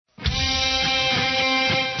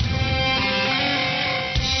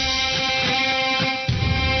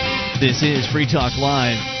This is Free Talk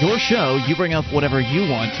Live, your show. You bring up whatever you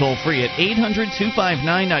want, toll-free at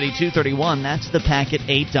 800-259-9231. That's the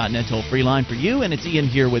Packet8.net toll-free line for you, and it's Ian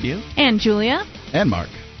here with you. And Julia. And Mark.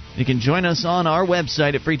 You can join us on our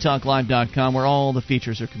website at freetalklive.com, where all the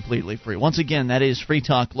features are completely free. Once again, that is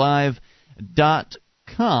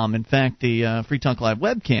freetalklive.com. In fact, the Free Talk Live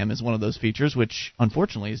webcam is one of those features, which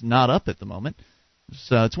unfortunately is not up at the moment.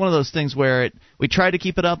 So it's one of those things where we try to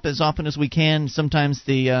keep it up as often as we can. Sometimes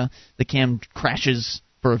the cam crashes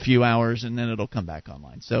for a few hours, and then it'll come back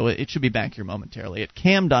online. So it should be back here momentarily at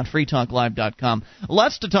cam.freetalklive.com.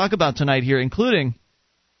 Lots to talk about tonight here, including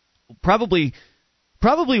probably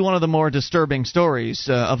one of the more disturbing stories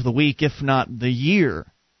of the week, if not the year.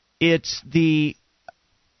 It's the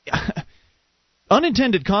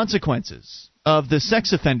unintended consequences of the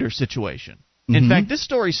sex offender situation. In fact, this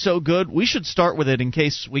story's so good, we should start with it in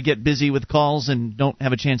case we get busy with calls and don't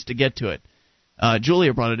have a chance to get to it.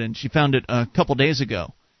 Julia brought it in. She found it a couple days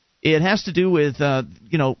ago. It has to do with,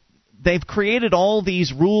 they've created all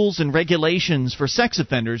these rules and regulations for sex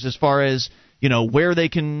offenders as far as, where they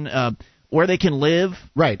can live.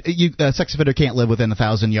 Right. A sex offender can't live within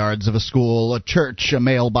 1,000 yards of a school, a church, a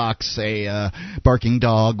mailbox, a barking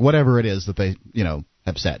dog, whatever it is that they,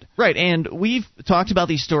 have said. Right, and we've talked about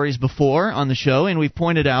these stories before on the show, and we've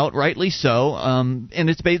pointed out, rightly so, and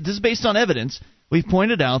this is based on evidence, we've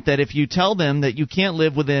pointed out that if you tell them that you can't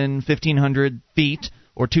live within 1,500 feet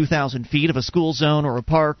or 2,000 feet of a school zone or a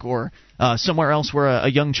park or somewhere else where a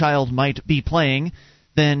young child might be playing,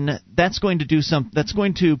 then that's going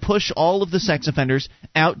to push all of the sex offenders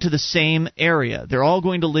out to the same area. They're all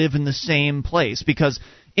going to live in the same place because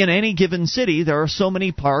in any given city there are so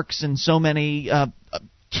many parks and so many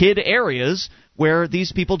kid areas where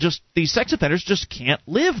these sex offenders just can't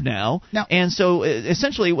live now. And so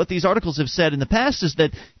essentially what these articles have said in the past is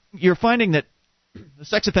that you're finding that the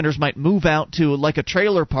sex offenders might move out to like a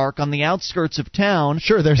trailer park on the outskirts of town.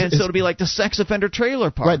 Sure, so it'll be like the sex offender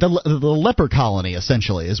trailer park. Right, the leper colony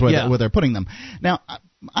essentially is where they're putting them. Now,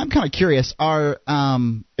 I'm kind of curious. Do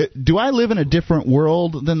I live in a different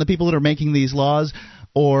world than the people that are making these laws,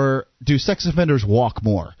 or do sex offenders walk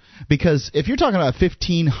more? Because if you're talking about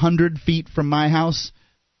 1,500 feet from my house,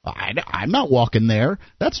 I'm not walking there.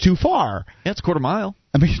 That's too far. Yeah, it's a quarter mile.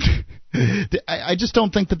 I mean, I just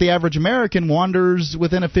don't think that the average American wanders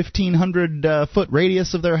within a 1,500-foot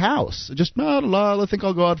radius of their house. Just, I think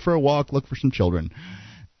I'll go out for a walk, look for some children.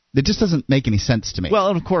 It just doesn't make any sense to me. Well,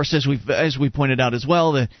 and of course, as we pointed out as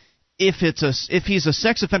well, that if he's a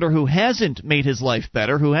sex offender who hasn't made his life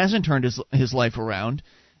better, who hasn't turned his life around,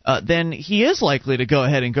 then he is likely to go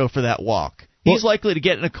ahead and go for that walk. He's likely to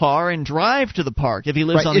get in a car and drive to the park if he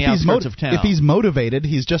lives on the outskirts of town. If he's motivated,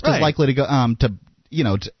 he's just as likely to go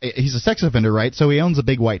he's a sex offender, right? So he owns a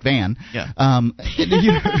big white van. Yeah.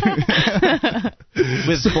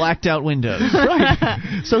 With blacked out windows.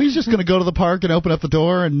 Right. So he's just going to go to the park and open up the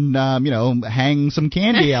door and, hang some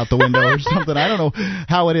candy out the window or something. I don't know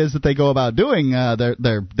how it is that they go about doing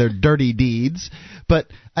their dirty deeds, but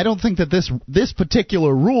I don't think that this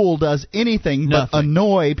particular rule does anything but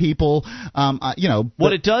annoy people.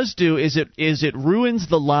 What it does do is it ruins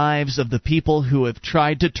the lives of the people who have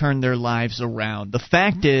tried to turn their lives around. The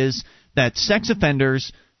fact is that sex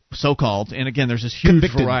offenders, so-called, and again, there's this huge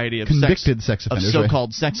variety of convicted sex offenders, of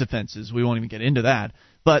so-called sex offenses. We won't even get into that.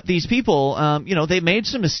 But these people, they made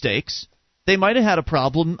some mistakes. They might have had a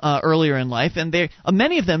problem earlier in life, and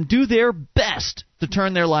many of them do their best to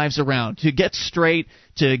turn their lives around, to get straight,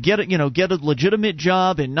 to get a legitimate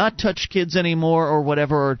job and not touch kids anymore or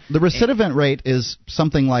whatever. The recidivant rate is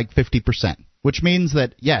something like 50%, which means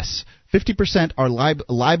that, yes, 50% are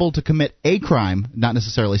liable to commit a crime, not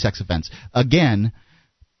necessarily sex offense, again,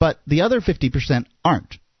 but the other 50%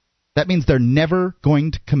 aren't. That means they're never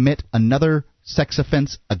going to commit another sex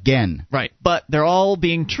offense again. Right, but they're all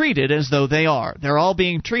being treated as though they are. They're all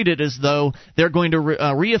being treated as though they're going to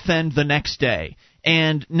reoffend the next day.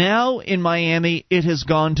 And now in Miami, it has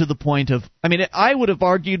gone to the point of, I would have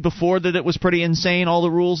argued before that it was pretty insane, all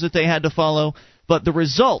the rules that they had to follow, but the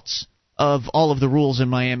results of all of the rules in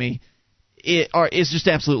Miami is just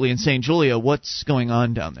absolutely insane. Julia, what's going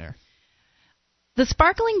on down there? The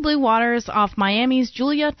sparkling blue waters off Miami's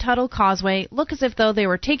Julia Tuttle Causeway look as if though they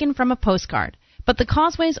were taken from a postcard, but the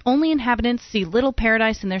causeway's only inhabitants see little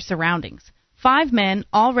paradise in their surroundings. 5 men,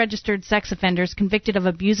 all registered sex offenders convicted of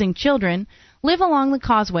abusing children, live along the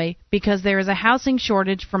causeway because there is a housing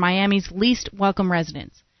shortage for Miami's least welcome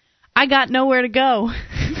residents. I got nowhere to go.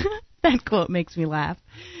 That quote makes me laugh,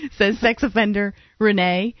 says sex offender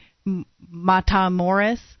Renee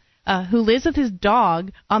Matamoros, who lives with his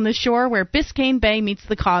dog on the shore where Biscayne Bay meets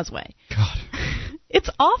the causeway. God. It's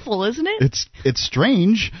awful, isn't it? It's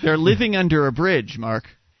strange. They're living under a bridge, Mark.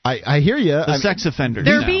 I hear you. The sex offenders.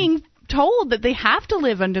 They're being told that they have to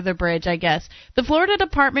live under the bridge, I guess. The Florida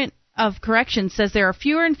Department of Corrections says there are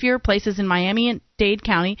fewer and fewer places in Miami and Dade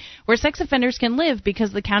County where sex offenders can live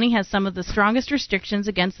because the county has some of the strongest restrictions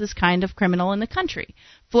against this kind of criminal in the country.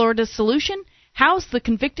 Florida's solution? House the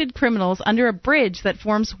convicted criminals under a bridge that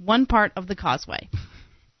forms one part of the causeway.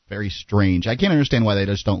 Very strange. I can't understand why they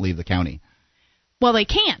just don't leave the county. Well, they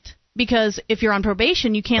can't. Because if you're on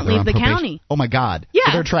probation, you can't leave the county. Oh, my God. Yeah.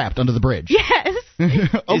 So they're trapped under the bridge. Yes.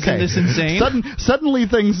 Okay. Isn't this insane? Suddenly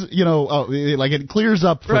things, like it clears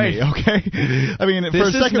up for me, okay? I mean, for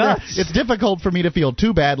a second, it's difficult for me to feel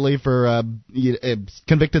too badly for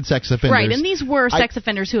convicted sex offenders. Right, and these were sex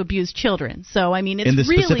offenders who abused children. So, I mean, it's in this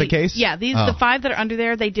really... specific case? Yeah, the 5 that are under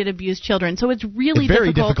there, they did abuse children. So it's really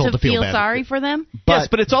difficult to feel sorry for them. Yes,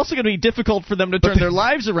 but it's also going to be difficult for them to turn their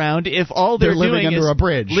lives around if all they're doing is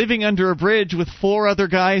living under a bridge with 4 other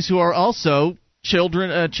guys who are also child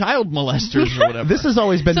molesters or whatever. This has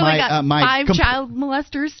always been my 5 child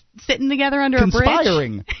molesters sitting together under a bridge.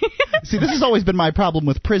 Conspiring. See, this has always been my problem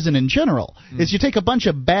with prison in general. Is you take a bunch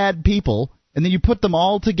of bad people and then you put them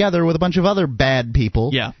all together with a bunch of other bad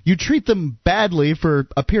people. Yeah. You treat them badly for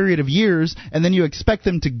a period of years and then you expect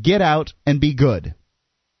them to get out and be good.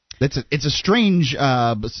 It's a strange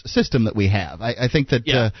system that we have. I think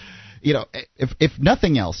that if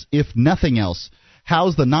nothing else, don't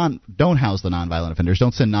house the nonviolent offenders.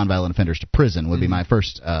 Don't send nonviolent offenders to prison would be my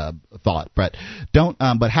first thought. But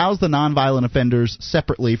but house the nonviolent offenders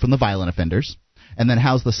separately from the violent offenders, and then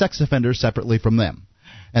house the sex offenders separately from them.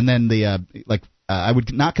 And then I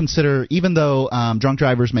would not consider, even though drunk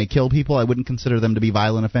drivers may kill people, I wouldn't consider them to be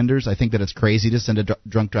violent offenders. I think that it's crazy to send a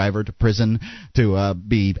drunk driver to prison to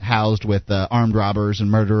be housed with armed robbers and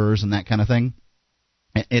murderers and that kind of thing.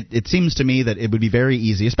 It seems to me that it would be very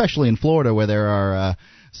easy, especially in Florida where there are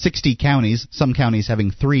 60 counties, some counties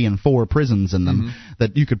having 3 and 4 prisons in them,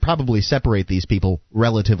 that you could probably separate these people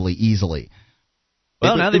relatively easily.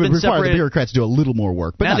 Well, now they've been separated. The bureaucrats to do a little more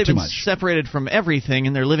work, but not too much. Now they've been separated from everything,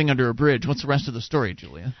 and they're living under a bridge. What's the rest of the story,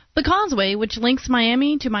 Julia? The causeway, which links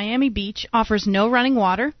Miami to Miami Beach, offers no running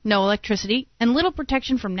water, no electricity, and little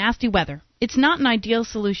protection from nasty weather. It's not an ideal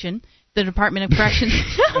solution, the Department of Corrections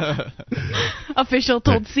official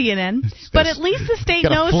told CNN. But at least the state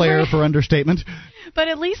knows. Got a flair for understatement. But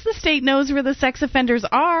at least the state knows where the sex offenders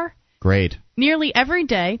are. Great. Nearly every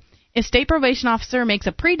day, a state probation officer makes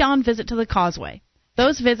a pre-dawn visit to the causeway.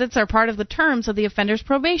 Those visits are part of the terms of the offender's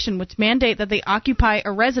probation, which mandate that they occupy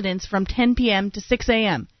a residence from 10 p.m. to 6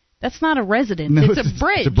 a.m. That's not a residence. No, it's a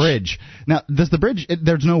bridge. It's a bridge. Now, does the bridge,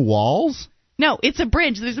 there's no walls? No, it's a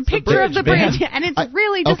bridge. There's a picture of the bridge, and it's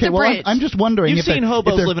really just a bridge. I'm just wondering. You've seen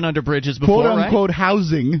hobos living under bridges before, right? Quote-unquote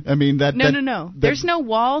housing. I mean, that... No. There's no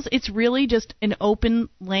walls. It's really just an open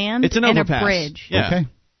land and overpass. A bridge. Yeah. Okay.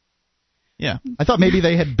 Yeah. I thought maybe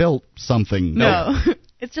they had built something. No.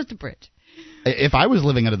 It's just a bridge. If I was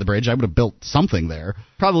living under the bridge, I would have built something there.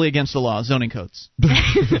 Probably against the law, zoning codes.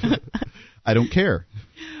 I don't care.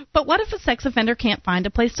 But what if a sex offender can't find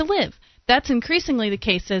a place to live? That's increasingly the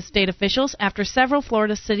case, says state officials, after several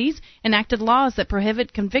Florida cities enacted laws that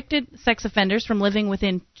prohibit convicted sex offenders from living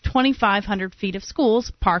within 2,500 feet of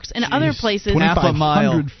schools, parks, and other places.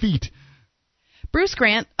 2,500 feet. Bruce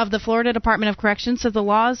Grant of the Florida Department of Corrections says the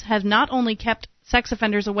laws have not only kept sex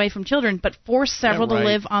offenders away from children, but forced several to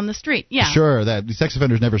live on the street. Yeah. Sure, that sex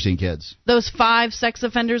offenders never seen kids. Those 5 sex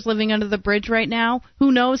offenders living under the bridge right now,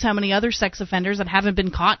 who knows how many other sex offenders that haven't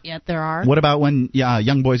been caught yet there are. What about when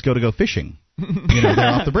young boys go fishing? They're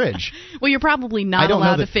off the bridge. Well, you're probly not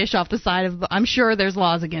allowed to fish off the side of... I'm sure there's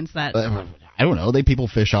laws against that. I don't know. People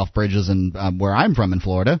fish off bridges in where I'm from in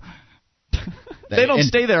Florida. They don't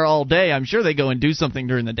stay there all day. I'm sure they go and do something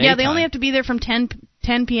during the day. Yeah, they only have to be there from 10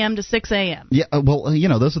 p.m. to 6 a.m. Yeah, well,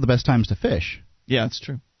 those are the best times to fish. Yeah, it's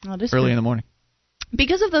true. Oh, early in the morning.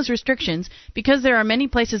 Because of those restrictions, because there are many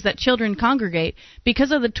places that children congregate,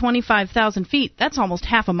 because of the 25,000 feet, that's almost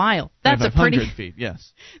half a mile. That's 500 feet,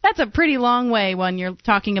 yes. That's a pretty long way when you're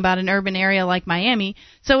talking about an urban area like Miami.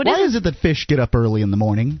 So why is it that fish get up early in the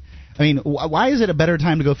morning? I mean, why is it a better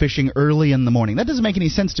time to go fishing early in the morning? That doesn't make any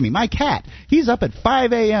sense to me. My cat, he's up at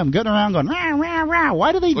 5 a.m. getting around going, rah, rah, rah.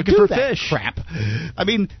 Why do they do that fish. crap? I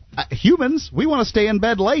mean, humans, we want to stay in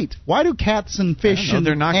bed late. Why do cats and fish and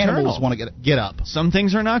animals want to get up? Some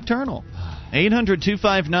things are nocturnal.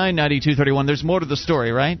 800-259-9231. There's more to the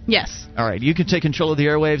story, right? Yes. All right, you can take control of the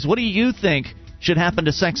airwaves. What do you think should happen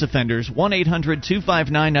to sex offenders?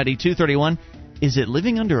 1-800-259-9231. Is it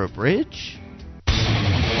living under a bridge?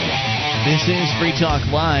 This is Free Talk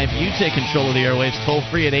Live. You take control of the airwaves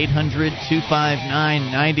toll-free at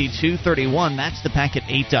 800-259-9231. That's the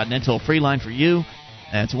Packet8.net toll-free line for you.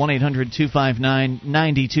 That's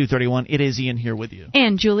 1-800-259-9231. It is Ian here with you.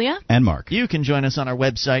 And Julia. And Mark. You can join us on our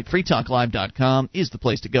website. freetalklive.com is the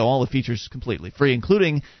place to go. All the features completely free,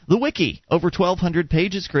 including the wiki. Over 1,200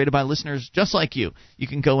 pages created by listeners just like you. You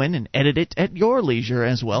can go in and edit it at your leisure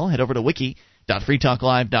as well. Head over to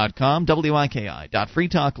wiki.freetalklive.com,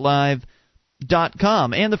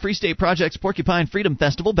 wiki.freetalklive.com. And the Free State Project's Porcupine Freedom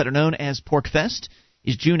Festival, better known as PorcFest,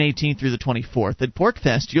 is June 18th through the 24th. At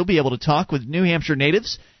PorcFest, you'll be able to talk with New Hampshire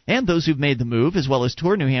natives and those who've made the move, as well as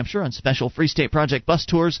tour New Hampshire on special Free State Project bus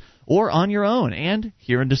tours or on your own, and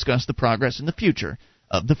hear and discuss the progress and the future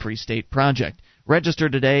of the Free State Project. Register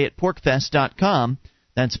today at porcfest.com.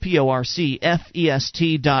 That's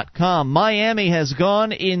PORCFEST.com. Miami has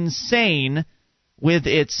gone insane with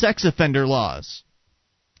its sex offender laws.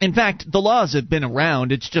 In fact, the laws have been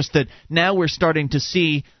around. It's just that now we're starting to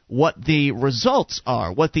see what the results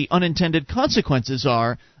are, what the unintended consequences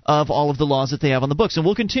are of all of the laws that they have on the books. And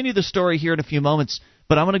we'll continue the story here in a few moments,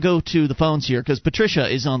 but I'm going to go to the phones here because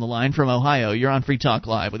Patricia is on the line from Ohio. You're on Free Talk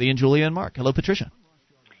Live with Ian, Julia, and Mark. Hello, Patricia.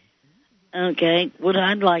 Okay, what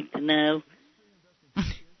I'd like to know,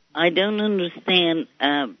 I don't understand.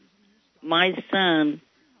 My son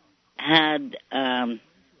had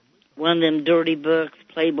one of them dirty books,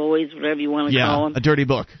 Playboys, whatever you want to call them. Yeah, a dirty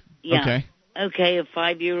book. Yeah. Okay. Okay, a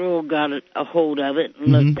 5-year-old got a hold of it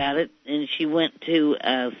and looked at it, and she went to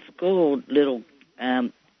a school, little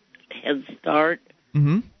Head Start.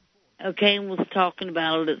 Okay, and was talking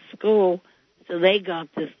about it at school, so they got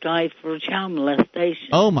this guy for child molestation.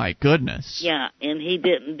 Oh, my goodness. Yeah, and he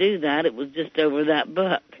didn't do that. It was just over that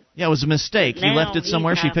book. Yeah, it was a mistake. He left it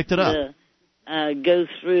somewhere, she picked it up. Go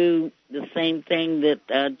through the same thing that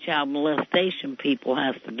child molestation people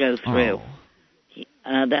have to go through. Oh.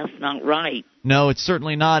 That's not right. No, it's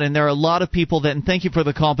certainly not, and there are a lot of people that, and thank you for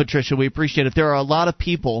the call, Patricia, we appreciate it. There are a lot of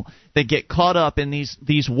people that get caught up in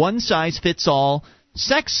these one-size-fits-all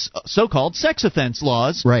so-called sex offense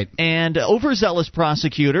laws. Right. And overzealous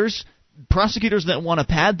prosecutors that want to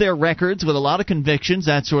pad their records with a lot of convictions,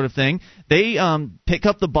 that sort of thing, they pick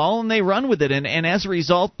up the ball and they run with it, and as a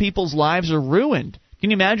result, people's lives are ruined. Can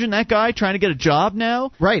you imagine that guy trying to get a job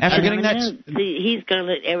now? Right. After getting that. See, he's got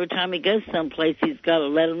to, every time he goes someplace, he's got to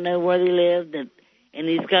let them know where he lived, and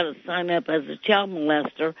he's got to sign up as a child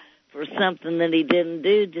molester for something that he didn't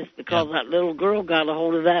do just because that little girl got a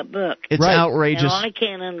hold of that book. It's outrageous. Now, I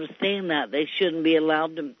can't understand that. They shouldn't be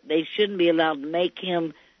allowed to make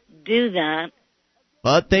him do that.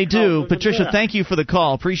 But they do. Patricia, thank you for the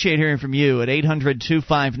call. Appreciate hearing from you at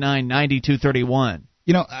 800-259-9231.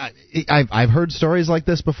 You know, I've heard stories like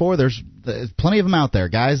this before. There's plenty of them out there,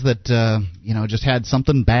 guys that just had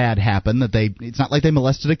something bad happen. That it's not like they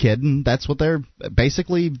molested a kid, and that's what they're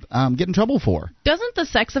basically get in trouble for. Doesn't the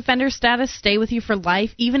sex offender status stay with you for life,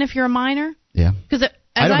 even if you're a minor? Yeah. Because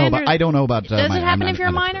I don't know about. Does it happen if you're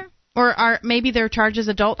a minor? Or maybe they're charged as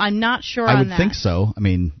adult? I'm not sure on that. I would think so. I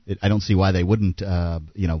mean, I don't see why they wouldn't, Because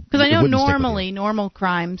I know normally, normal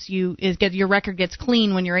crimes, your record gets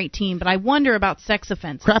clean when you're 18, but I wonder about sex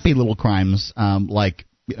offenses. Crappy little crimes, like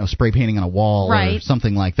spray painting on a wall or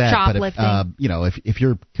something like that. Shoplifting. But if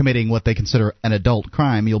you're committing what they consider an adult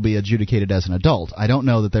crime, you'll be adjudicated as an adult. I don't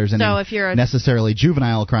know that there's any necessarily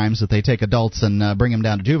juvenile crimes that they take adults and bring them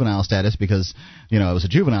down to juvenile status because it was a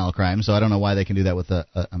juvenile crime. So I don't know why they can do that with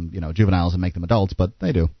juveniles and make them adults, but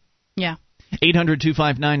they do. Yeah.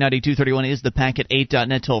 800-259-9231 is the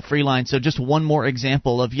Packet8.net toll-free line. So just one more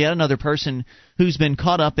example of yet another person who's been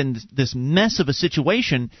caught up in this mess of a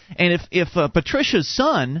situation. And if Patricia's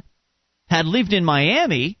son had lived in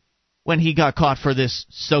Miami when he got caught for this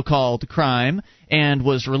so-called crime and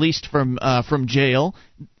was released from jail,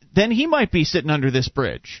 then he might be sitting under this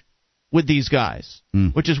bridge with these guys,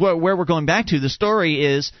 which is where we're going back to. The story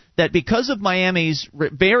is that because of Miami's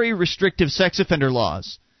very restrictive sex offender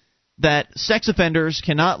laws, that sex offenders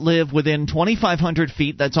cannot live within 2,500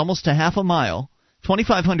 feet, that's almost a half a mile,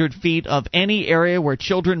 2,500 feet of any area where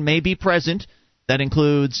children may be present. That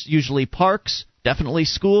includes usually parks, definitely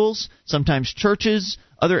schools, sometimes churches,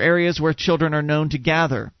 other areas where children are known to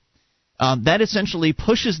gather. That essentially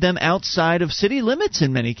pushes them outside of city limits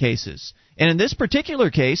in many cases. And in this particular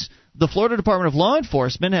case, the Florida Department of Law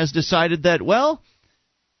Enforcement has decided that, well,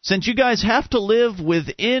 since you guys have to live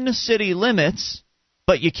within city limits,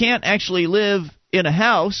 but you can't actually live in a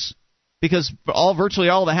house because virtually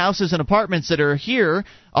all the houses and apartments that are here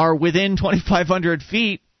are within 2,500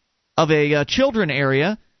 feet of a children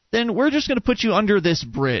area, then we're just going to put you under this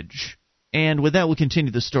bridge. And with that, we'll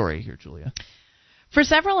continue the story here, Julia. For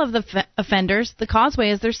several of the offenders, the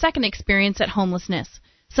Causeway is their second experience at homelessness.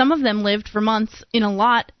 Some of them lived for months in a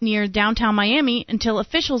lot near downtown Miami until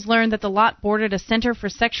officials learned that the lot bordered a center for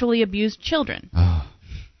sexually abused children. Oh.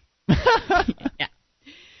 Yeah.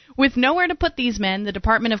 With nowhere to put these men, the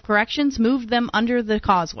Department of Corrections moved them under the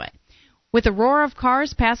Causeway. With a roar of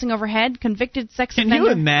cars passing overhead, convicted sex offender... Can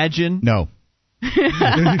you imagine? No.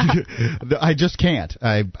 I just can't.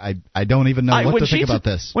 I don't even know what to think about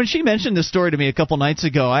this. When she mentioned this story to me a couple nights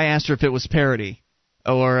ago, I asked her if it was parody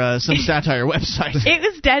or some satire website. It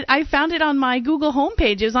was dead. I found it on my Google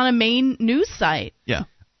homepage. It was on a main news site. Yeah.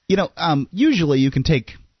 Usually you can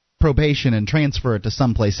take probation and transfer it to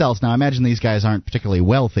someplace else. Now, I imagine these guys aren't particularly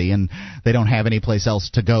wealthy, and they don't have any place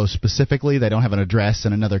else to go specifically. They don't have an address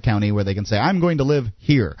in another county where they can say, I'm going to live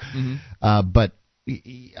here. Mm-hmm. But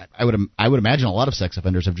I would imagine a lot of sex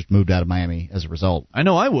offenders have just moved out of Miami as a result. I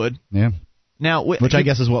know I would. Yeah. Now, which I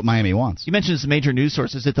guess is what Miami wants. You mentioned it's a major news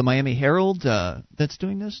source. Is it the Miami Herald that's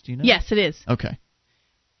doing this? Do you know? Yes, it is. Okay.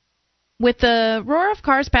 With the roar of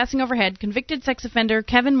cars passing overhead, convicted sex offender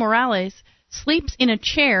Kevin Morales sleeps in a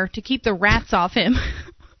chair to keep the rats off him.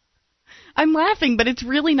 I'm laughing, but it's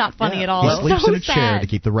really not funny at all. He sleeps in a sad. chair to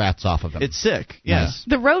keep the rats off of him. It's sick, yes.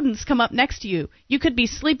 The rodents come up next to you. You could be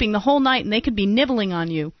sleeping the whole night, and they could be nibbling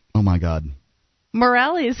on you. Oh, my God.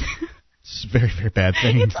 Morales... It's a very, very bad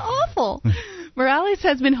thing. It's awful. Morales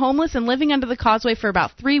has been homeless and living under the Causeway for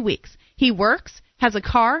about 3 weeks. He works, has a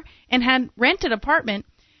car, and had rented an apartment,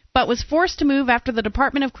 but was forced to move after the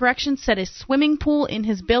Department of Corrections said a swimming pool in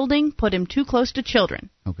his building put him too close to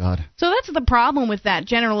children. Oh, God. So that's the problem with that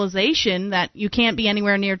generalization that you can't be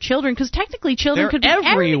anywhere near children, because technically children could be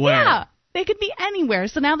everywhere. Yeah, they could be anywhere.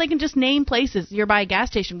 So now they can just name places. You're by a gas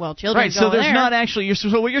station. Well, children right, go so there's there. not actually...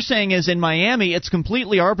 So what you're saying is in Miami, it's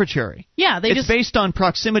completely arbitrary. Yeah, it's based on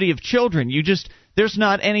proximity of children. There's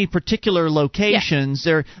not any particular locations.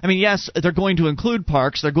 Yeah. Yes, they're going to include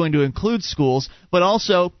parks, they're going to include schools, but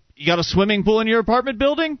also... You got a swimming pool in your apartment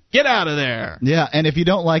building? Get out of there. Yeah, and if you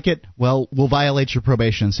don't like it, well, we'll violate your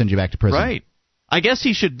probation and send you back to prison. Right. I guess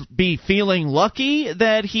he should be feeling lucky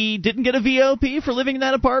that he didn't get a VOP for living in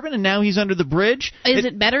that apartment, and now he's under the bridge. Is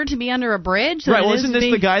it better to be under a bridge? Right, well, isn't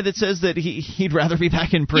this the guy that says that he'd rather be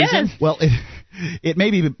back in prison? Yes. Well, it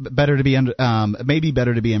may be better to be in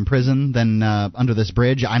prison than under this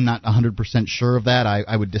bridge. I'm not 100% sure of that.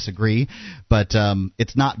 I would disagree, but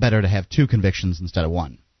it's not better to have 2 convictions instead of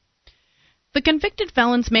 1. The convicted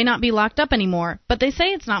felons may not be locked up anymore, but they say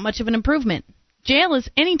it's not much of an improvement. Jail is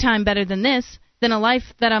any time better than this, than a life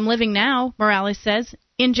that I'm living now, Morales says.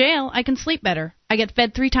 In jail, I can sleep better. I get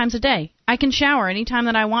fed 3 times a day. I can shower any time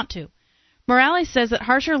that I want to. Morales says that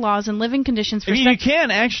harsher laws and living conditions for you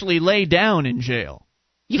can actually lay down in jail.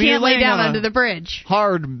 You can't lay down under the bridge.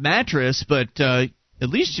 Hard mattress, but at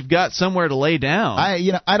least you've got somewhere to lay down.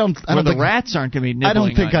 I don't think the rats aren't going to be nibbling. I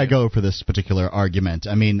don't think on I you. go for this particular argument.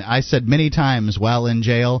 I mean, I said many times while in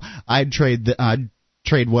jail, I'd trade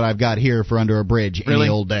what I've got here for under a bridge any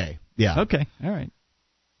old day. Yeah. Okay. All right.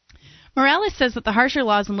 Morales says that the harsher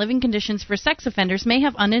laws and living conditions for sex offenders may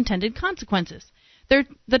have unintended consequences. The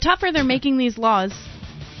tougher they're making these laws,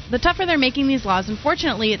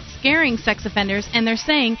 unfortunately, it's scaring sex offenders, and they're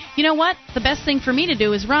saying, you know what? The best thing for me to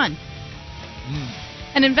do is run.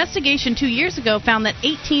 An investigation 2 years ago found that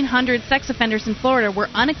 1,800 sex offenders in Florida were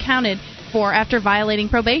unaccounted for after violating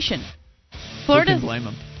probation. Florida, who can blame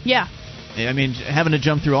them? Yeah. I mean, having to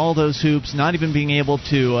jump through all those hoops, not even being able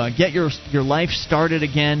to get your life started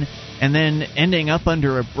again, and then ending up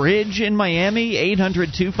under a bridge in Miami.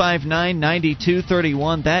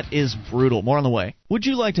 800-259-9231. That is brutal. More on the way. Would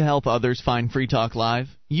you like to help others find Free Talk Live?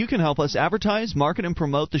 You can help us advertise, market, and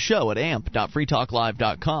promote the show at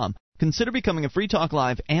amp.freetalklive.com. Consider becoming a Free Talk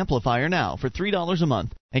Live amplifier now for $3 a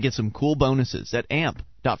month and get some cool bonuses at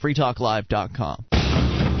amp.freetalklive.com.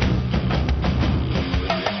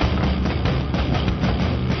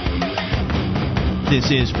 This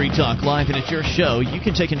is Free Talk Live, and it's your show. You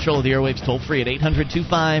can take control of the airwaves toll-free at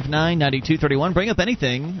 800-259-9231. Bring up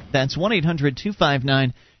anything. That's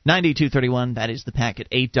 1-800-259-9231. That is the packet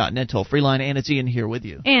 8.net toll-free line, and it's Ian here with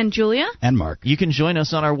you. And Julia. And Mark. You can join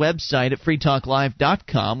us on our website at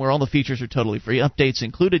freetalklive.com, where all the features are totally free. Updates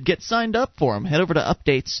included. Get signed up for them. Head over to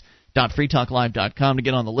updates.freetalklive.com to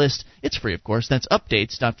get on the list. It's free, of course. That's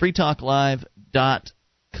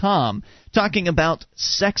updates.freetalklive.com. Talking about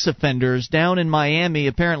sex offenders down in Miami.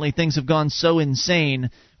 Apparently things have gone so insane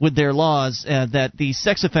with their laws that the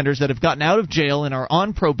sex offenders that have gotten out of jail and are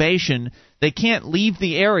on probation, they can't leave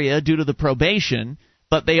the area due to the probation,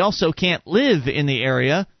 but they also can't live in the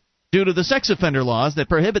area due to the sex offender laws that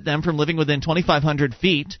prohibit them from living within 2,500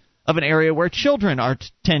 feet of an area where children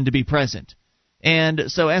tend to be present. And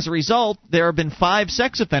so as a result, there have been 5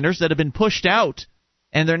 sex offenders that have been pushed out,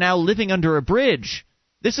 and they're now living under a bridge.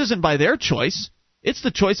 This isn't by their choice. It's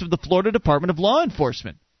the choice of the Florida Department of Law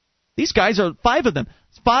Enforcement. These guys are 5 of them.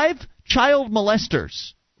 5 child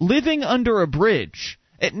molesters living under a bridge.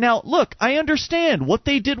 Now, look, I understand what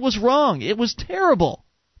they did was wrong. It was terrible.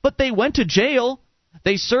 But they went to jail.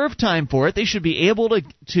 They served time for it. They should be able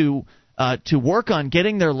to work on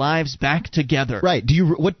getting their lives back together. Right. Do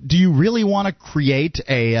you really want to create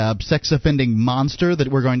a sex offending monster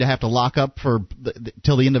that we're going to have to lock up for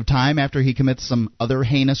till the end of time after he commits some other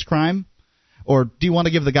heinous crime? Or do you want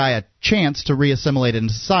to give the guy a chance to reassimilate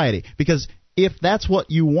into society? Because if that's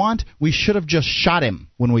what you want, we should have just shot him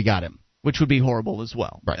when we got him. Which would be horrible as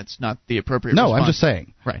well. Right. That's not the appropriate response. No, I'm just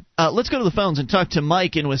saying. Right. Let's go to the phones and talk to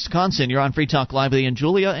Mike in Wisconsin. You're on Free Talk Live with Ian,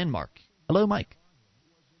 Julia, and Mark. Hello, Mike.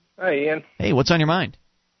 Hi, Ian. Hey, what's on your mind?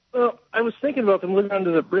 Well, I was thinking about them living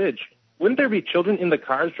under the bridge. Wouldn't there be children in the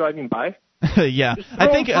cars driving by? Yeah. Just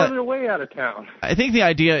throw them further away out of town. I think the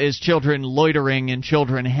idea is children loitering and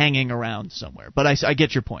children hanging around somewhere. But I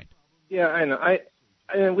get your point. Yeah, I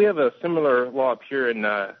know. We have a similar law up here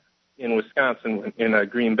in Wisconsin, in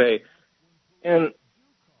Green Bay. And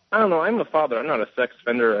I don't know, I'm a father. I'm not a sex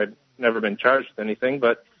offender. I've never been charged with anything.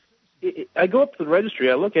 But I go up to the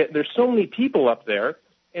registry. I look at, there's so many people up there,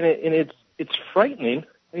 and it's frightening.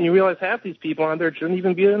 And you realize half these people on there shouldn't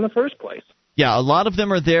even be there in the first place. Yeah, a lot of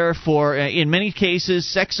them are there for, in many cases,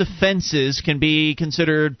 sex offenses can be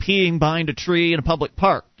considered peeing behind a tree in a public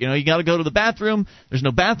park. You know, you got to go to the bathroom. There's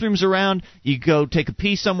no bathrooms around. You go take a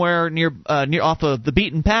pee somewhere near off of the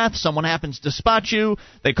beaten path. Someone happens to spot you.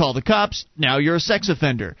 They call the cops. Now you're a sex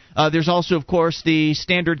offender. There's also, of course, the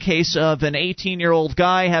standard case of an 18-year-old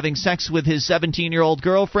guy having sex with his 17-year-old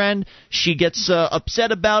girlfriend. She gets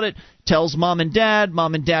upset about it. Tells mom and dad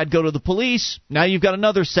go to the police. Now you've got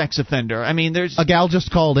another sex offender. I mean, there's a gal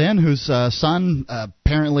just called in whose son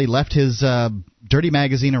apparently left his dirty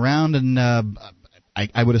magazine around, and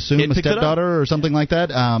I would assume a stepdaughter or something like that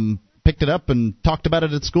picked it up and talked about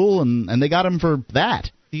it at school, and they got him for that.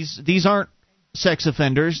 These aren't sex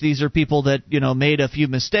offenders. These are people that made a few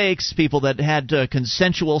mistakes, people that had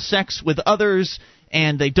consensual sex with others.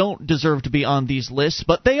 And they don't deserve to be on these lists,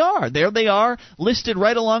 but they are. There they are, listed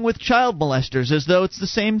right along with child molesters, as though it's the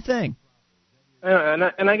same thing. And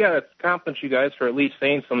I got to compliment you guys for at least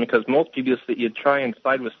saying something, because most people that you try and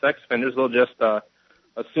side with sex offenders, they'll just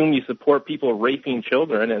assume you support people raping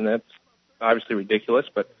children, and that's obviously ridiculous.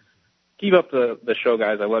 But keep up the show,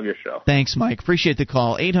 guys. I love your show. Thanks, Mike. Appreciate the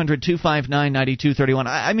call. 800-259-9231.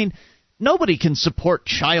 I mean, nobody can support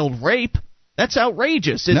child rape. That's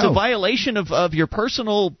outrageous. It's a violation of your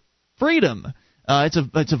personal freedom. It's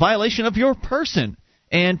a violation of your person,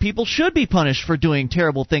 and people should be punished for doing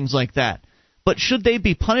terrible things like that. But should they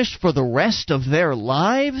be punished for the rest of their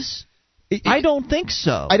lives? I don't think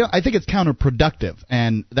so. I think it's counterproductive,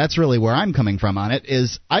 and that's really where I'm coming from on it.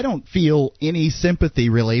 Is I don't feel any sympathy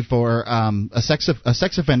really for a sex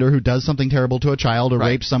offender who does something terrible to a child or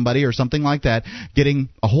rapes somebody or something like that, getting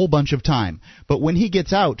a whole bunch of time. But when he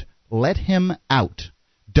gets out, let him out.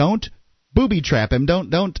 Don't booby trap him.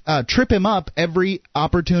 Don't trip him up every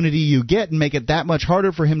opportunity you get and make it that much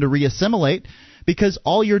harder for him to reassimilate, because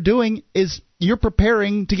all you're doing is you're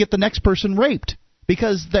preparing to get the next person raped,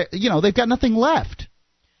 because they've got nothing left.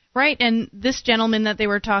 Right, and this gentleman that they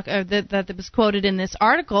were that was quoted in this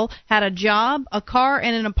article had a job, a car,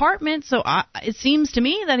 and an apartment. So it seems to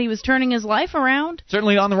me that he was turning his life around.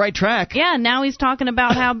 Certainly on the right track. Yeah, now he's talking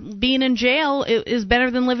about how being in jail is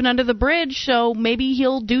better than living under the bridge. So maybe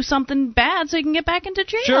he'll do something bad so he can get back into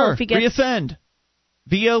jail. Sure, if he gets reoffend.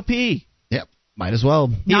 VOP. Yep, might as well.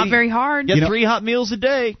 Not very hard. Get 3 hot meals a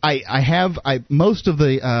day. Most of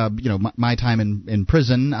the my time in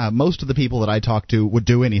prison, most of the people that I talked to would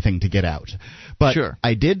do anything to get out. But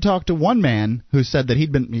I did talk to one man who said that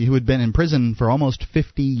who had been in prison for almost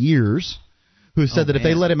 50 years, who said that if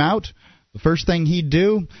they let him out, the first thing he'd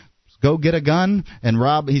do was go get a gun and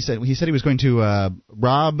rob. He said he was going to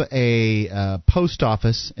rob a post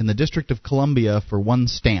office in the District of Columbia for 1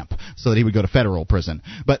 stamp, so that he would go to federal prison.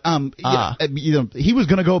 But he was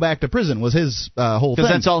going to go back to prison was his whole thing.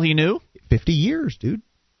 Because that's all he knew? 50 years, dude.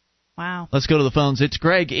 Wow. Let's go to the phones. It's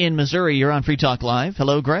Greg in Missouri. You're on Free Talk Live.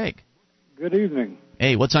 Hello, Greg. Good evening.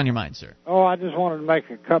 Hey, what's on your mind, sir? Oh, I just wanted to make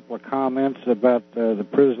a couple of comments about the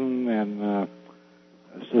prison and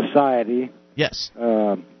society. Yes.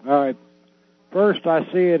 All right. First, I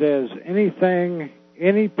see it as anything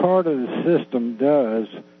any part of the system does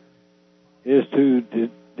is to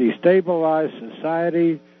destabilize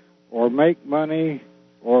society or make money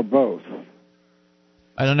or both.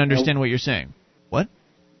 I don't understand what you're saying. What?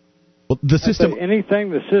 Well, the system.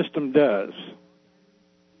 Anything the system does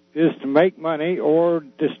is to make money or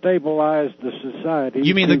destabilize the society.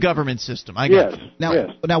 You mean the government system? I guess. Yes.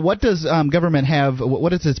 Now, what does government have?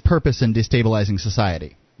 What is its purpose in destabilizing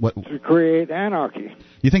society? To create anarchy.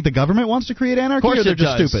 You think the government wants to create anarchy, or they're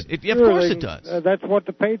just stupid? Of course it does. That's what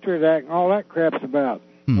the Patriot Act and all that crap's about.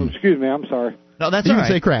 Oh, excuse me, I'm sorry. No, that's you all can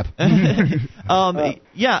right. say crap. I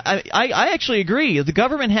actually agree. The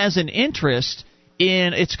government has an interest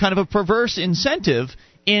in, it's kind of a perverse incentive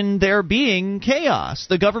in there being chaos.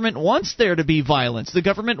 The government wants there to be violence. The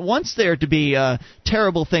government wants there to be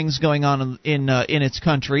terrible things going on in its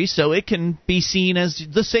country, so it can be seen as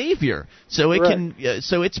the savior. So it can,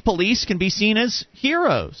 so its police can be seen as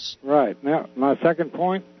heroes. Right. Now, my second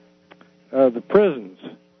point: the prisons.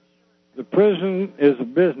 The prison is a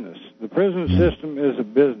business. The prison system is a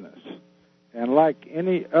business, and like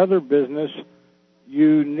any other business,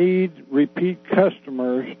 you need repeat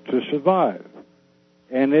customers to survive.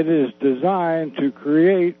 And it is designed to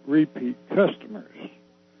create repeat customers,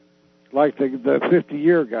 like the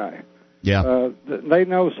 50-year guy. Yeah. They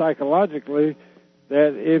know psychologically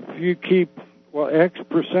that if you keep,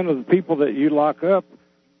 X% of the people that you lock up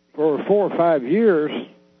for 4 or 5 years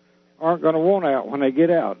aren't going to want out when they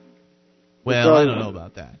get out. Well, I don't know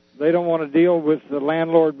about that. They don't want to deal with the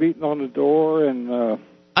landlord beating on the door and...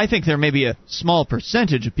 I think there may be a small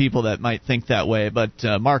percentage of people that might think that way, but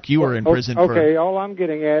Mark, you were in prison for... Okay, all I'm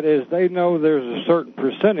getting at is they know there's a certain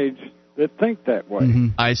percentage that think that way. Mm-hmm.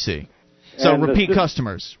 I see. So and repeat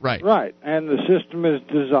customers, right. Right, and the system is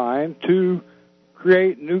designed to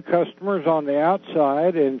create new customers on the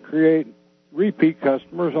outside and create repeat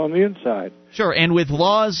customers on the inside. Sure, and with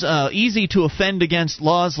laws easy to offend against,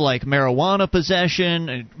 laws like marijuana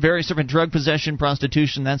possession, various different drug possession,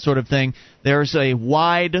 prostitution, that sort of thing, there's a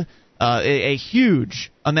wide, a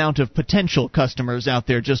huge amount of potential customers out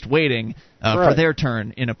there just waiting for their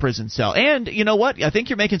turn in a prison cell. And you know what? I think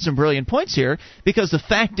you're making some brilliant points here, because the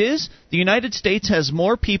fact is the United States has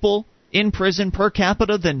more people in prison per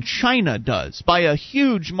capita than China does, by a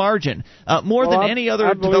huge margin, more than any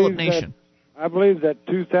other developed nation. I believe that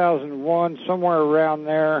 2001, somewhere around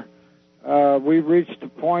there, we reached a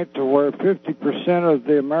point to where 50% of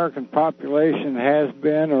the American population has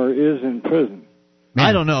been or is in prison. Man,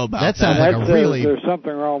 I don't know about that. Sounds like a really... There's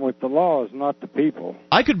something wrong with the laws, not the people.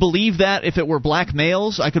 I could believe that if it were black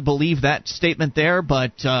males. I could believe that statement there,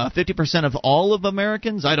 but 50% of all of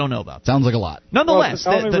Americans, I don't know about. Sounds like a lot. Nonetheless,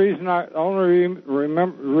 the only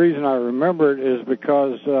reason I remember it is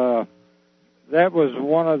because that was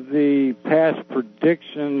one of the past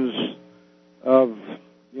predictions of,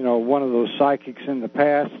 one of those psychics in the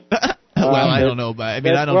past. Well, I don't know about.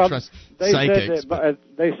 I don't trust psychics.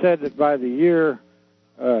 They said that by the year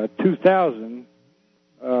 2000,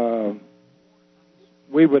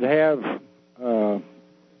 we would have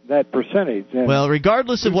that percentage. And well,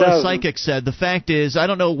 regardless of what a psychic said, the fact is, I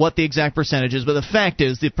don't know what the exact percentage is, but the fact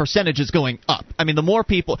is the percentage is going up. I mean, more and more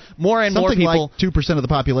people... Something like 2% of the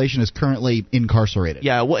population is currently incarcerated.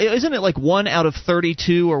 Yeah, well, isn't it like 1 out of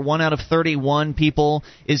 32 or 1 out of 31 people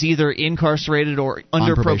is either incarcerated or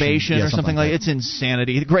under probation or something like that? It's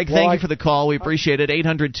insanity. Greg, thank you for the call. We appreciate it.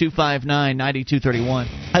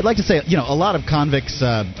 800-259-9231. I'd like to say, a lot of convicts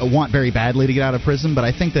want very badly to get out of prison, but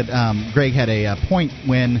I think that Greg had a point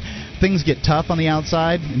when things get tough on the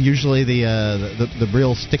outside, and usually the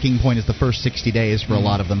real sticking point is the first 60 days for a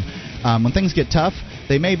lot of them. When things get tough,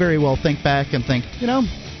 they may very well think back and think,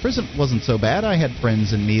 prison wasn't so bad. I had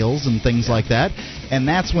friends and meals and things like that. And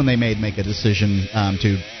that's when they may make a decision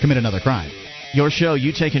to commit another crime. Your show,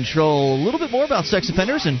 you take control. A little bit more about sex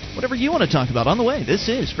offenders and whatever you want to talk about on the way. This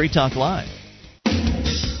is Free Talk Live.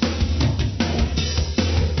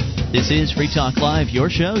 This is Free Talk Live, your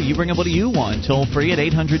show. You bring up what you want. Toll free at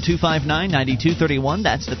 800-259-9231.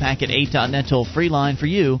 That's the packet8.net toll free line for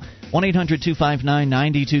you.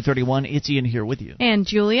 1-800-259-9231. It's Ian here with you. And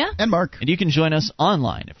Julia. And Mark. And you can join us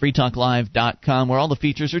online at freetalklive.com, where all the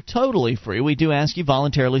features are totally free. We do ask you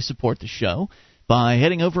voluntarily support the show by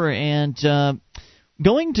heading over and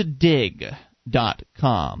going to dig.com.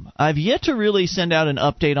 I've yet to really send out an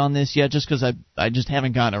update on this yet, just because I just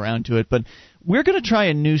haven't gotten around to it, but we're going to try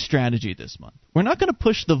a new strategy this month. We're not going to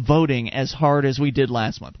push the voting as hard as we did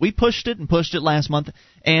last month. We pushed it last month,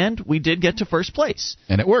 and we did get to first place.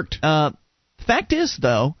 And it worked. Fact is,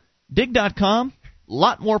 though, dig.com, a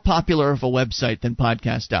lot more popular of a website than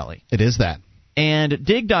Podcast Alley. It is that. And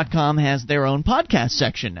dig.com has their own podcast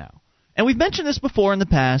section now. And we've mentioned this before in the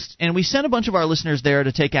past, and we sent a bunch of our listeners there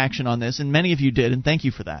to take action on this, and many of you did, and thank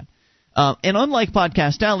you for that. And unlike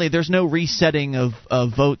Podcast Alley, there's no resetting of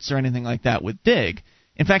votes or anything like that with Dig.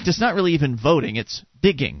 In fact, it's not really even voting, it's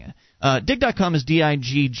digging. Dig.com is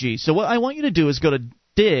D-I-G-G. So what I want you to do is go to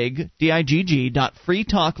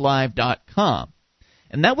dig.freetalklive.com.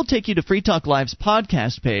 And that will take you to Free Talk Live's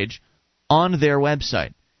podcast page on their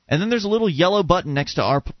website. And then there's a little yellow button next to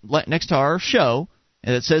our show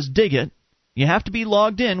that says Dig It. You have to be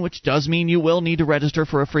logged in, which does mean you will need to register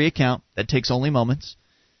for a free account. That takes only moments.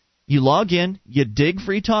 You log in, you dig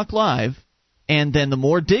Free Talk Live, and then the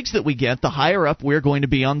more digs that we get, the higher up we're going to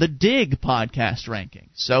be on the Dig podcast ranking.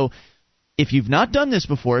 So if you've not done this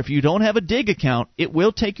before, if you don't have a Dig account, it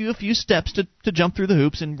will take you a few steps to jump through the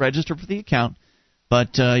hoops and register for the account.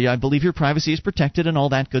 But I believe your privacy is protected and all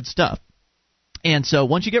that good stuff. And so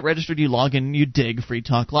once you get registered, you log in and you dig Free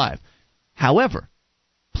Talk Live. However,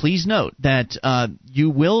 please note that you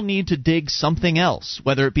will need to dig something else,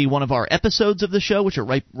 whether it be one of our episodes of the show, which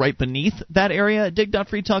are right beneath that area at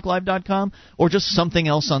dig.freetalklive.com, or just something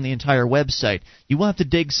else on the entire website. You will have to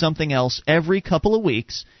dig something else every couple of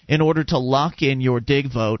weeks in order to lock in your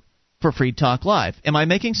dig vote for Free Talk Live. Am I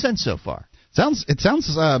making sense so far? It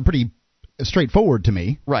sounds pretty straightforward to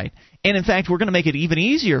me. Right. And in fact, we're going to make it even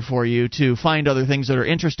easier for you to find other things that are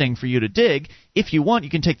interesting for you to dig. If you want, you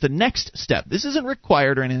can take the next step. This isn't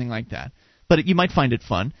required or anything like that, but you might find it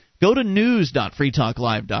fun. Go to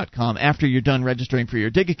news.freetalklive.com after you're done registering for your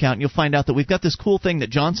Dig account, and you'll find out that we've got this cool thing that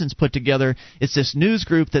Johnson's put together. It's this news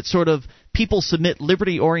group that sort of people submit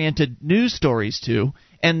liberty-oriented news stories to,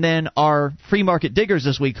 and then our free market diggers,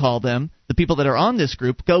 as we call them, the people that are on this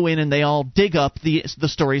group, go in and they all dig up the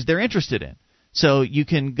stories they're interested in. So you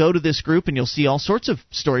can go to this group and you'll see all sorts of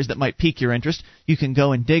stories that might pique your interest. You can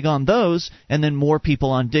go and dig on those, and then more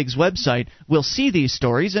people on Dig's website will see these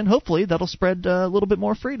stories, and hopefully that'll spread a little bit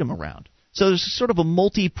more freedom around. So there's sort of a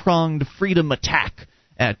multi-pronged freedom attack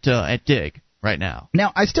at Dig right now.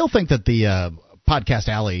 Now, I still think that the Podcast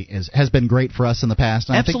Alley has been great for us in the past.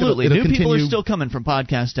 And Absolutely. I think New people are still coming from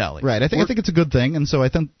Podcast Alley. Right. I think it's a good thing, and so I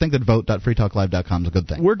think that vote.freetalklive.com is a good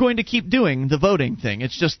thing. We're going to keep doing the voting thing.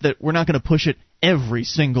 It's just that we're not going to push it every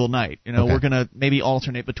single night. Okay. We're going to maybe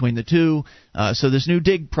alternate between the two. So this new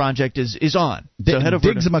Dig project is on. So head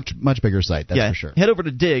over Dig's a much bigger site, that's for sure. Head over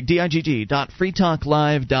to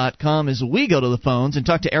dig.freetalklive.com as we go to the phones and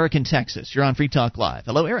talk to Eric in Texas. You're on Free Talk Live.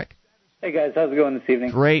 Hello, Eric. Hey, guys. How's it going this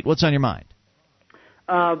evening? Great. What's on your mind?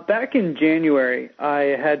 Back in January,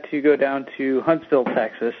 I had to go down to Huntsville,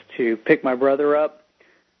 Texas, to pick my brother up.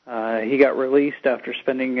 He got released after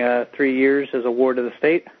spending 3 years as a ward of the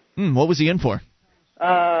state. What was he in for?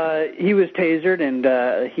 He was tasered, and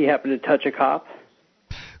he happened to touch a cop.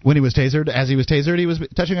 When he was tasered? As he was tasered, he was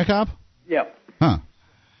touching a cop? Yep. Huh.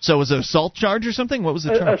 So was it an assault charge or something? What was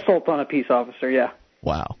the charge? Assault on a peace officer, yeah.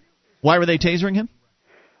 Wow. Why were they tasering him?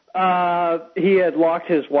 He had locked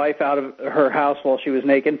his wife out of her house while she was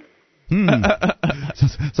naked.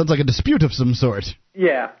 Sounds like a dispute of some sort.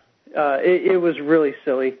 Yeah. It was really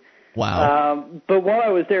silly. Wow. But while I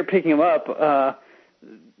was there picking him up,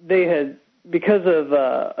 they had, because of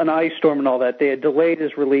an ice storm and all that, they had delayed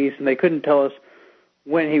his release, and they couldn't tell us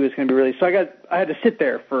when he was going to be released. So I had to sit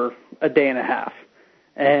there for a day and a half.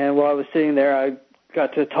 And while I was sitting there, I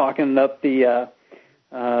got to talking up the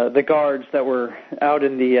guards that were out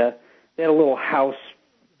in they had a little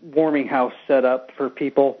warming house set up for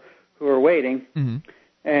people who were waiting. Mm-hmm.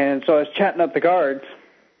 And so I was chatting up the guards,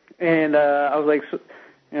 and I was like, so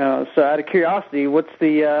out of curiosity, what's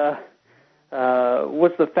the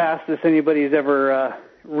fastest anybody's ever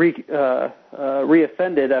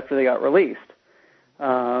reoffended after they got released?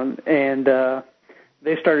 And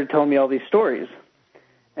they started telling me all these stories.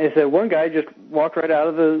 And they said one guy just walked right out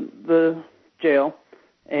of the jail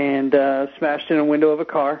and smashed in a window of a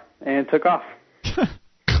car and took off.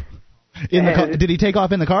 Did he take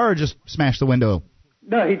off in the car or just smash the window?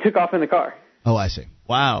 No, he took off in the car. Oh, I see.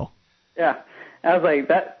 Wow. Yeah. I was like,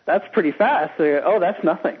 that's pretty fast. Oh, that's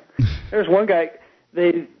nothing. There's one guy,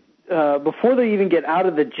 before they even get out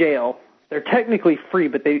of the jail, they're technically free,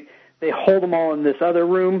 but they hold them all in this other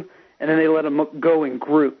room, and then they let them go in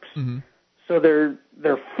groups. Mm-hmm. So they're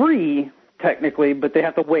free, technically, but they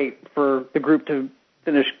have to wait for the group to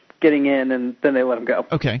finish getting in, and then they let them go.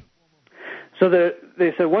 Okay. So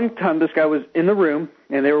they said one time this guy was in the room,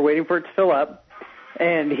 and they were waiting for it to fill up,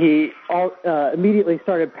 and he immediately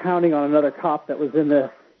started pounding on another cop that was in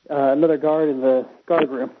another guard in the guard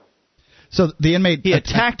room. So the inmate... He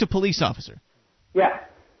attacked a police officer. Yeah.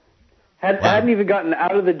 Hadn't even gotten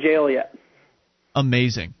out of the jail yet.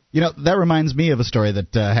 Amazing. That reminds me of a story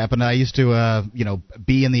that happened. I used to,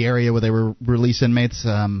 be in the area where they were release inmates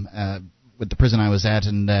with the prison I was at,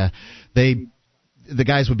 and they the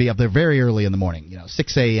guys would be up there very early in the morning,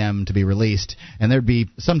 6 a.m. to be released, and there'd be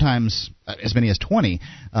sometimes as many as 20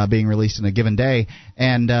 being released in a given day.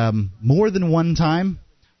 And more than one time,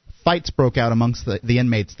 fights broke out amongst the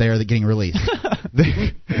inmates there that getting released.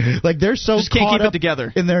 They're so just can't caught keep up it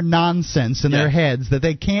together in their nonsense in their heads that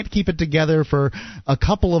they can't keep it together for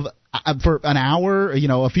for an hour,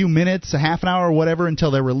 a few minutes, a half an hour, or whatever,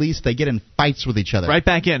 until they're released. They get in fights with each other. Right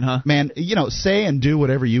back in, huh? Man, say and do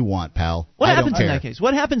whatever you want, pal. What I happens don't care. in that case?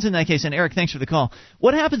 What happens in that case? And Eric, thanks for the call.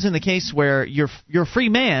 What happens in the case where you're a free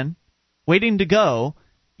man waiting to go,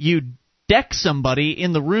 you deck somebody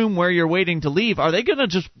in the room where you're waiting to leave? Are they going to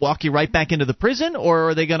just walk you right back into the prison,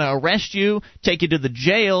 or are they going to arrest you, take you to the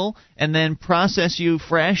jail, and then process you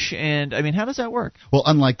fresh? And I mean, how does that work? Well,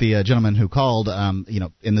 unlike the gentleman who called,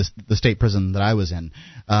 in the state prison that I was in,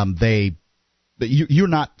 you're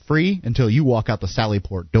not free until you walk out the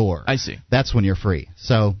Sallyport door. I see. That's when you're free.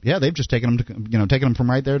 So yeah, they've just taken them from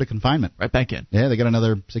right there to confinement. Right back in. Yeah, they got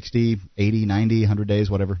another 60, 80, 90, 100 days,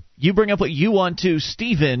 whatever. You bring up what you want to.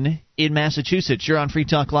 Stephen in Massachusetts. You're on Free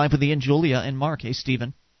Talk Live with Ian, Julia, and Mark. Hey,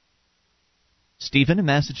 Stephen. Stephen in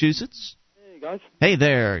Massachusetts. Hey, guys. Hey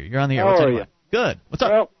there. You're on the air. How are you? Good. What's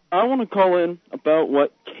up? Well, I want to call in about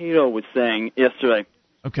what Cato was saying yesterday.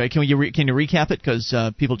 Okay. Can you recap it? Because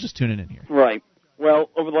people just tuning in here. Right.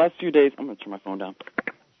 Well, over the last few days, I'm going to turn my phone down.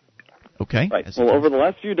 Okay. Right. Well, over the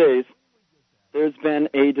last few days, there's been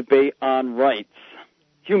a debate on rights,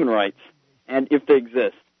 human rights, and if they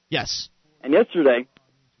exist. Yes. And yesterday,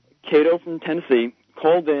 Cato from Tennessee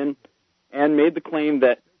called in and made the claim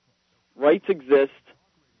that rights exist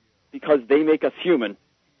because they make us human,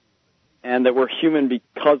 and that we're human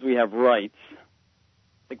because we have rights.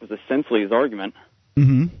 I think was essentially his argument.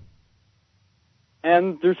 Mm-hmm.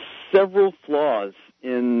 And there's several flaws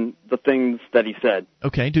in the things that he said.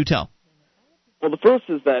 Okay, do tell. Well, the first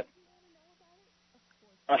is that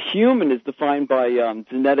a human is defined by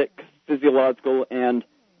genetic, physiological, and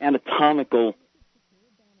anatomical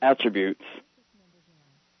attributes.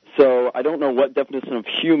 So I don't know what definition of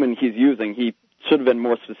human he's using. He should have been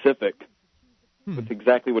more specific with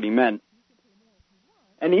exactly what he meant.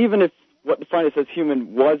 And even if what defined us as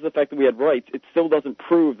human was the fact that we had rights, it still doesn't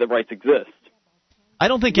prove that rights exist. I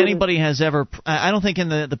don't think anybody has ever. I don't think in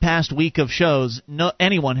the past week of shows,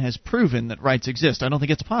 anyone has proven that rights exist. I don't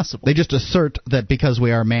think it's possible. They just assert that because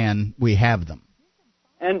we are man, we have them.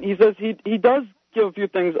 And he says he does give a few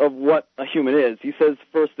things of what a human is. He says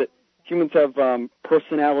first that humans have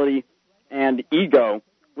personality and ego,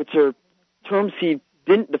 which are terms he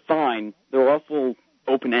didn't define. They're also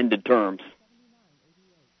open-ended terms.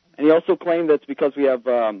 And he also claimed that it's because we have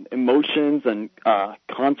emotions and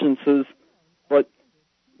consciences, but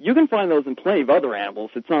you can find those in plenty of other animals.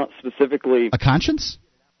 It's not specifically... A conscience?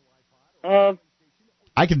 I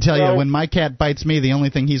can tell you, when my cat bites me, the only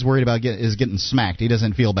thing he's worried about is getting smacked. He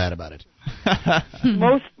doesn't feel bad about it.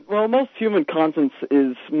 Most human conscience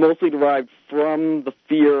is mostly derived from the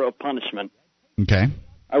fear of punishment. Okay.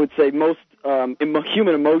 I would say most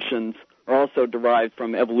human emotions are also derived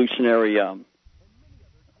from evolutionary...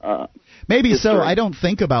 Maybe history. so. I don't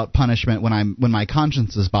think about punishment when my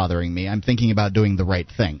conscience is bothering me. I'm thinking about doing the right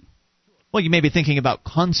thing. Well, you may be thinking about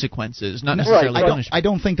consequences, not necessarily punishment. I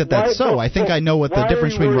don't think that's so. I think I know what the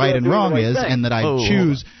difference between right and wrong is, and that I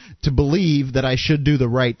choose to believe that I should do the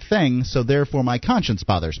right thing, so therefore my conscience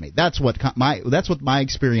bothers me. That's what my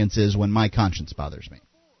experience is when my conscience bothers me.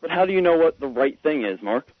 But how do you know what the right thing is,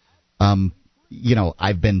 Mark? I've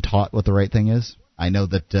been taught what the right thing is. I know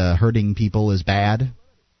that hurting people is bad.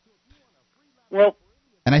 Well,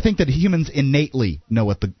 and I think that humans innately know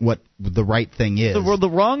what the right thing is. The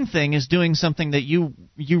wrong thing is doing something that you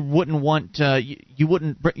wouldn't want. You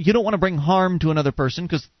don't want to bring harm to another person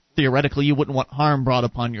because theoretically you wouldn't want harm brought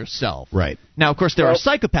upon yourself. Right. Now, of course, there are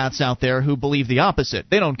psychopaths out there who believe the opposite.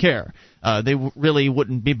 They don't care. They really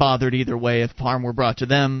wouldn't be bothered either way if harm were brought to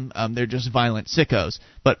them. They're just violent sickos.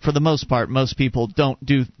 But for the most part, most people don't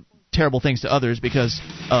do terrible things to others because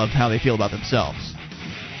of how they feel about themselves.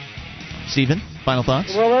 Stephen, final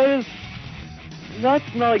thoughts? Well,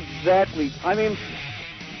 that's not exactly. I mean...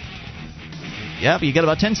 Yeah, but you got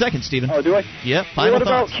about 10 seconds, Stephen. Oh, do I? Yep, final thoughts. What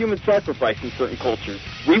about thoughts. human sacrifice in certain cultures?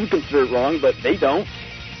 We would consider it wrong, but they don't.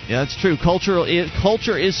 Yeah, that's true. Culture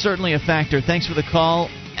is certainly a factor. Thanks for the call.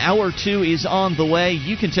 Hour 2 is on the way.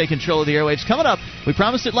 You can take control of the airwaves. Coming up, we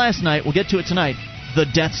promised it last night. We'll get to it tonight. The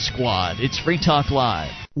Death Squad. It's Free Talk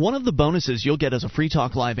Live. One of the bonuses you'll get as a Free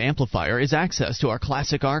Talk Live amplifier is access to our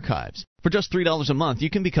classic archives. For just $3 a month, you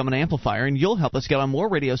can become an amplifier, and you'll help us get on more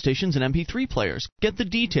radio stations and MP3 players. Get the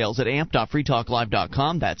details at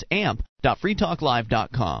amp.freetalklive.com. That's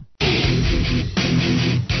amp.freetalklive.com.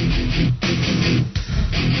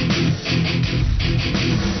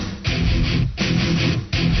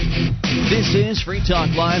 This is Free Talk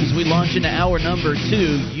Live as we launch into hour number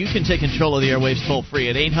 2. You can take control of the airwaves toll-free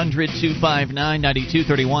at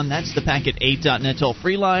 800-259-9231. That's the packet8.net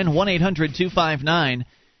toll-free line,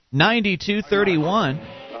 1-800-259-9231.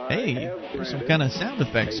 Hey, there's some kind of sound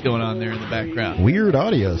effects going on there in the background. Weird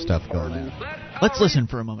audio stuff going on. Let's listen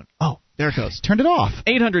for a moment. Oh, there it goes. Turned it off.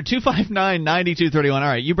 800-259-9231. All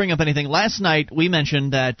right, you bring up anything. Last night we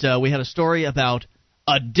mentioned that we had a story about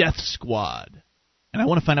a death squad. And I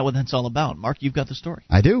want to find out what that's all about. Mark, you've got the story.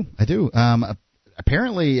 I do.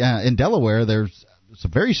 Apparently, in Delaware, there's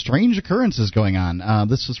some very strange occurrences going on.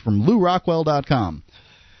 This is from LouRockwell.com.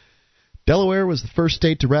 Delaware was the first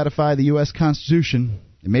state to ratify the U.S. Constitution.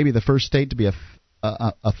 It may be the first state to be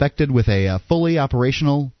affected with a fully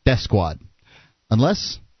operational death squad.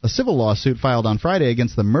 Unless a civil lawsuit filed on Friday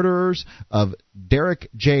against the murderers of Derek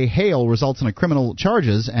J. Hale results in a criminal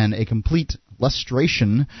charges and a complete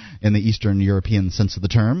lustration, in the Eastern European sense of the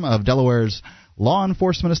term, of Delaware's law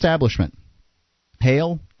enforcement establishment.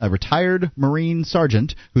 Hale, a retired Marine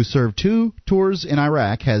sergeant who served 2 tours in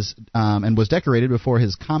Iraq, and was decorated before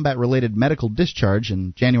his combat-related medical discharge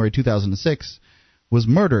in January 2006, was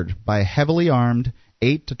murdered by a heavily armed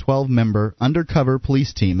 8 to 12-member undercover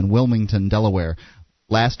police team in Wilmington, Delaware,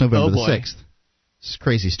 last November the 6th. It's a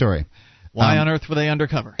crazy story. Why on earth were they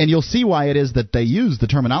undercover? And you'll see why it is that they use the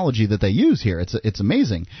terminology that they use here. It's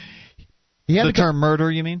amazing. The term murder,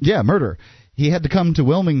 you mean? Yeah, murder. He had to come to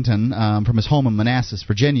Wilmington from his home in Manassas,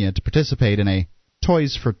 Virginia, to participate in a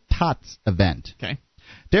Toys for Tots event. Okay.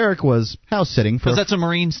 Derek was house-sitting for... Because that's a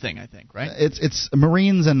Marines thing, I think, right? It's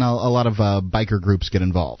Marines, and a lot of biker groups get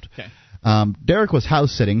involved. Okay. Derek was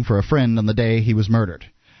house-sitting for a friend on the day he was murdered.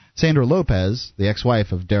 Sandra Lopez, the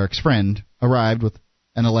ex-wife of Derek's friend, arrived with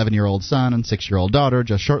an 11-year-old son and 6-year-old daughter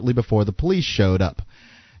just shortly before the police showed up.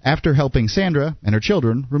 After helping Sandra and her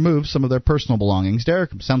children remove some of their personal belongings,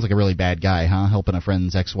 Derek sounds like a really bad guy, huh? Helping a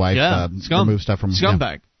friend's ex-wife remove stuff from...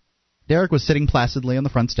 Scumbag. Derek was sitting placidly on the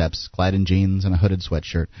front steps, clad in jeans and a hooded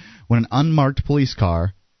sweatshirt, when an unmarked police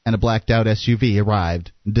car and a blacked-out SUV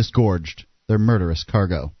arrived and disgorged their murderous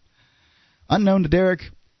cargo. Unknown to Derek,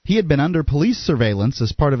 he had been under police surveillance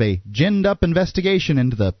as part of a ginned-up investigation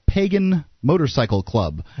into the Pagan Motorcycle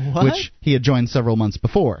Club, which he had joined several months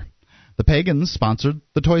before. The Pagans sponsored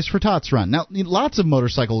the Toys for Tots run. Now, lots of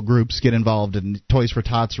motorcycle groups get involved in Toys for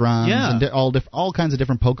Tots runs and all kinds of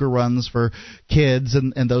different poker runs for kids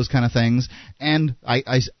and those kind of things. And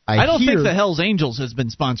I don't think the Hells Angels has been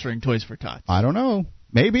sponsoring Toys for Tots. I don't know.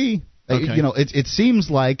 Maybe. Okay. It seems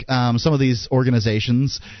like some of these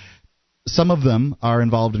organizations... Some of them are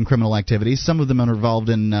involved in criminal activities. Some of them are involved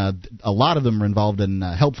in a lot of them are involved in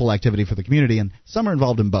helpful activity for the community, and some are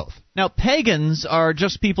involved in both. Now, pagans are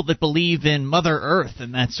just people that believe in Mother Earth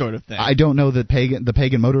and that sort of thing. I don't know that the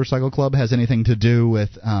Pagan Motorcycle Club has anything to do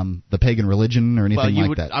with the pagan religion or anything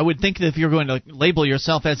like that. I would think that if you're going to label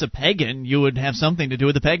yourself as a pagan, you would have something to do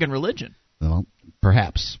with the pagan religion. Well,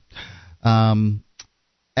 perhaps.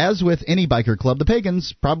 As with any biker club, the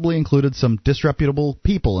Pagans probably included some disreputable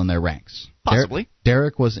people in their ranks. Possibly.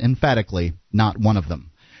 Derek was emphatically not one of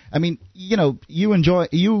them. I mean,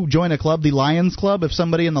 you join a club, the Lions Club. If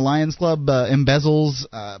somebody in the Lions Club embezzles,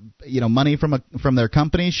 money from their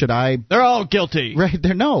company, should I? They're all guilty. Right?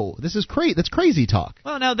 No, this is crazy. That's crazy talk.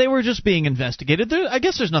 Well, now they were just being investigated. I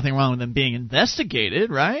guess there's nothing wrong with them being investigated,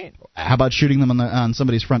 right? How about shooting them on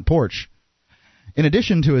somebody's front porch? In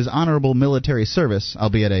addition to his honorable military service,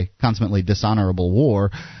 albeit a consummately dishonorable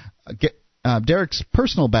war, Derek's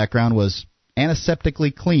personal background was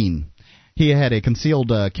antiseptically clean. He had a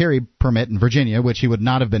concealed carry permit in Virginia, which he would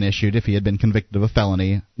not have been issued if he had been convicted of a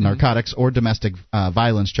felony, narcotics, or domestic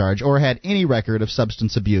violence charge, or had any record of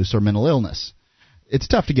substance abuse or mental illness. It's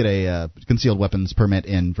tough to get a concealed weapons permit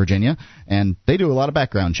in Virginia, and they do a lot of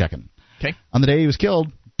background checking. Okay. On the day he was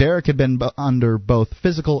killed, Derek had been under both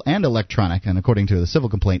physical and electronic, and according to the civil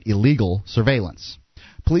complaint, illegal surveillance.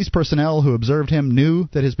 Police personnel who observed him knew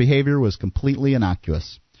that his behavior was completely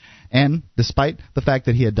innocuous, and, despite the fact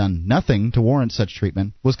that he had done nothing to warrant such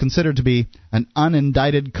treatment, was considered to be an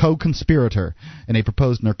unindicted co-conspirator in a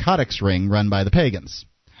proposed narcotics ring run by the Pagans.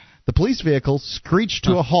 The police vehicle screeched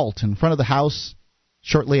to a halt in front of the house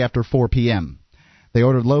shortly after 4 p.m. They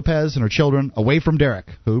ordered Lopez and her children away from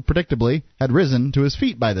Derek, who, predictably, had risen to his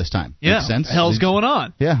feet by this time. Yeah, Makes sense. What the hell's going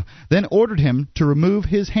on? Yeah. Then ordered him to remove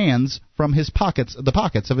his hands from the pockets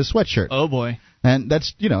of his sweatshirt. Oh, boy. And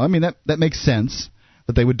that's, that makes sense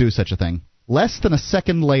that they would do such a thing. Less than a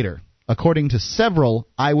second later, according to several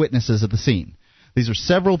eyewitnesses at the scene, these are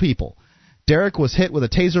several people, Derek was hit with a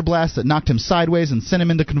taser blast that knocked him sideways and sent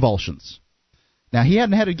him into convulsions. Now, he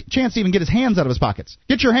hadn't had a chance to even get his hands out of his pockets.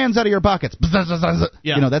 Get your hands out of your pockets.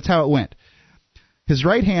 Yeah. That's how it went. His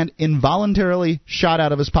right hand involuntarily shot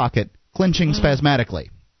out of his pocket, clenching spasmodically.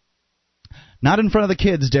 Not in front of the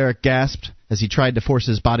kids, Derek gasped as he tried to force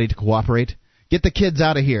his body to cooperate. Get the kids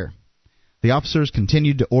out of here. The officers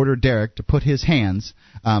continued to order Derek to put up his hands.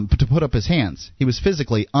 He was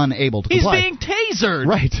physically unable to comply. He's being tasered!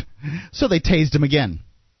 Right. So they tased him again.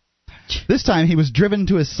 This time he was driven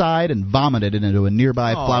to his side and vomited into a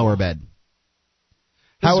nearby flower bed.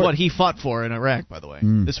 This is what he fought for in Iraq, by the way.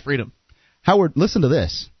 This freedom. Listen to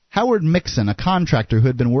this. Howard Mixon, a contractor who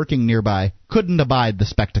had been working nearby, couldn't abide the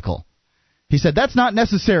spectacle. He said, "That's not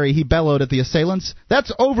necessary," he bellowed at the assailants.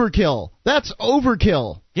 "That's overkill. That's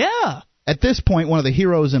overkill." Yeah. At this point, one of the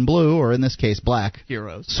heroes in blue, or in this case black,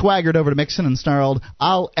 swaggered over to Mixon and snarled,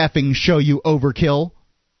 "I'll effing show you overkill."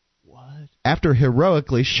 What? After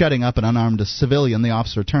heroically shutting up an unarmed civilian, the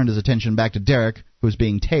officer turned his attention back to Derek, who was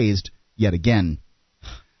being tased yet again.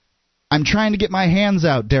 "I'm trying to get my hands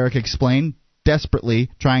out," Derek explained, desperately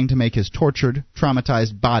trying to make his tortured,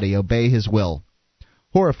 traumatized body obey his will.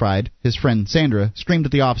 Horrified, his friend Sandra screamed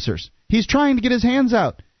at the officers, "He's trying to get his hands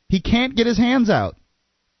out! He can't get his hands out!"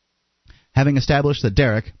 Having established that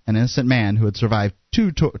Derek, an innocent man who had survived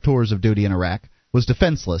 2 tours of duty in Iraq, was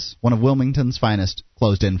defenseless, one of Wilmington's finest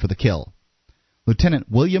closed in for the kill. Lieutenant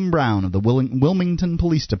William Brown of the Wilmington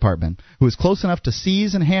Police Department, who was close enough to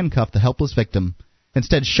seize and handcuff the helpless victim,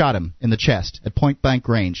 instead shot him in the chest at point-blank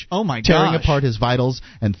range, tearing apart his vitals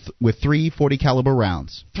and with 3 .40-caliber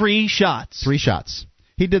rounds. 3 shots. 3 shots.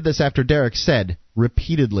 He did this after Derek said,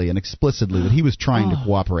 repeatedly and explicitly, that he was trying to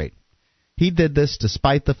cooperate. He did this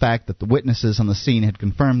despite the fact that the witnesses on the scene had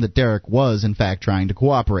confirmed that Derek was, in fact, trying to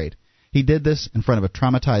cooperate. He did this in front of a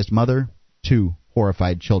traumatized mother, 2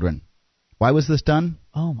 horrified children. Why was this done?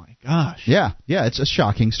 Oh, my gosh. Yeah, it's a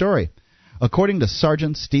shocking story. According to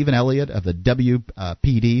Sergeant Stephen Elliott of the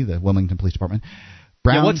WPD, the Wilmington Police Department,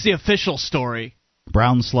 Brown... what's the official story?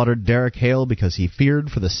 Brown slaughtered Derek Hale because he feared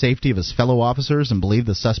for the safety of his fellow officers and believed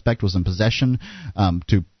the suspect was in possession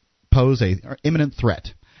to pose an imminent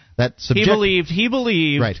threat. He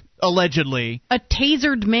believed, right, allegedly, a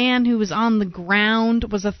tasered man who was on the ground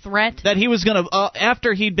was a threat. That he was going to,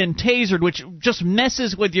 after he'd been tasered, which just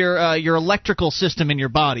messes with your electrical system in your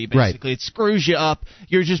body, basically. Right. It screws you up.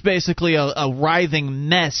 You're just basically a writhing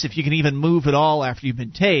mess if you can even move at all after you've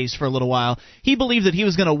been tased for a little while. He believed that he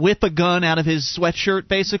was going to whip a gun out of his sweatshirt,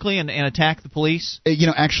 basically, and attack the police.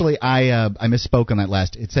 Actually, I misspoke on that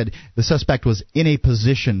last. It said the suspect was in a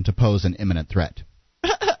position to pose an imminent threat.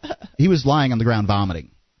 He was lying on the ground vomiting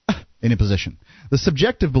in a position. The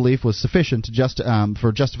subjective belief was sufficient to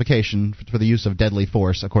for justification for the use of deadly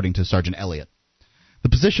force, according to Sergeant Elliott. The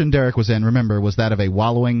position Derek was in, remember, was that of a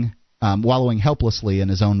wallowing helplessly in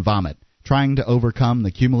his own vomit, trying to overcome the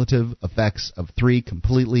cumulative effects of 3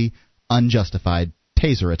 completely unjustified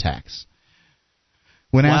taser attacks.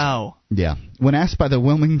 When asked by the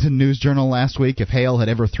Wilmington News Journal last week if Hale had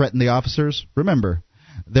ever threatened the officers, remember,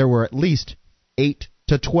 there were at least 8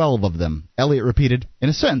 to 12 of them. Elliott repeated, in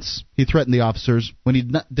a sense, he threatened the officers when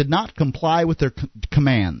he did not comply with their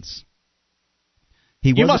commands.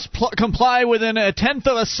 You must comply within a tenth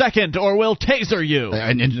of a second or we'll taser you.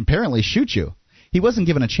 And apparently shoot you. He wasn't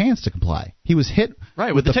given a chance to comply. He was hit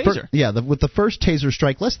with the taser. With the first taser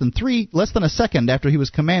strike less than a second after he was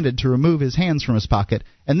commanded to remove his hands from his pocket,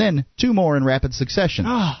 and then 2 more in rapid succession.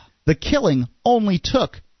 The killing only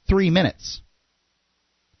took 3 minutes.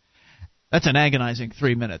 That's an agonizing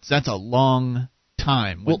 3 minutes. That's a long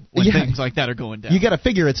time when things like that are going down. You got to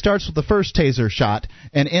figure it starts with the first taser shot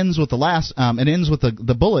and ends with the last. It ends with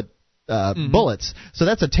the bullets. So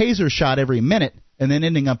that's a taser shot every minute, and then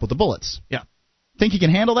ending up with the bullets. Yeah. Think you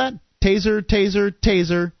can handle that?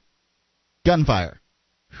 Taser, gunfire.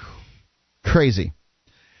 Crazy.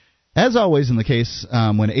 As always in the case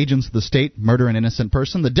when agents of the state murder an innocent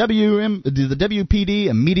person, the WPD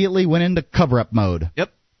immediately went into cover-up mode. Yep.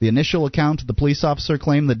 The initial account of the police officer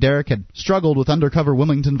claimed that Derek had struggled with undercover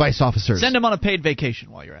Wilmington vice officers. Send him on a paid vacation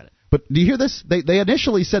while you're at it. But do you hear this? They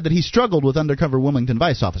initially said that he struggled with undercover Wilmington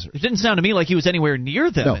vice officers. It didn't sound to me like he was anywhere near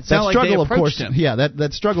them. No, it sounded like they approached him. Yeah,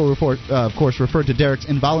 that struggle report, of course, referred to Derek's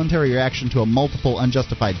involuntary reaction to a multiple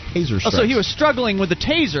unjustified taser strikes. So he was struggling with the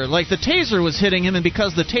taser. Like the taser was hitting him, and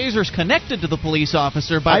because the taser's connected to the police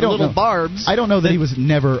officer by the little barbs... I don't know that he was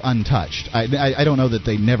never untouched. I don't know that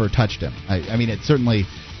they never touched him. I mean, it certainly...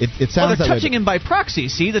 It sounds they're touching him by proxy.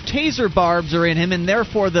 See, the taser barbs are in him, and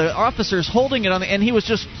therefore the officer's holding it on and he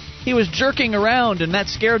was jerking around, and that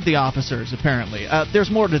scared the officers, apparently. There's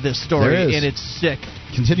more to this story, and it's sick.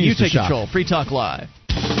 Continues to shock. Control. Free Talk Live.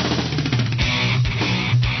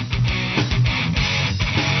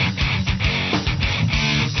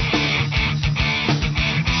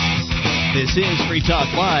 This is Free Talk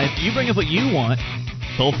Live. You bring up what you want.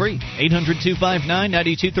 Toll free.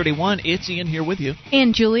 800-259-9231. It's Ian here with you.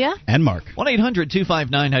 And Julia. And Mark.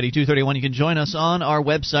 1-800-259-9231. You can join us on our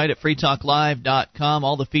website at freetalklive.com.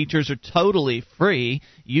 All the features are totally free.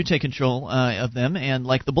 You take control of them. And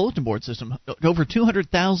like the bulletin board system, over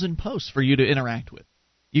 200,000 posts for you to interact with.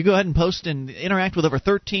 You go ahead and post and interact with over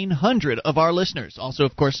 1,300 of our listeners. Also,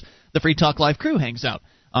 of course, the Free Talk Live crew hangs out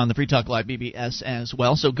on the Free Talk Live BBS as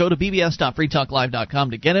well. So go to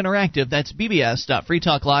bbs.freetalklive.com to get interactive. That's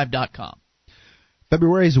bbs.freetalklive.com.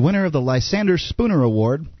 February's winner of the Lysander Spooner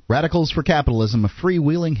Award, Radicals for Capitalism, a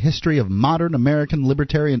freewheeling history of the modern American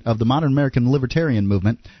libertarian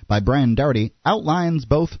movement by Brian Dougherty, outlines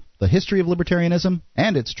both the history of libertarianism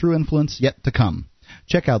and its true influence yet to come.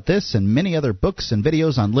 Check out this and many other books and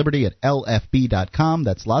videos on liberty at lfb.com.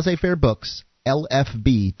 That's laissez-faire books.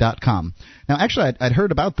 LFB.com. Now, actually, I'd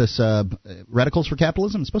heard about this Radicals for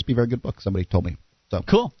Capitalism. It's supposed to be a very good book. Somebody told me. So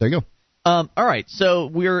cool. There you go. All right. So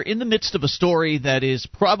we're in the midst of a story that is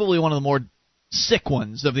probably one of the more sick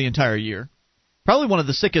ones of the entire year. Probably one of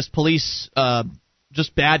the sickest police,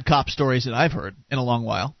 just bad cop stories that I've heard in a long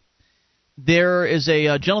while. There is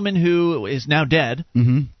a gentleman who is now dead.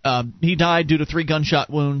 Mm-hmm. He died due to 3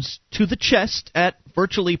 gunshot wounds to the chest at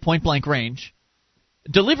virtually point-blank range,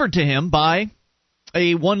 delivered to him by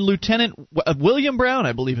one Lieutenant William Brown,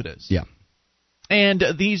 I believe it is. Yeah. And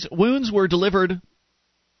these wounds were delivered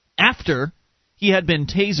after he had been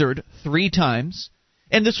tasered 3 times.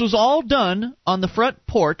 And this was all done on the front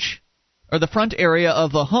porch, or the front area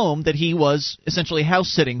of a home that he was essentially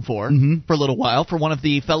house-sitting for a little while for one of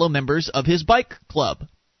the fellow members of his bike club.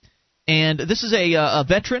 And this is a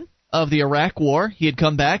veteran of the Iraq War. He had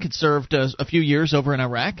come back, had served a few years over in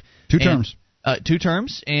Iraq. 2 terms. 2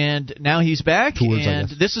 terms, and now he's back, and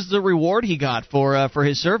this is the reward he got for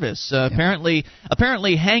his service. Apparently,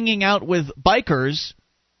 hanging out with bikers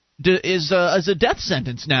is a death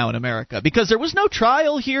sentence now in America, because there was no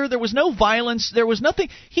trial here, there was no violence, there was nothing.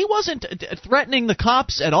 He wasn't threatening the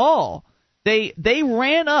cops at all. They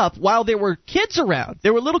ran up while there were kids around.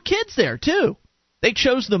 There were little kids there too. They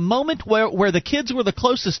chose the moment where the kids were the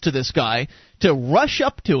closest to this guy to rush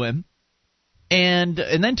up to him and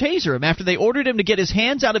then taser him after they ordered him to get his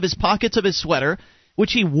hands out of his pockets of his sweater,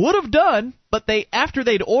 which he would have done, but after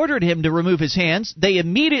they'd ordered him to remove his hands, they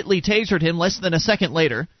immediately tasered him less than a second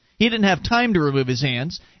later. He didn't have time to remove his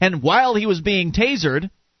hands, and while he was being tasered,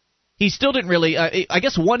 he still didn't really I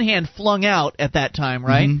guess one hand flung out at that time,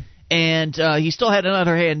 right? Mm-hmm. And he still had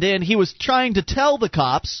another hand in. He was trying to tell the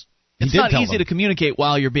cops. It's not easy to communicate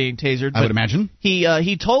while you're being tasered. I would imagine.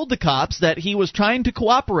 He told the cops that he was trying to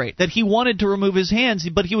cooperate, that he wanted to remove his hands,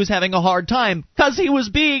 but he was having a hard time because he was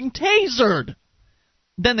being tasered.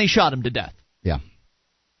 Then they shot him to death. Yeah.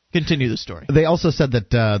 Continue the story. They also said that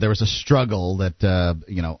there was a struggle that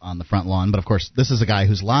on the front lawn, but of course this is a guy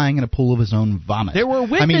who's lying in a pool of his own vomit. There were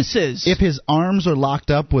witnesses. I mean, if his arms are locked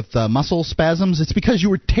up with muscle spasms, it's because you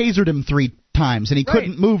were tasered him 3 times and he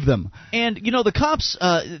couldn't move them. And the cops,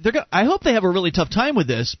 I hope they have a really tough time with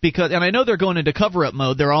this, because, and I know they're going into cover-up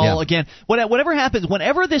mode. They're all again, whatever happens,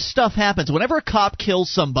 whenever this stuff happens, whenever a cop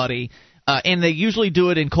kills somebody, and they usually do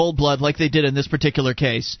it in cold blood like they did in this particular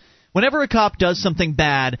case. Whenever a cop does something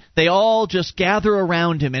bad, they all just gather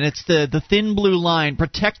around him, and it's the thin blue line,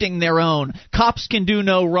 protecting their own. Cops can do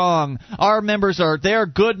no wrong. Our members they're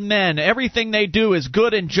good men. Everything they do is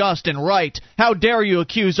good and just and right. How dare you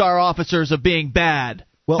accuse our officers of being bad?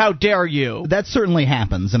 Well, how dare you? That certainly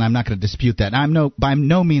happens, and I'm not going to dispute that. I'm by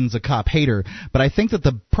no means a cop hater, but I think that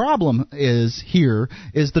the problem is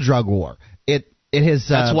the drug war.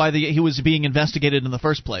 That's why he was being investigated in the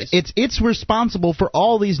first place. It's responsible for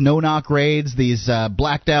all these no-knock raids, these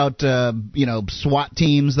blacked out SWAT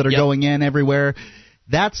teams that are going in everywhere.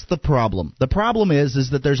 That's the problem. The problem is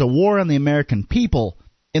that there's a war on the American people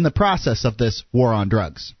in the process of this war on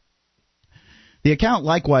drugs. The account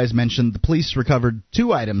likewise mentioned the police recovered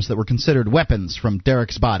 2 items that were considered weapons from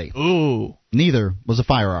Derek's body. Ooh. Neither was a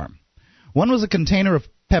firearm. One was a container of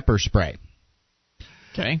pepper spray.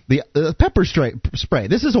 Okay. The pepper spray.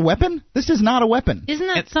 This is a weapon? This is not a weapon. Isn't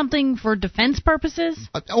that something for defense purposes?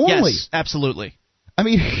 Only. Yes, absolutely. I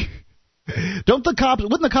mean, wouldn't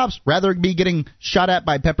the cops rather be getting shot at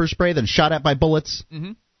by pepper spray than shot at by bullets?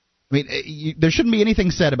 Mm-hmm. I mean, there shouldn't be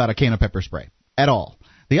anything said about a can of pepper spray at all.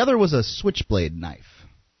 The other was a switchblade knife.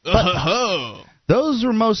 But those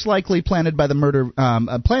were most likely planted on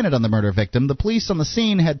the murder victim. The police on the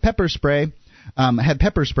scene had pepper spray.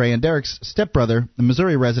 And Derek's stepbrother, the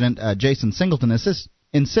Missouri resident Jason Singleton,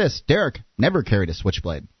 insists Derek never carried a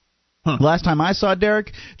switchblade. Huh. The last time I saw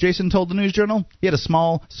Derek, Jason told the News Journal, he had a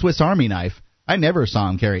small Swiss Army knife. I never saw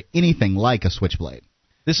him carry anything like a switchblade.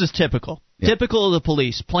 This is typical. Yeah. Typical of the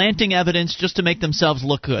police, planting evidence just to make themselves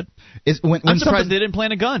look good. I'm surprised they didn't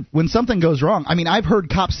plant a gun. When something goes wrong, I mean, I've heard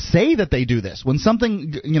cops say that they do this. When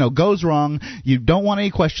something goes wrong, you don't want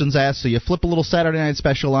any questions asked, so you flip a little Saturday Night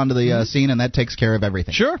Special onto the scene, and that takes care of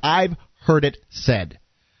everything. Sure. I've heard it said.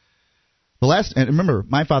 And remember,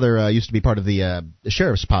 my father used to be part of the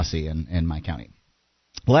sheriff's posse in my county.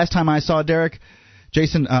 The last time I saw Derek,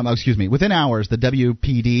 within hours, the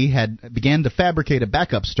WPD began to fabricate a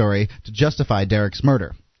backup story to justify Derek's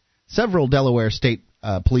murder. Several Delaware State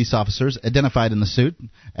police officers identified in the suit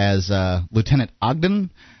as Lieutenant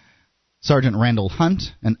Ogden, Sergeant Randall Hunt,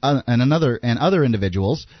 and other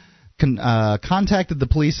individuals contacted the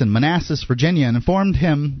police in Manassas, Virginia, and informed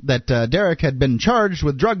him that Derek had been charged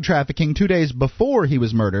with drug trafficking 2 days before he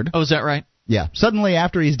was murdered. Oh, is that right? Yeah. Suddenly,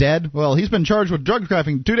 after he's dead, he's been charged with drug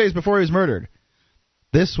trafficking 2 days before he was murdered.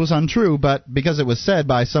 This was untrue, but because it was said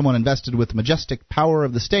by someone invested with the majestic power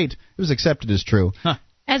of the state, it was accepted as true. Huh.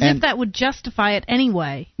 As if that would justify it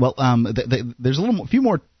anyway. Well, there's a few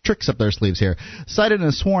more tricks up their sleeves here. Cited in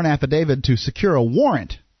a sworn affidavit to secure a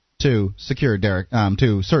warrant to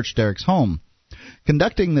search Derek's home.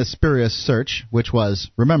 Conducting this spurious search, which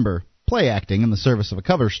was, remember, play acting in the service of a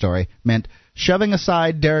cover story, meant shoving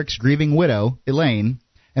aside Derek's grieving widow, Elaine,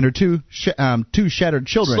 and her two shattered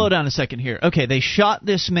children. Slow down a second here. Okay, they shot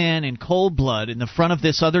this man in cold blood in the front of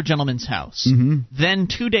this other gentleman's house. Mm-hmm. Then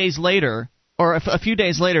 2 days later, or a few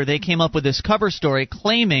days later, they came up with this cover story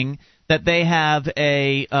claiming that they have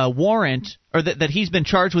a warrant, or that he's been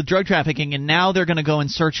charged with drug trafficking, and now they're going to go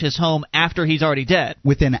and search his home after he's already dead.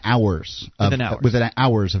 Within hours of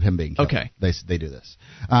him being killed. Okay. They do this.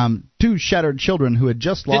 Two shattered children who had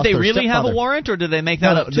just lost their stepfather. Did they really have a warrant, or did they make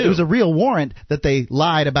that up too? It was a real warrant that they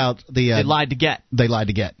lied about. They lied to get. They lied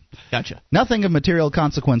to get. Gotcha. Nothing of material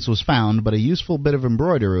consequence was found, but a useful bit of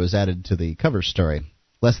embroidery was added to the cover story.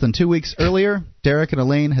 Less than 2 weeks earlier, Derek and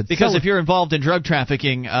Elaine had... Because if you're involved in drug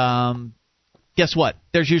trafficking, guess what?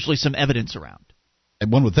 There's usually some evidence around.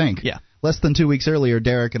 One would think. Yeah. Less than 2 weeks earlier,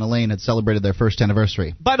 Derek and Elaine had celebrated their first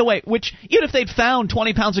anniversary. By the way, which, even if they'd found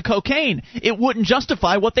 20 pounds of cocaine, it wouldn't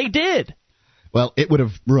justify what they did. Well, it would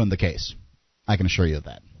have ruined the case. I can assure you of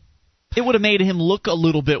that. It would have made him look a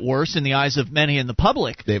little bit worse in the eyes of many in the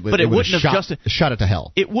public, but it wouldn't have shot it to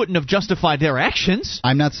hell. It wouldn't have justified their actions.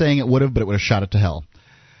 I'm not saying it would have, but it would have shot it to hell.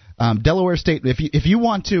 Delaware State, if you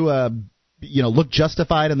want to look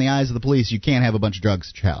justified in the eyes of the police, you can't have a bunch of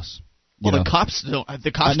drugs at your house. The cops don't think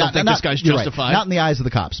this guy's justified. Right. Not in the eyes of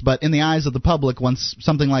the cops, but in the eyes of the public, once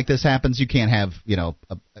something like this happens, you can't have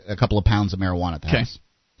a couple of pounds of marijuana at the house.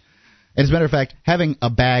 As a matter of fact, having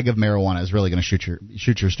a bag of marijuana is really going to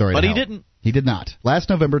shoot your story. But to he hell. didn't. He did not. Last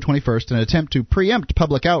November 21st, in an attempt to preempt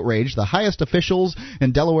public outrage, the highest officials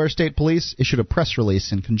in Delaware State Police issued a press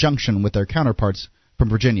release in conjunction with their counterparts from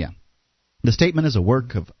Virginia. The statement is a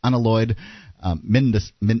work of unalloyed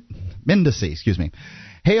mendacy.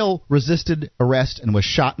 Hale resisted arrest and was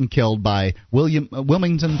shot and killed by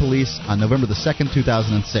Wilmington police on November the 2nd,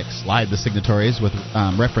 2006. Lied the signatories with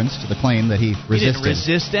reference to the claim that he resisted. He didn't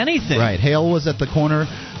resist anything. Right. Hale was at the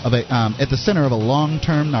center of a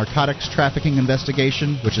long-term narcotics trafficking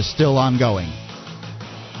investigation, which is still ongoing.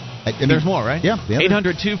 There's more, right? Yeah.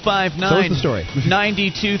 800-259-9231. So is the story.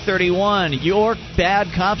 9231. Your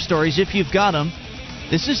bad cop stories, if you've got them.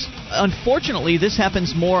 Unfortunately, this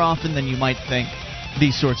happens more often than you might think,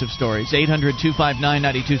 these sorts of stories.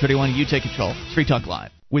 800-259-9231. You take control. It's Free Talk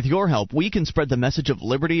Live. With your help, we can spread the message of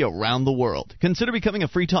liberty around the world. Consider becoming a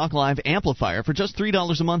Free Talk Live amplifier for just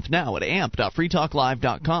 $3 a month now at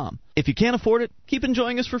amp.freetalklive.com. If you can't afford it, keep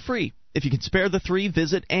enjoying us for free. If you can spare the $3,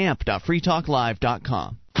 visit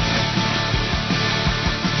amp.freetalklive.com.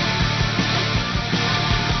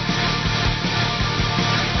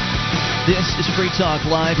 This is Free Talk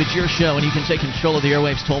Live. It's your show, and you can take control of the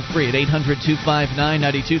airwaves toll-free at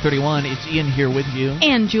 800-259-9231. It's Ian here with you.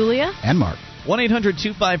 And Julia. And Mark.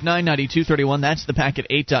 1-800-259-9231. That's the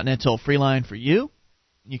Packet8.net toll-free line for you.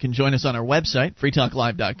 You can join us on our website,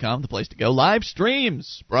 freetalklive.com, the place to go. Live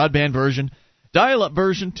streams, broadband version, dial-up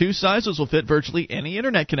version. Two sizes will fit virtually any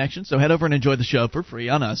Internet connection, so head over and enjoy the show for free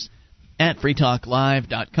on us at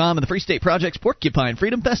freetalklive.com. And the Free State Project's Porcupine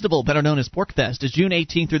Freedom Festival, better known as PorcFest, is June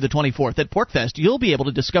 18th through the 24th. At PorcFest, you'll be able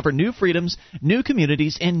to discover new freedoms, new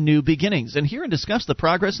communities, and new beginnings, and hear and discuss the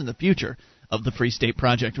progress and the future of the Free State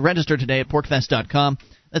Project. Register today at porcfest.com.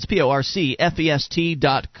 That's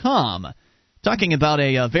PORCFEST.com. Talking about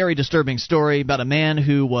a very disturbing story about a man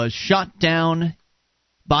who was shot down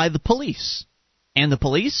by the police. And the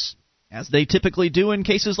police, as they typically do in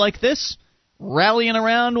cases like this, rallying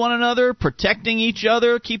around one another, protecting each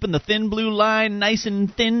other, keeping the thin blue line nice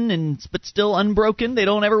and thin but still unbroken. They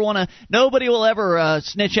don't ever want to. Nobody will ever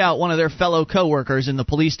snitch out one of their fellow coworkers in the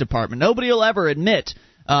police department. Nobody will ever admit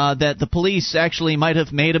that the police actually might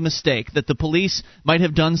have made a mistake, that the police might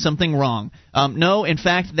have done something wrong. No, in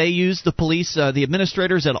fact, they use the police, the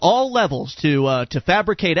administrators at all levels to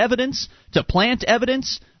fabricate evidence, to plant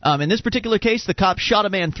evidence. In this particular case, the cop shot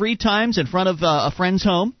a man 3 times in front of a friend's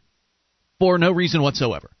home for no reason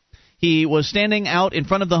whatsoever. He was standing out in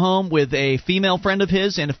front of the home with a female friend of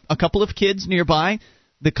his and a couple of kids nearby.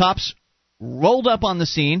 The cops rolled up on the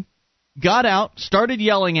scene, got out, started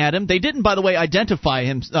yelling at him. They didn't, by the way,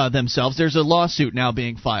 identify themselves. There's a lawsuit now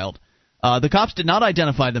being filed. The cops did not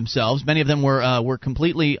identify themselves. Many of them were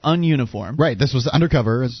completely ununiformed. Right. This was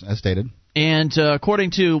undercover, as stated. And according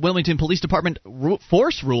to Wilmington Police Department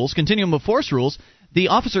force rules, continuum of force rules, the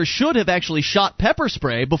officer should have actually shot pepper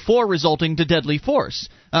spray before resulting to deadly force.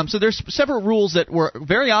 So there's several rules that were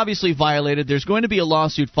very obviously violated. There's going to be a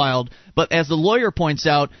lawsuit filed, but as the lawyer points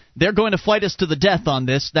out, they're going to fight us to the death on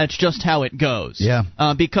this. That's just how it goes. Yeah.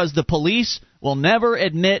 Because the police will never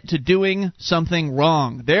admit to doing something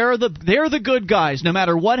wrong. They're the good guys no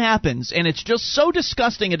matter what happens, and it's just so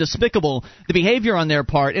disgusting and despicable, the behavior on their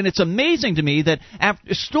part. And it's amazing to me that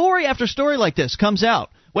story after story like this comes out.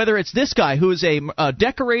 Whether it's this guy who is a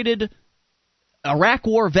decorated Iraq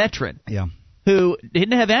War veteran who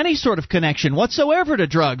didn't have any sort of connection whatsoever to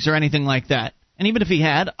drugs or anything like that. And even if he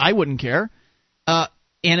had, I wouldn't care. And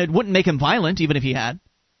it wouldn't make him violent even if he had.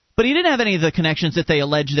 But he didn't have any of the connections that they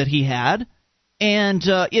allege that he had. And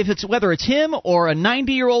whether it's him or a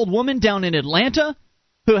 90-year-old woman down in Atlanta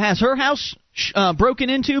who has her house broken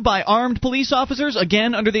into by armed police officers,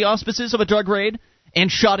 again under the auspices of a drug raid, and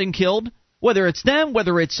shot and killed. Whether it's them,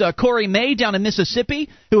 whether it's Corey May down in Mississippi,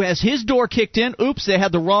 who has his door kicked in. Oops, they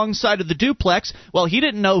had the wrong side of the duplex. Well, he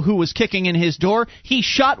didn't know who was kicking in his door. He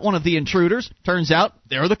shot one of the intruders. Turns out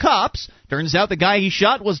they're the cops. Turns out the guy he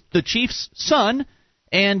shot was the chief's son,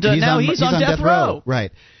 and now he's on death row.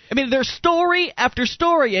 Right. I mean, there's story after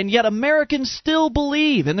story, and yet Americans still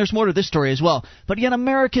believe, and there's more to this story as well, but yet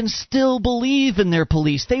Americans still believe in their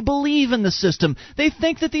police. They believe in the system. They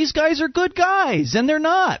think that these guys are good guys, and they're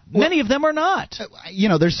not. Well, many of them are not.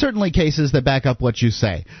 There's certainly cases that back up what you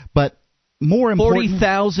say, but more important...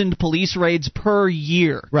 40,000 police raids per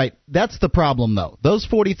year. Right. That's the problem, though. Those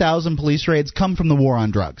 40,000 police raids come from the war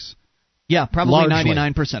on drugs. Yeah, probably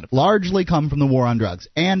 99% of them. Largely come from the war on drugs.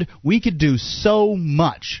 And we could do so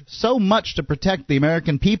much to protect the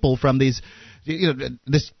American people from these,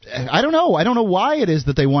 I don't know why it is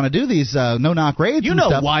that they want to do these no-knock raids. You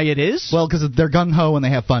know why it is. Well, because they're gung-ho and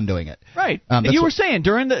they have fun doing it. Right. You were saying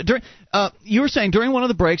during one of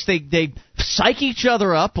the breaks they psych each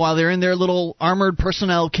other up while they're in their little armored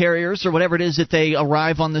personnel carriers or whatever it is that they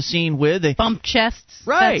arrive on the scene with. They bump chests,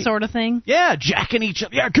 right. That sort of thing. Yeah, jacking each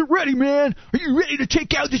other. Yeah, get ready, man. Are you ready to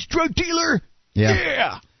take out this drug dealer?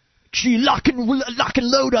 Yeah. She lock and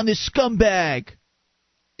load on this scumbag.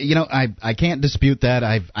 I can't dispute that.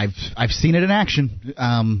 I've seen it in action.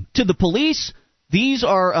 To the police, these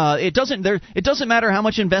are it doesn't matter how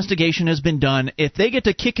much investigation has been done. If they get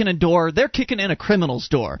to kick in a door, they're kicking in a criminal's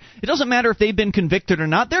door. It doesn't matter if they've been convicted or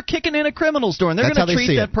not. They're kicking in a criminal's door, and they're going to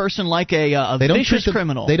treat that person like a vicious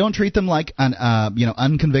criminal. They don't treat them like an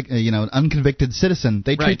unconvicted citizen.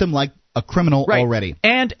 They treat them like a criminal already.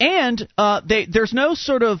 And there's no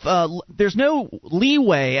sort of there's no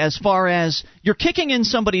leeway as far as you're kicking in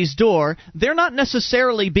somebody's door. They're not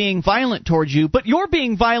necessarily being violent towards you, but you're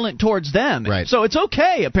being violent towards them. Right. So it's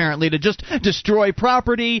okay apparently to just destroy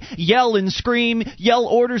property, yell and scream, yell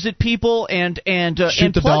orders at people, and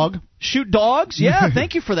shoot the dog. Shoot dogs. Yeah,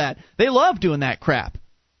 thank you for that. They love doing that crap.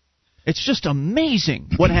 It's just amazing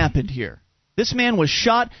what happened here. This man was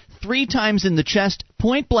shot 3 times in the chest,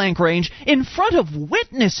 point-blank range, in front of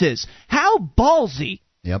witnesses. How ballsy.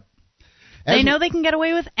 Yep. They know they can get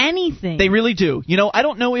away with anything. They really do. I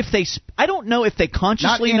don't know if they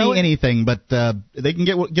consciously know anything, but they can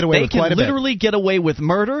get away with quite a bit. They can literally get away with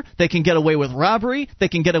murder. They can get away with robbery. They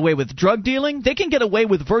can get away with drug dealing. They can get away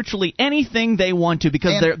with virtually anything they want to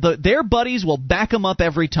because their buddies will back them up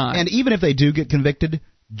every time. And even if they do get convicted,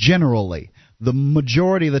 generally, the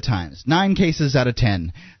majority of the times, 9 cases out of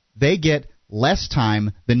 10, they get less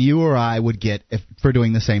time than you or I would get for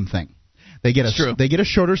doing the same thing. They get a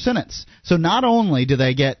shorter sentence. So not only do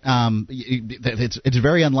they get it's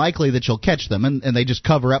very unlikely that you'll catch them, and they just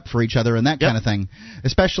cover up for each other and that kind of thing,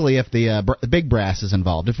 especially if the big brass is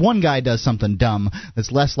involved. If one guy does something dumb,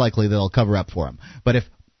 it's less likely they'll cover up for him. But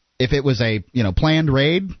if it was a planned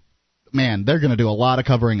raid, man, they're going to do a lot of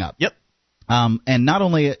covering up. Yep. And not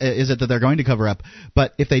only is it that they're going to cover up,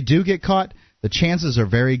 but if they do get caught, the chances are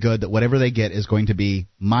very good that whatever they get is going to be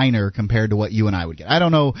minor compared to what you and I would get. I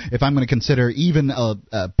don't know if I'm going to consider even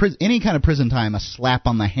any kind of prison time a slap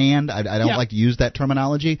on the hand. I don't like to use that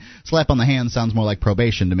terminology. Slap on the hand sounds more like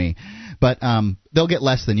probation to me. But they'll get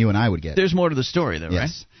less than you and I would get. There's more to the story, though, right?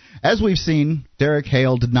 Yes. As we've seen, Derek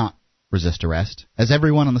Hale did not resist arrest, as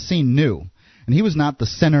everyone on the scene knew, and he was not the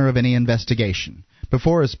center of any investigation.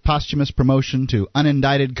 Before his posthumous promotion to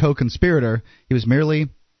unindicted co-conspirator, he was merely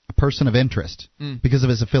a person of interest because of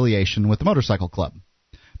his affiliation with the motorcycle club.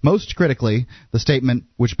 Most critically, the statement,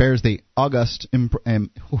 which bears the august imprimatur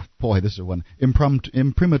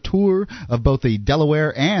of both the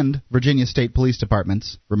Delaware and Virginia State Police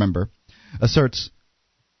Departments, remember, asserts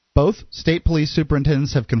both state police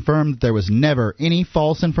superintendents have confirmed that there was never any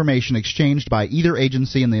false information exchanged by either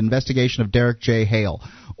agency in the investigation of Derek J. Hale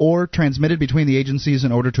or transmitted between the agencies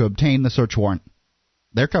in order to obtain the search warrant.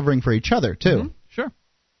 They're covering for each other, too. Mm-hmm. Sure.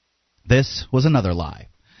 This was another lie.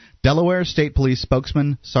 Delaware State Police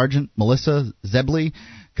spokesman Sergeant Melissa Zebley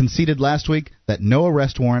conceded last week that no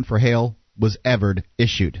arrest warrant for Hale was ever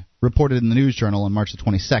issued, reported in the News Journal on March the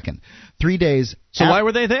 22nd. 3 days. So why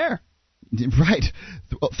were they there? Right.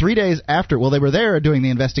 3 days after, they were there doing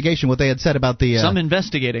the investigation. What they had said about the some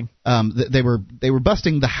investigating. They were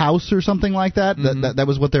busting the house or something like that. Mm-hmm. That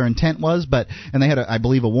was what their intent was. And they had, I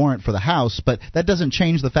believe, a warrant for the house. But that doesn't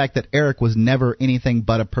change the fact that Eric was never anything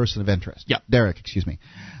but a person of interest. Yeah. Derek, excuse me.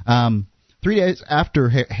 3 days after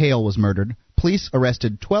Hale was murdered, police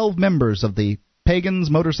arrested 12 members of the Pagans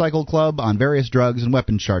Motorcycle Club on various drugs and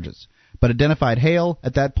weapons charges, but identified Hale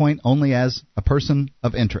at that point only as a person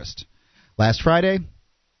of interest. Last Friday,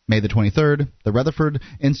 May the 23rd, the Rutherford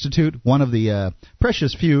Institute, one of the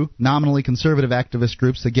precious few nominally conservative activist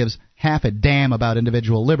groups that gives half a damn about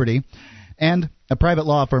individual liberty, and a private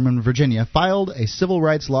law firm in Virginia filed a civil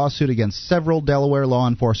rights lawsuit against several Delaware law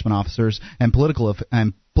enforcement officers and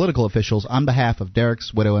political officials on behalf of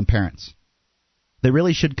Derek's widow and parents. They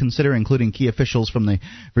really should consider including key officials from the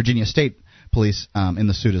Virginia State Police in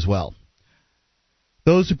the suit as well.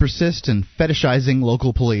 Those who persist in fetishizing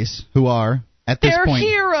local police, who are, at this point,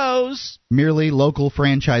 heroes, merely local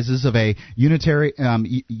franchises of a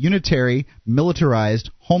unitary militarized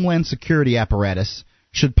Homeland Security apparatus,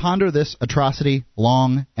 should ponder this atrocity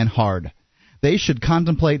long and hard. They should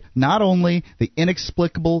contemplate not only the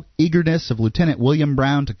inexplicable eagerness of Lieutenant William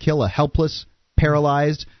Brown to kill a helpless,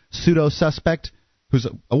 paralyzed pseudo-suspect, who's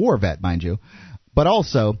a war vet, mind you, but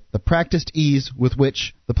also the practiced ease with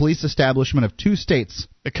which the police establishment of two states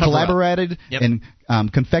collaborated in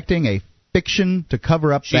confecting a fiction to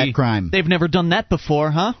cover up that crime. They've never done that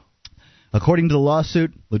before, huh? According to the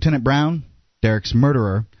lawsuit, Lieutenant Brown, Derek's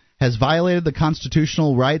murderer, has violated the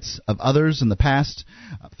constitutional rights of others in the past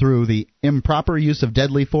through the improper use of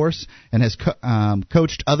deadly force and has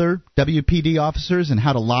coached other WPD officers in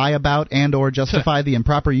how to lie about and or justify the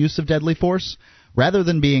improper use of deadly force. Rather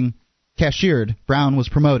than being cashiered, Brown was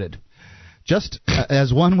promoted. Just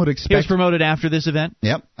as one would expect. He was promoted after this event?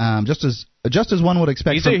 Yep. Just as one would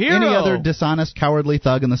expect from any other dishonest, cowardly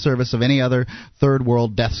thug in the service of any other third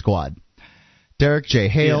world death squad. Derek J.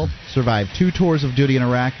 Hale survived 2 tours of duty in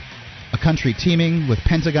Iraq, a country teeming with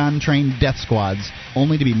Pentagon-trained death squads,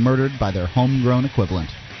 only to be murdered by their homegrown equivalent.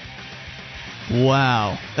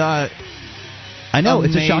 Wow. I know,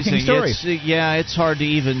 It's a shocking story. It's hard to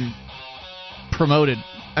even promote it.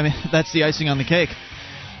 I mean, that's the icing on the cake.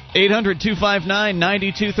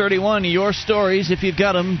 800-259-9231. Your stories, if you've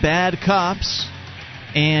got them, bad cops,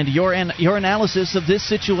 and your analysis of this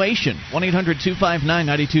situation.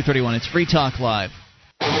 1-800-259-9231. It's Free Talk Live.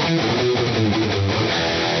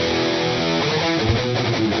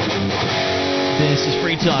 This is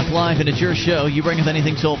Free Talk Live, and it's your show. You bring us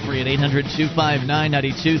anything toll-free at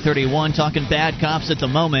 800-259-9231. Talking bad cops at the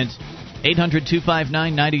moment.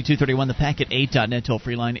 800-259-9231, the packet8.net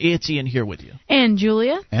toll-free line. It's Ian here with you. And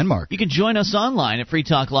Julia. And Mark. You can join us online at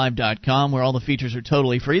freetalklive.com, where all the features are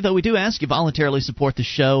totally free, though we do ask you voluntarily support the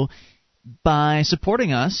show by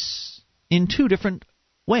supporting us in 2 different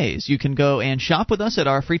ways. You can go and shop with us at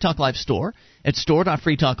our Free Talk Live store at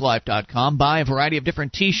store.freetalklive.com, buy a variety of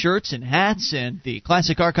different T-shirts and hats and the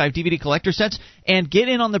Classic Archive DVD collector sets, and get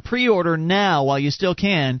in on the pre-order now while you still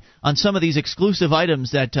can on some of these exclusive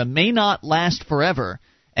items that may not last forever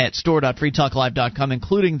at store.freetalklive.com,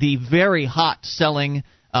 including the very hot-selling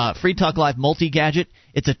Free Talk Live multi-gadget.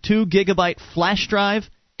 It's a 2-gigabyte flash drive,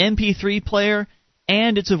 MP3 player,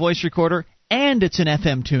 and it's a voice recorder, and it's an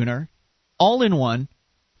FM tuner, all in one,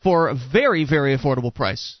 for a very, very affordable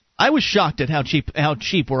price. I was shocked at how cheap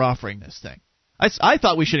we're offering this thing. I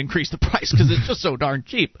thought we should increase the price because it's just so darn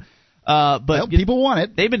cheap. But well, people want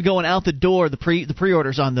it. They've been going out the door. The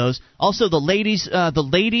pre-orders on those. Also, the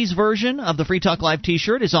ladies version of the Free Talk Live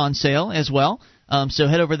T-shirt is on sale as well. So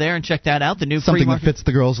head over there and check that out. The new something that fits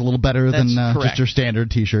the girls a little better than just your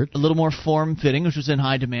standard T-shirt. A little more form-fitting, which was in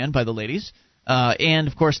high demand by the ladies. And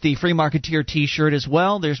of course, the Free Marketeer T-shirt as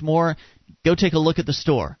well. There's more. Go take a look at the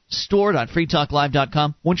store.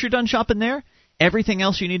 Store.freetalklive.com. Once you're done shopping there, everything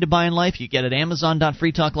else you need to buy in life, you get at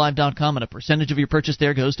Amazon.freetalklive.com, and a percentage of your purchase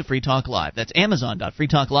there goes to Free Talk Live. That's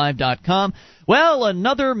Amazon.freetalklive.com. Well,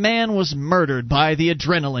 another man was murdered by the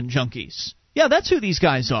adrenaline junkies. Yeah, that's who these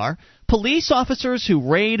guys are. Police officers who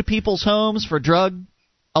raid people's homes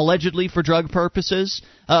allegedly for drug purposes.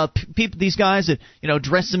 These guys that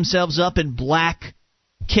dress themselves up in black,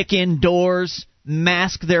 kick in doors,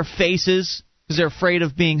 mask their faces because they're afraid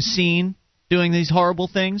of being seen doing these horrible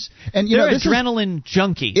things. And they're adrenaline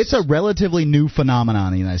junkies. It's a relatively new phenomenon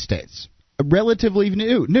in the United States. Relatively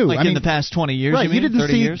new. Like in the past 20 years, right? You didn't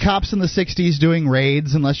see years? Cops in the 60s doing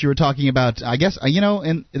raids unless you were talking about, I guess,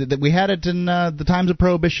 and we had it in the times of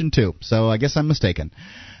Prohibition too. So I guess I'm mistaken.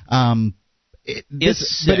 But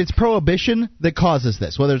it's Prohibition that causes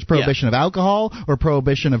this, whether it's Prohibition of alcohol or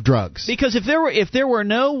Prohibition of drugs. Because if there was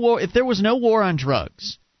no war on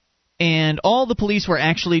drugs, and all the police were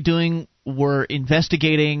actually doing were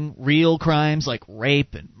investigating real crimes like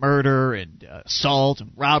rape and murder and assault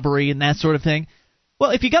and robbery and that sort of thing.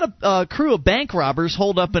 Well, if you got a crew of bank robbers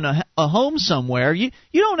holed up in a home somewhere, you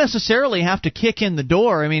don't necessarily have to kick in the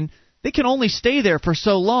door. I mean, they can only stay there for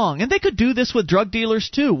so long. And they could do this with drug dealers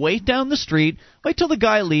too. Wait down the street, wait till the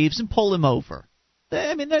guy leaves and pull him over.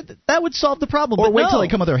 I mean, that would solve the problem. Or wait till they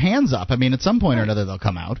come with their hands up. I mean, at some point or another they'll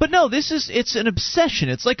come out. But no, it's an obsession.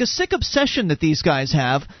 It's like a sick obsession that these guys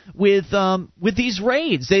have with these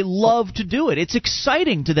raids. They love to do it. It's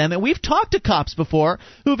exciting to them. And we've talked to cops before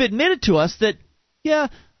who've admitted to us that, yeah,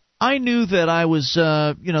 I knew that I was,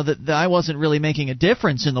 that I wasn't really making a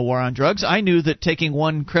difference in the war on drugs. I knew that taking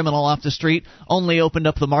one criminal off the street only opened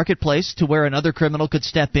up the marketplace to where another criminal could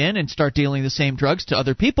step in and start dealing the same drugs to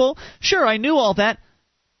other people. Sure, I knew all that,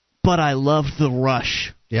 but I loved the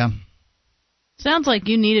rush. Yeah. Sounds like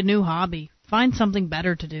you need a new hobby. Find something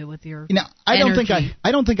better to do with your I don't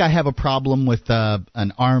think I have a problem with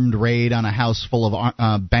an armed raid on a house full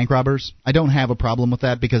of bank robbers. I don't have a problem with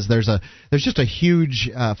that because there's just a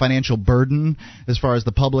huge financial burden as far as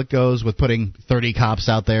the public goes with putting 30 cops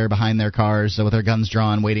out there behind their cars with their guns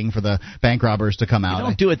drawn waiting for the bank robbers to come out. You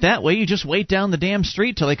don't do it that way. You just wait down the damn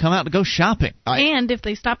street till they come out to go shopping. And if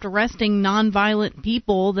they stopped arresting nonviolent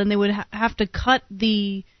people, then they would have to cut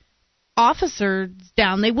the officers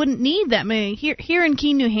down. They wouldn't need that many. Here in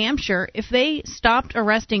Keene, New Hampshire, if they stopped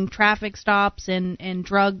arresting traffic stops and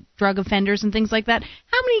drug offenders and things like that,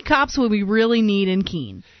 how many cops would we really need in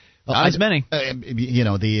Keene? Not as many.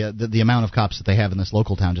 The amount of cops that they have in this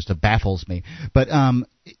local town just baffles me. But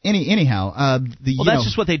anyhow, that's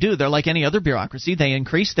just what they do. They're like any other bureaucracy. They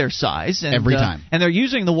increase their size every time, and they're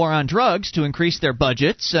using the war on drugs to increase their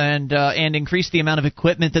budgets and increase the amount of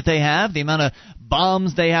equipment that they have, the amount of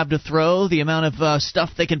bombs they have to throw, the amount of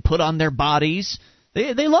stuff they can put on their bodies.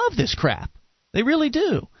 They love this crap. They really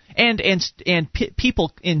do. And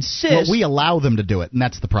people insist. Well, we allow them to do it, and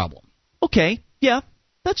that's the problem. Okay. Yeah.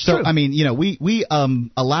 That's true. So, I mean, we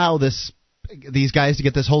allow these guys to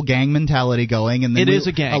get this whole gang mentality going, and then it is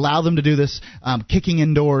a gang. Allow them to do this kicking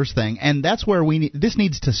indoors thing, and that's where this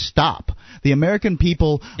needs to stop. The American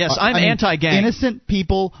people. Yes, I'm anti-gang. Innocent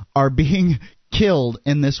people are being killed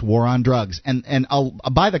in this war on drugs, and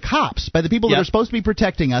by the cops, by the people that are supposed to be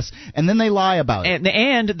protecting us, and then they lie about it.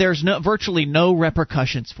 And there's virtually no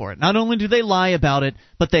repercussions for it. Not only do they lie about it,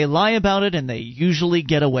 but they lie about it and they usually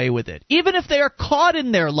get away with it. Even if they are caught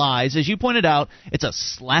in their lies, as you pointed out, it's a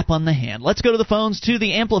slap on the hand. Let's go to the phones to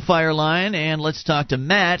the amplifier line, and let's talk to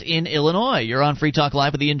Matt in Illinois. You're on Free Talk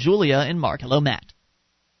Live with Ian, Julia, and Mark. Hello, Matt.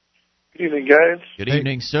 Good evening, guys. Good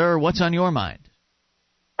evening, sir. What's on your mind?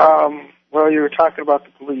 Well, you were talking about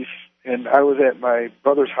the police, and I was at my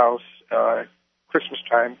brother's house Christmas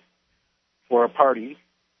time for a party,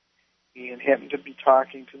 and happened to be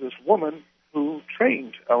talking to this woman who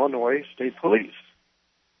trained Illinois State Police.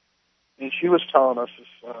 And she was telling us this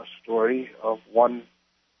story of one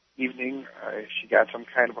evening she got some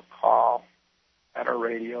kind of a call on her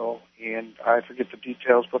radio, and I forget the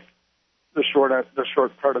details, but the short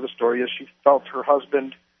part of the story is she felt her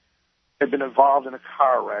husband had been involved in a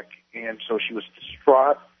car wreck, and so she was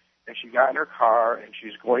distraught, and she got in her car, and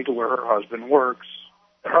she's going to where her husband works.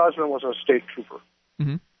 Her husband was a state trooper.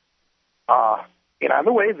 Mm-hmm. And on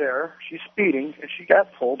the way there, she's speeding, and she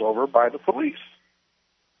got pulled over by the police.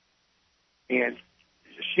 And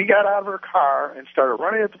she got out of her car and started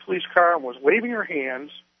running at the police car and was waving her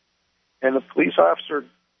hands, and the police officer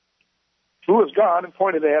threw his gun and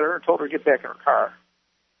pointed at her and told her to get back in her car.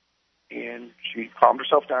 And she calmed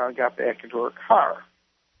herself down and got back into her car.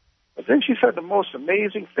 But then she said the most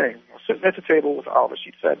amazing thing. Sitting at the table with all of us,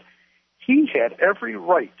 she said, he had every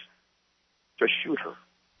right to shoot her.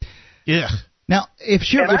 Yeah. Now,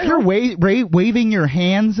 if you're waving your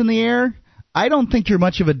hands in the air, I don't think you're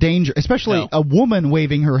much of a danger, especially a woman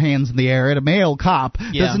waving her hands in the air at a male cop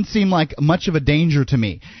doesn't seem like much of a danger to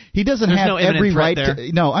me. He doesn't have every right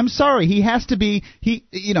to. No, I'm sorry. He has to be.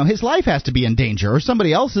 His life has to be in danger, or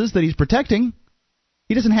somebody else's that he's protecting.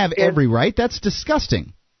 He doesn't have every right. That's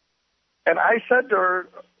disgusting. And I said to her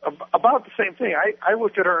about the same thing. I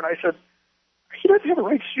looked at her and I said, he doesn't have a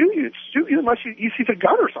right to shoot you unless he sees a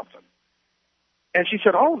gun or something. And she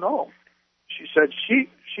said, oh, no. She said she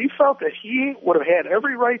felt that he would have had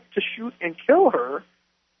every right to shoot and kill her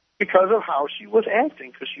because of how she was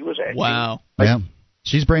acting, because she was acting. Wow. Yeah.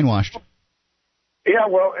 She's brainwashed. Yeah,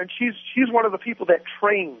 well, and she's one of the people that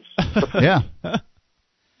trains. Yeah.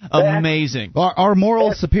 Amazing. Our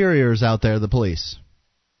moral superiors out there, the police.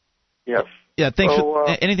 Yes. Yeah, thanks.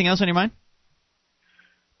 Anything else on your mind?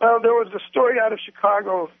 Well, there was a story out of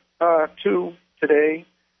Chicago, too, today,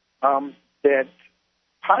 that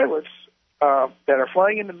pilots that are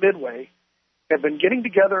flying in the Midway have been getting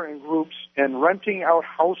together in groups and renting out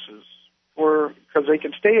houses because they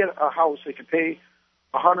can stay at a house, they can pay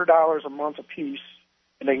 $100 a month a piece,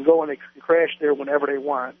 and they can go and they can crash there whenever they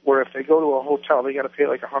want, where if they go to a hotel, they got to pay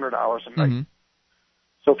like $100 a night. Mm-hmm.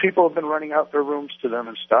 So people have been renting out their rooms to them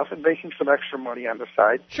and stuff and making some extra money on the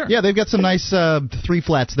side. Sure. Yeah, they've got some nice 3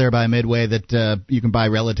 flats there by Midway that you can buy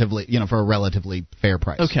relatively, for a relatively fair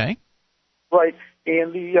price. Okay. Right.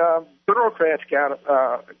 And the bureaucrats got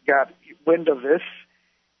wind of this,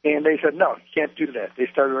 and they said, no, you can't do that. They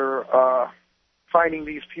started finding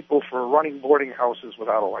these people for running boarding houses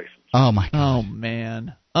without a license. Oh, my God. Oh,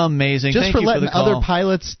 man. Amazing. Just Thank for you letting for the call. other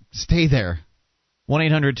pilots stay there.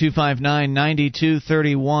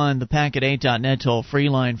 1-800-259-9231, the packet8.net toll-free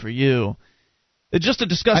line for you. It's just a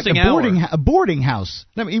disgusting hour. A boarding house.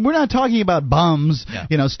 I mean, we're not talking about bums,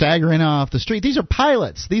 staggering off the street. These are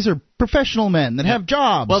pilots. These are professional men that have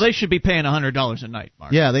jobs. Well, they should be paying $100 a night,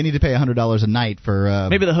 Mark. Yeah, they need to pay $100 a night for...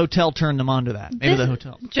 Maybe the hotel turned them onto that. Maybe the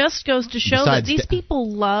hotel. Just goes to show that these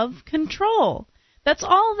people love control. That's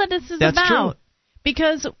all that this is about. That's true.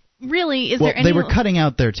 Because... Really, is there any... they were cutting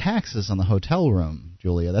out their taxes on the hotel room,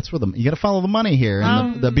 Julia. That's where you got to follow the money here.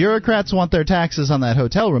 And the bureaucrats want their taxes on that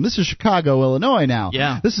hotel room. This is Chicago, Illinois now.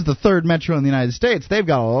 Yeah. This is the 3rd metro in the United States. They've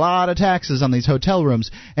got a lot of taxes on these hotel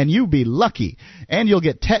rooms, and you be lucky. And you'll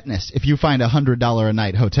get tetanus if you find a $100 a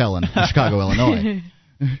night hotel in Chicago, Illinois.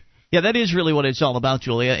 Yeah, that is really what it's all about,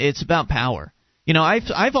 Julia. It's about power.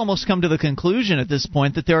 I've almost come to the conclusion at this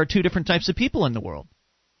point that there are 2 different types of people in the world.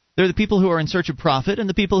 They're the people who are in search of profit and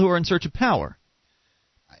the people who are in search of power.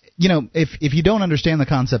 If you don't understand the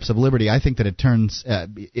concepts of liberty, I think that it turns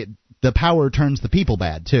the power turns the people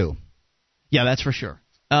bad too. Yeah, that's for sure.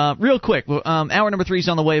 Real quick, hour number 3 is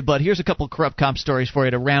on the way, but here's a couple of corrupt cop stories for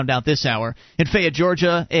you to round out this hour. In Fayette,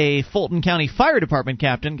 Georgia, a Fulton County Fire Department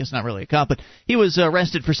captain, guess not really a cop, but he was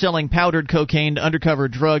arrested for selling powdered cocaine to undercover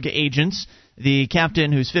drug agents. The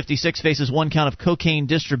captain, who's 56, faces 1 count of cocaine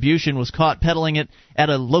distribution, was caught peddling it at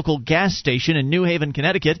a local gas station in New Haven,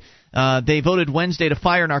 Connecticut. They voted Wednesday to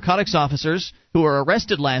fire narcotics officers who were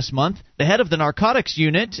arrested last month. The head of the narcotics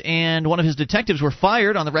unit and one of his detectives were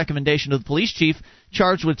fired on the recommendation of the police chief,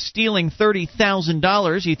 charged with stealing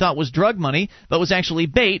 $30,000 he thought was drug money, but was actually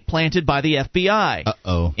bait planted by the FBI.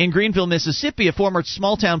 Uh-oh. In Greenville, Mississippi, a former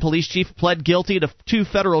small-town police chief pled guilty to 2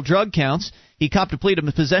 federal drug counts. He copped a plea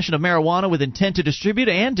to possession of marijuana with intent to distribute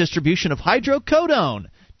and distribution of hydrocodone.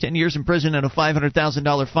 10 years in prison and a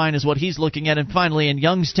 $500,000 fine is what he's looking at. And finally, in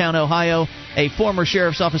Youngstown, Ohio, a former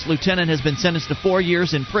sheriff's office lieutenant has been sentenced to 4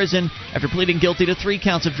 years in prison after pleading guilty to 3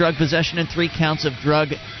 counts of drug possession and 3 counts of drug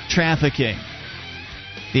trafficking.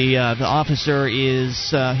 The officer is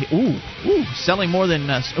selling more than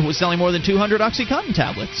 200 OxyContin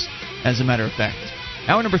tablets, as a matter of fact.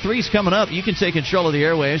 Hour number 3 is coming up. You can take control of the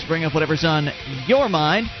airwaves, bring up whatever's on your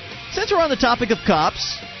mind. Since we're on the topic of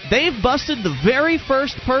cops, they've busted the very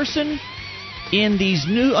first person under these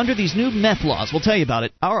new meth laws. We'll tell you about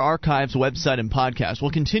it. Our archives, website, and podcast will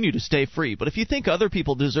continue to stay free, but if you think other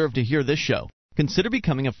people deserve to hear this show, consider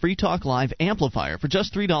becoming a Free Talk Live amplifier for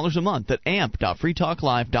just $3 a month at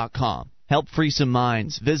amp.freetalklive.com. Help free some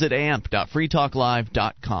minds. Visit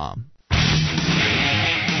amp.freetalklive.com.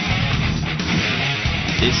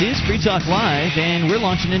 This is Free Talk Live, and we're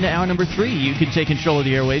launching into hour number 3. You can take control of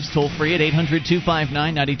the airwaves toll-free at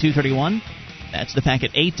 800-259-9231. That's the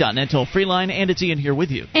Packet 8.net toll-free line, and it's Ian here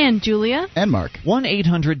with you. And Julia. And Mark.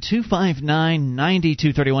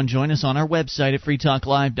 1-800-259-9231. Join us on our website at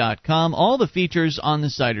freetalklive.com. All the features on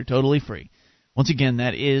the site are totally free. Once again,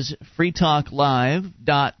 that is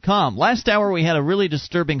freetalklive.com. Last hour we had a really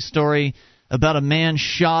disturbing story about a man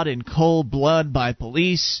shot in cold blood by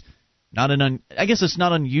police. I guess it's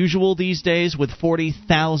not unusual these days with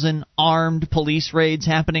 40,000 armed police raids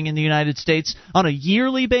happening in the United States on a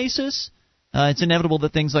yearly basis. It's inevitable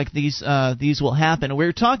that things like these will happen.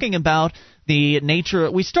 We're talking about the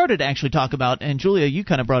nature. We started to actually talk about, and Julia, you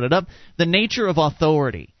kind of brought it up, the nature of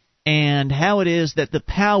authority and how it is that the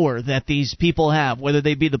power that these people have, whether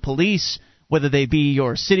they be the police, whether they be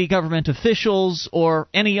your city government officials or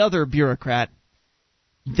any other bureaucrat,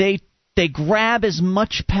 they grab as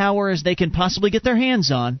much power as they can possibly get their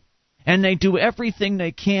hands on, and they do everything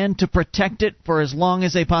they can to protect it for as long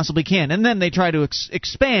as they possibly can. And then they try to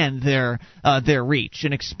expand their reach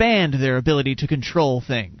and expand their ability to control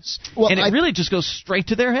things. Well, and it really just goes straight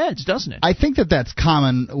to their heads, doesn't it? I think that's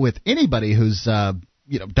common with anybody who's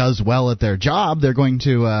does well at their job. They're going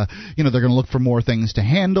to they're going to look for more things to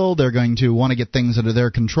handle. They're going to want to get things under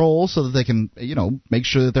their control so that they can make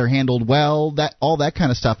sure that they're handled well, that all that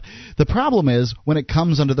kind of stuff. The problem is when it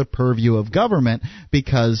comes under the purview of government,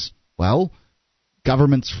 because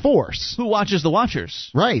government's force. Who watches the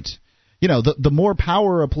watchers? Right. The more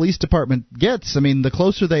power a police department gets, the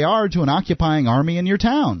closer they are to an occupying army in your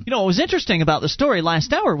town. What was interesting about the story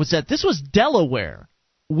last hour was that this was Delaware.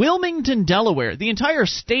 Wilmington, Delaware. The entire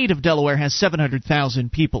state of Delaware has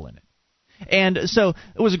 700,000 people in it. And so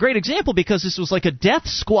it was a great example because this was like a death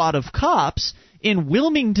squad of cops in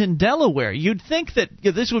Wilmington, Delaware. You'd think that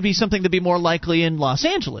this would be something to be more likely in Los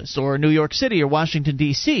Angeles or New York City or Washington,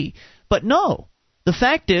 D.C. But no. The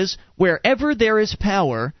fact is, wherever there is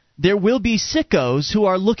power, there will be sickos who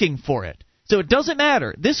are looking for it. So it doesn't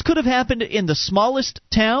matter. This could have happened in the smallest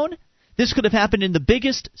town. This could have happened in the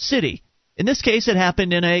biggest city. In this case, it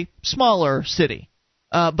happened in a smaller city.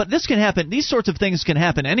 But this can happen. These sorts of things can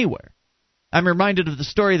happen anywhere. I'm reminded of the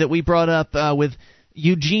story that we brought up with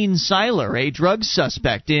Eugene Seiler, a drug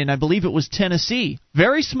suspect in, I believe it was Tennessee.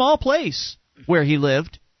 Very small place where he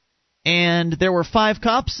lived. And there were 5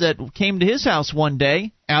 cops that came to his house one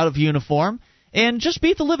day, out of uniform, and just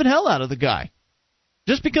beat the living hell out of the guy.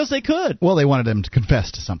 Just because they could. Well, they wanted him to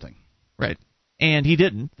confess to something. Right. And he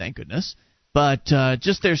didn't, thank goodness. But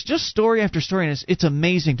there's just story after story, and it's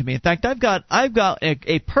amazing to me. In fact, I've got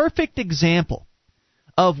a perfect example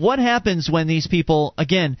of what happens when these people,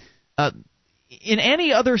 again, in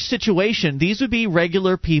any other situation, these would be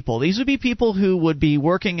regular people. These would be people who would be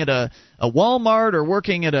working at a Walmart or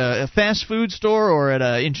working at a fast food store or at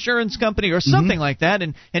an insurance company or something like that,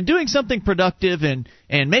 and doing something productive and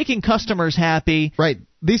making customers happy. Right.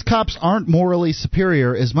 These cops aren't morally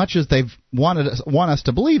superior as much as they've want us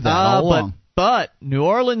to believe that all along. But New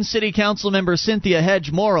Orleans City Council member Cynthia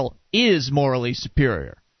Hedge Morrill is morally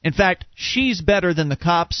superior. In fact, she's better than the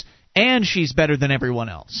cops, and she's better than everyone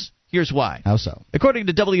else. Here's why. How so? According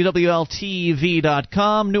to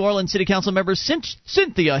WWLTV.com, New Orleans City Council member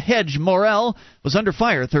Cynthia Hedge Morrill was under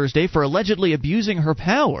fire Thursday for allegedly abusing her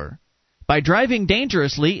power by driving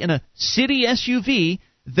dangerously in a city SUV,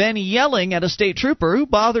 then yelling at a state trooper who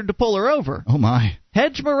bothered to pull her over. Oh, my.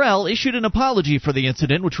 Hedge Morrill issued an apology for the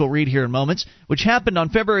incident, which we'll read here in moments, which happened on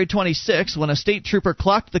February 26 when a state trooper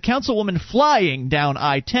clocked the councilwoman flying down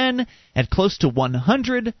I-10 at close to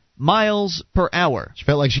 100 miles per hour. She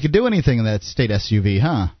felt like she could do anything in that state SUV,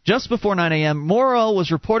 huh? Just before 9 a.m., Morrill was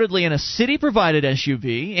reportedly in a city-provided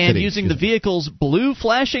SUV and using the vehicle's blue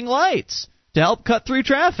flashing lights to help cut through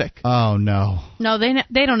traffic. Oh, no. No,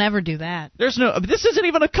 they don't ever do that. This isn't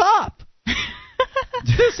even a cop.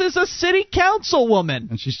 This is a city councilwoman.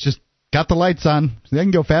 And she's just got the lights on. They can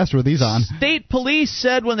go faster with these on. State police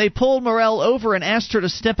said when they pulled Morrill over and asked her to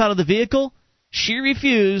step out of the vehicle, she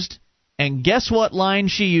refused, and guess what line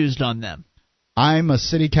she used on them? I'm a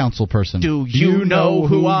city council person. Do you know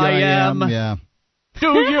who I am? Yeah. Do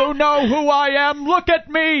you know who I am? Look at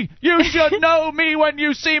me. You should know me when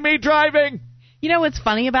you see me driving. You know what's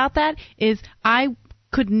funny about that is I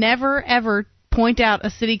could never, ever point out a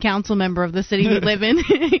city council member of the city we live in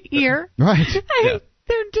here. Right.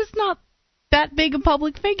 They're just not that big of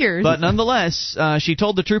public figures. But nonetheless, she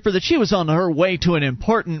told the trooper that she was on her way to an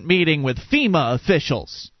important meeting with FEMA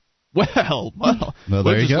officials. Well, there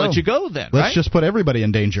we'll you just go. let you go then, Let's just put everybody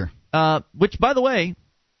in danger. Which, by the way,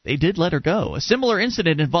 They did let her go. A similar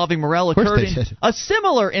incident involving Morell occurred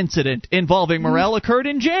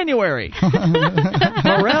in January.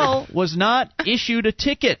 Morell was not issued a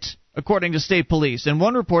ticket, according to state police. In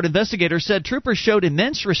one report, investigators said troopers showed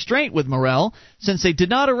immense restraint with Morell since they did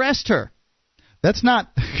not arrest her. That's not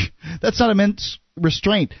immense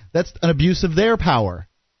restraint. That's an abuse of their power.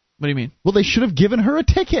 What do you mean? Well, they should have given her a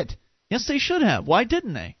ticket. Yes, they should have. Why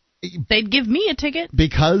didn't they? They'd give me a ticket.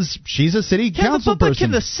 Because she's a city council person.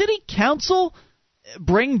 Can the city council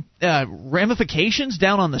bring ramifications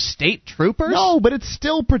down on the state troopers? No, but it's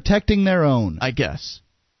still protecting their own. I guess.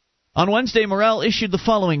 On Wednesday, Morell issued the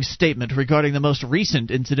following statement regarding the most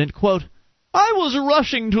recent incident, quote, "I was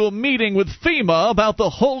rushing to a meeting with FEMA about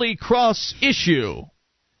the Holy Cross issue.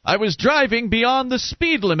 I was driving beyond the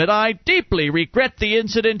speed limit. I deeply regret the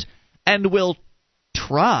incident and will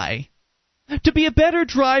try to be a better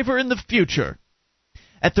driver in the future."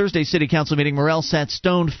 At Thursday's city council meeting, Morell sat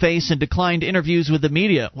stone-faced and declined interviews with the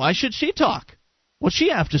media. Why should she talk? What's she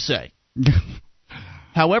have to say?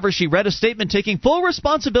 However, she read a statement taking full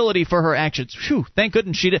responsibility for her actions. Phew, thank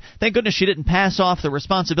goodness she didn't pass off the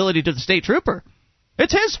responsibility to the state trooper.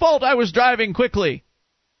 "It's his fault I was driving quickly."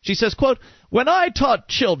 She says, quote, "When I taught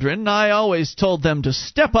children, I always told them to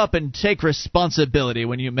step up and take responsibility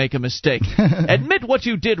when you make a mistake. Admit what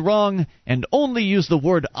you did wrong and only use the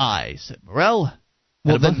word I," said Morell.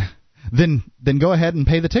 Well, then go ahead and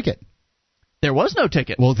pay the ticket. There was no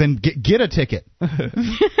ticket. Well, then get a ticket.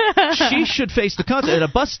 She should face the consequences. At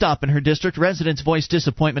a bus stop in her district, residents voiced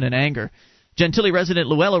disappointment and anger. Gentilly resident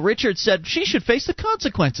Luella Richards said she should face the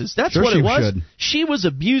consequences. That's sure what it was. Should. She was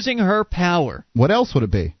abusing her power. What else would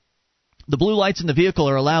it be? The blue lights in the vehicle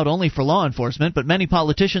are allowed only for law enforcement, but many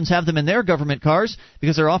politicians have them in their government cars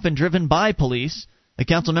because they're often driven by police. The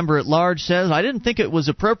council member at large says, "I didn't think it was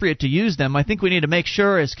appropriate to use them. I think we need to make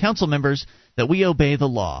sure as council members that we obey the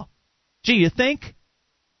law." Gee, you think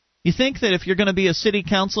that if you're going to be a city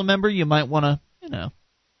council member, you might want to,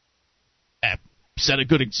 set a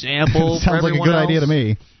good example for everyone else? Sounds like a good idea to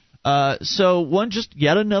me. So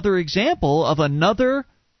yet another example of another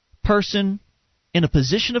person in a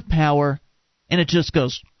position of power, and it just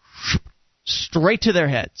goes straight to their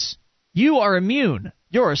heads. You are immune.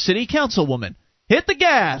 You're a city councilwoman. Hit the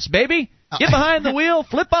gas, baby. Get behind the wheel,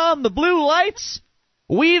 flip on the blue lights,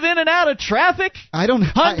 weave in and out of traffic,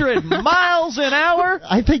 100 miles an hour.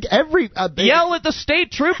 I think yell at the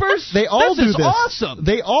state troopers. They all do this. This is awesome.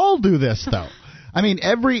 They all do this, though. I mean,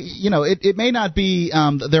 it may not be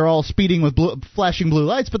they're all speeding with flashing blue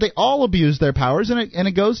lights, but they all abuse their powers, and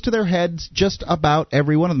it goes to their heads just about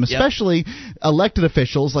every one of them, especially elected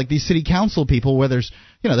officials like these city council people where there's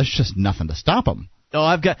just nothing to stop them. Oh,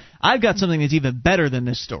 I've got something that's even better than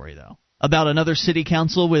this story, though, about another city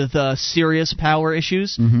council with serious power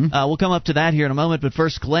issues. Mm-hmm. We'll come up to that here in a moment, but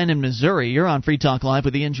first, Glenn in Missouri. You're on Free Talk Live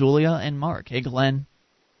with Ian, Julia, and Mark. Hey, Glenn.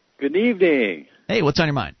 Good evening. Hey, what's on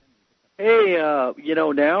your mind? Hey, now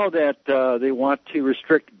that they want to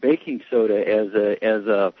restrict baking soda as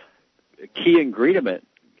a key ingredient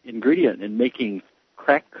in making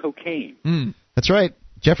crack cocaine. That's right.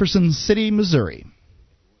 Jefferson City, Missouri.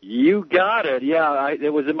 You got it. Yeah,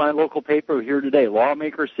 it was in my local paper here today.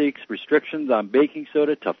 Lawmaker seeks restrictions on baking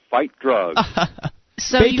soda to fight drugs.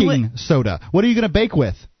 So baking soda. What are you going to bake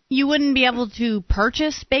with? You wouldn't be able to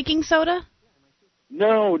purchase baking soda?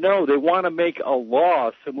 No, they want to make a law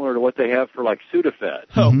similar to what they have for like Sudafed.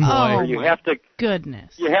 Oh, boy. Where you have to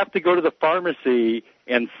goodness. You have to go to the pharmacy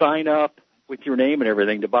and sign up with your name and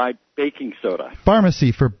everything to buy baking soda.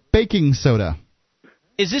 Pharmacy for baking soda.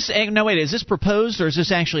 Is this proposed or is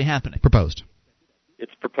this actually happening? Proposed.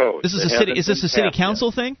 It's proposed. This is a city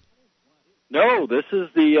council thing? No, this is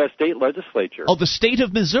the state legislature. Oh, the state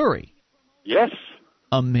of Missouri. Yes.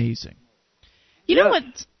 Amazing. You know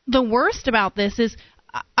what's the worst about this is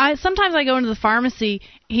sometimes I go into the pharmacy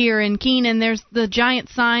here in Keene and there's the giant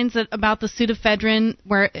signs about the pseudoephedrine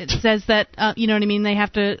where it says that you know what I mean, they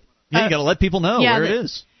have to you got to let people know where it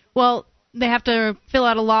is. Well, they have to fill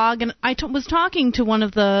out a log, and I was talking to one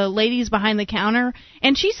of the ladies behind the counter,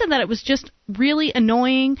 and she said that it was just really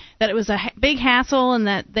annoying, that it was a big hassle, and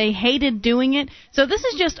that they hated doing it. So this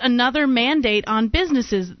is just another mandate on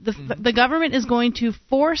businesses. The government is going to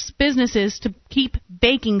force businesses to keep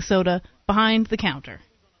baking soda behind the counter.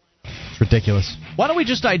 It's ridiculous. Why don't we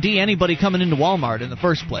just ID anybody coming into Walmart in the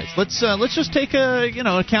first place? Let's just take a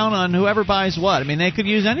count on whoever buys what. I mean, they could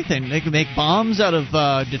use anything. They could make bombs out of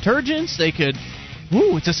detergents. They could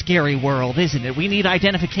Ooh, it's a scary world, isn't it? We need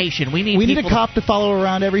identification. We need a cop to follow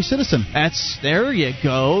around every citizen. There you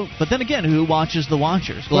go. But then again, who watches the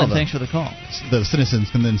watchers? Glenn, thanks for the call. The citizens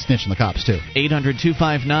can then snitch on the cops, too.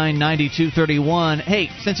 800-259-9231. Hey,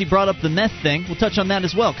 since you brought up the meth thing, we'll touch on that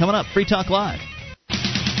as well. Coming up, Free Talk Live.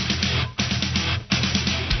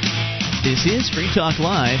 This is Free Talk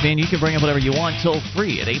Live, and you can bring up whatever you want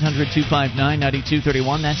toll-free at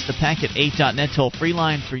 800-259-9231. That's the Packet8.net toll-free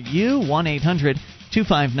line for you,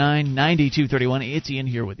 1-800-259-9231. It's Ian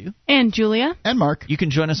here with you. And Julia. And Mark. You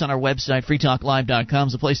can join us on our website, freetalklive.com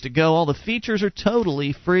is the place to go. All the features are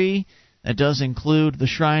totally free. That does include the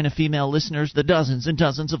Shrine of female listeners, the dozens and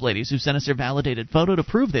dozens of ladies who sent us their validated photo to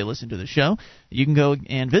prove they listen to the show. You can go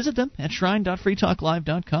and visit them at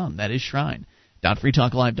shrine.freetalklive.com. That is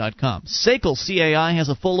shrine.freetalklive.com. SACL CAI has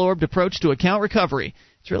a full-orbed approach to account recovery.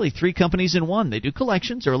 It's really three companies in one. They do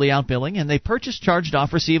collections, early outbilling, and they purchase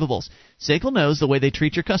charged-off receivables. SACL knows the way they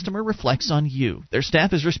treat your customer reflects on you. Their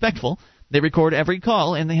staff is respectful. They record every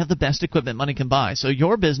call, and they have the best equipment money can buy, so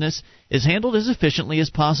your business is handled as efficiently as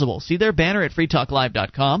possible. See their banner at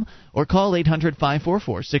freetalklive.com or call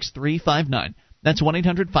 800-544-6359. That's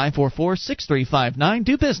 1-800-544-6359.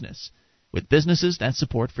 Do business with businesses that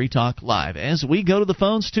support Free Talk Live. As we go to the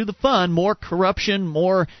phones to the fun, more corruption,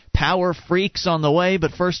 more power freaks on the way,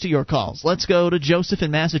 but first to your calls. Let's go to Joseph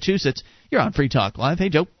in Massachusetts. You're on Free Talk Live. Hey,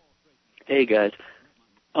 Joe. Hey, guys.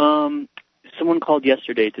 Someone called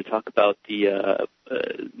yesterday to talk about the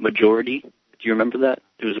majority. Do you remember that?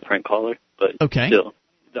 It was a prank caller, but still,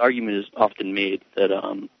 the argument is often made that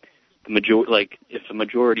if a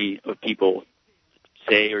majority of people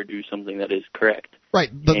say or do something that is correct. Right.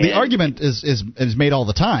 The argument is made all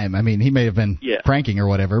the time. I mean, he may have been pranking or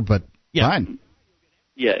whatever, but fine.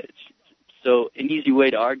 Yeah. So an easy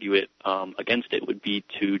way to argue it against it would be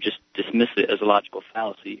to just dismiss it as a logical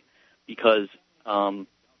fallacy, because I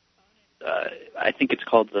think it's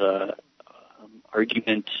called the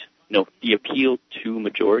the appeal to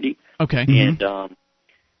majority. Okay. And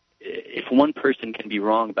if one person can be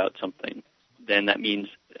wrong about something, then that means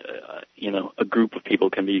a group of people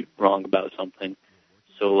can be wrong about something.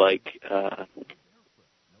 So, let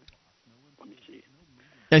me see.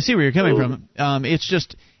 I see where you're coming from.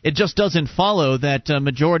 It just doesn't follow that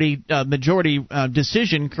majority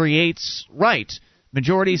decision creates right.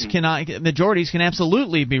 Majorities can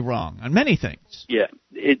absolutely be wrong on many things. Yeah,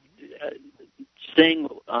 saying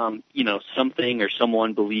something or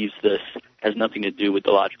someone believes this has nothing to do with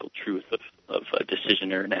the logical truth of a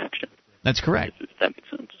decision or an action. That's correct. If that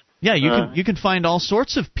makes sense. Yeah, you can find all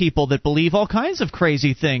sorts of people that believe all kinds of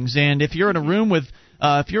crazy things, and if you're in a room with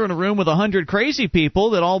 100 crazy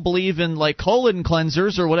people that all believe in like colon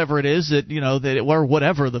cleansers or whatever it is or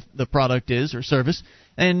whatever the product is or service,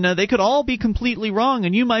 and they could all be completely wrong,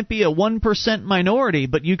 and you might be a 1% minority,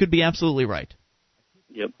 but you could be absolutely right.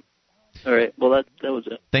 Yep. All right. Well, that was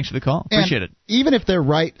it. Thanks for the call. Appreciate it. Even if they're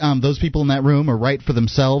right, those people in that room are right for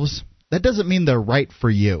themselves, that doesn't mean they're right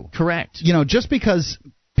for you. Correct. Just because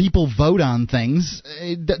people vote on things,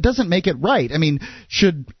 it doesn't make it right. I mean,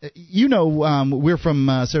 we're from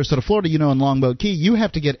Sarasota, Florida, in Longboat Key, you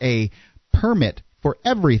have to get a permit for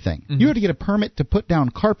everything. Mm-hmm. You have to get a permit to put down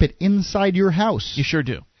carpet inside your house. You sure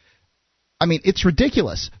do. I mean, it's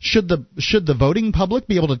ridiculous. Should the voting public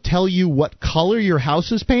be able to tell you what color your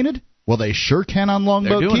house is painted? Well, they sure can on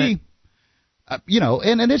Longboat Key.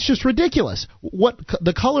 And it's just ridiculous.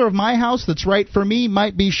 The color of my house that's right for me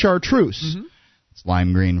might be chartreuse. Mm-hmm. It's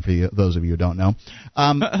lime green for those of you who don't know.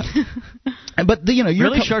 But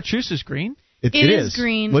really, chartreuse is green? It is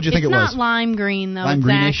green. What do you think it was? It's not lime green though. Lime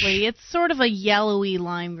exactly. Greenish? It's sort of a yellowy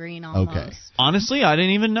lime green almost. Okay. Honestly, I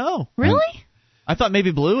didn't even know. Really? I thought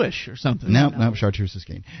maybe bluish or something. No, chartreuse is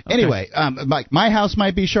green. Okay. Anyway, my house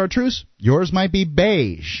might be chartreuse. Yours might be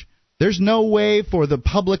beige. There's no way for the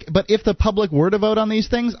public, but if the public were to vote on these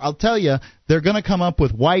things, I'll tell you, they're going to come up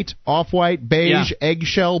with white, off-white, beige,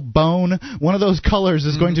 eggshell, bone. One of those colors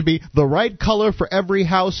is going to be the right color for every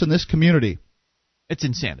house in this community. It's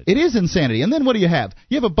insanity. It is insanity. And then what do you have?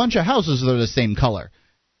 You have a bunch of houses that are the same color.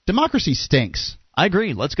 Democracy stinks. I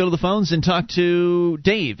agree. Let's go to the phones and talk to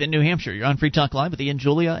Dave in New Hampshire. You're on Free Talk Live with Ian,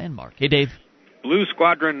 Julia, and Mark. Hey, Dave. Blue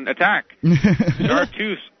Squadron attack.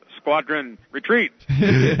 Chartreuse Squadron retreat.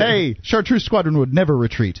 Hey, Chartreuse Squadron would never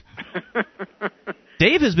retreat.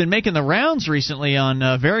 Dave has been making the rounds recently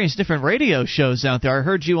on various different radio shows out there. I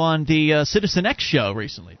heard you on the Citizen X show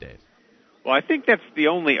recently, Dave. Well, I think that's the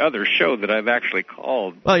only other show that I've actually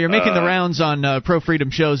called. Well, you're making the rounds on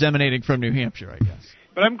pro-freedom shows emanating from New Hampshire, I guess.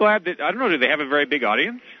 But I'm glad that, I don't know, do they have a very big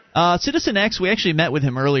audience? Citizen X, we actually met with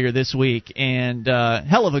him earlier this week, and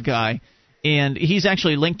hell of a guy. And he's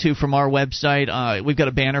actually linked to from our website. We've got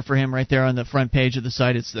a banner for him right there on the front page of the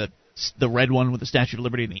site. It's the red one with the Statue of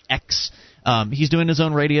Liberty and the X. He's doing his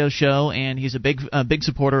own radio show, and he's a big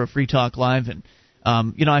supporter of Free Talk Live. And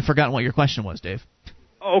I've forgotten what your question was, Dave.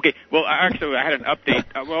 Oh, okay. Well, actually, I had an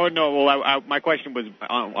update. My question was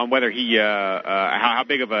on whether he, how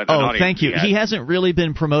big of an audience. Oh, thank you. He hasn't really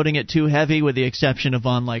been promoting it too heavy, with the exception of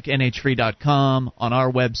on like nhfree.com, on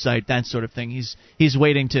our website, that sort of thing. He's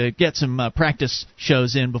waiting to get some practice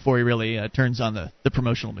shows in before he really turns on the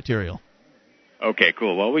promotional material. Okay,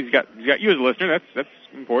 cool. Well, he's got you as a listener. That's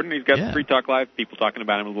important. He's got Free Talk Live people talking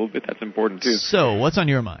about him a little bit. That's important too. So, what's on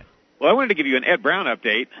your mind? Well, I wanted to give you an Ed Brown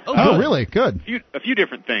update. Oh, really? Good. A few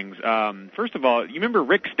different things. First of all, you remember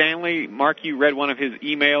Rick Stanley? Mark, you read one of his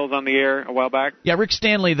emails on the air a while back? Yeah, Rick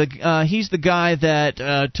Stanley. He's the guy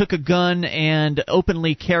that took a gun and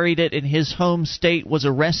openly carried it in his home state, was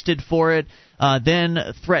arrested for it, then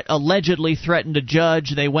allegedly threatened a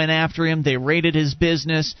judge. They went after him. They raided his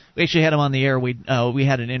business. We actually had him on the air. We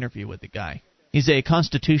had an interview with the guy. He's a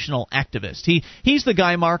constitutional activist. He's the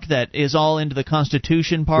guy, Mark, that is all into the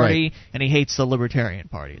Constitution Party, and he hates the Libertarian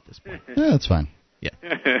Party at this point. Yeah, that's fine. Yeah.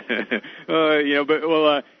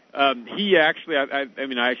 He actually,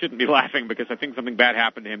 I shouldn't be laughing because I think something bad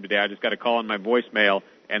happened to him today. I just got a call on my voicemail,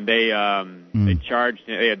 and they had charged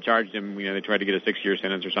him. They tried to get a 6-year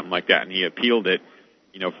sentence or something like that, and he appealed it.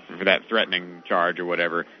 For that threatening charge or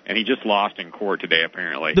whatever, and he just lost in court today.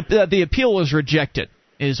 Apparently, the appeal was rejected.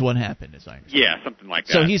 Is what happened, as I understand. Yeah, something like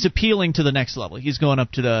that. So he's appealing to the next level. He's going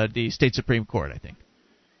up to the state Supreme Court, I think.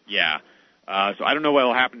 Yeah. So I don't know what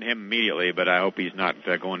will happen to him immediately, but I hope he's not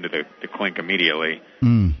going to the clink immediately.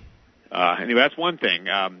 Anyway, that's one thing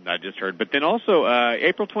I just heard. But then also,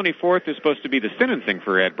 April 24th is supposed to be the sentencing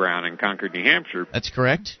for Ed Brown in Concord, New Hampshire. That's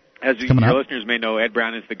correct. As your listeners may know, Ed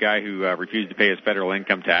Brown is the guy who refused to pay his federal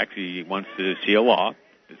income tax. He wants to see a law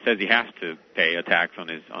that says he has to pay a tax on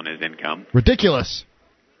his income. Ridiculous.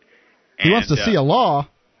 He wants to see a law.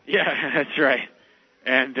 Yeah, that's right.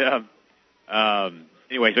 And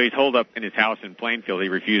anyway, so he's holed up in his house in Plainfield. He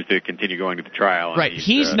refused to continue going to the trial. Right.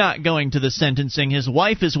 He's not going to the sentencing. His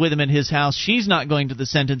wife is with him in his house. She's not going to the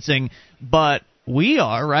sentencing, but we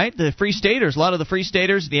are, right? The Free Staters, a lot of the Free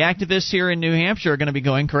Staters, the activists here in New Hampshire are going to be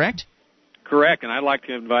going, correct? Correct, and I'd like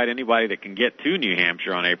to invite anybody that can get to New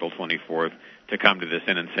Hampshire on April 24th to come to the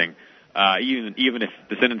sentencing. Even if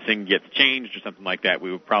the sentencing gets changed or something like that,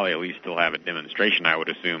 we would probably at least still have a demonstration, I would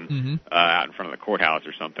assume, out in front of the courthouse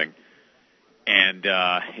or something. And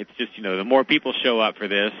it's just, the more people show up for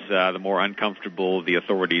this, the more uncomfortable the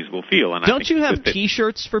authorities will feel. And Don't you have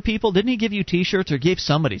T-shirts for people? Didn't he give you T-shirts or gave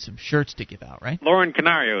somebody some shirts to give out, right? Lauren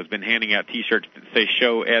Canario has been handing out T-shirts that say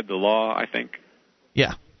 "Show Ed the Law," I think.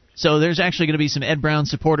 Yeah. So there's actually going to be some Ed Brown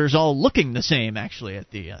supporters all looking the same, actually,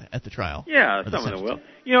 at the trial. Yeah, some of them will.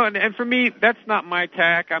 And for me, that's not my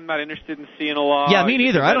tack. I'm not interested in seeing a law. Yeah, me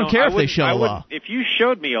neither. I don't care if they show a law. If you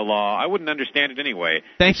showed me a law, I wouldn't understand it anyway.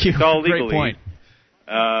 Thank you. It's all legally. Great point.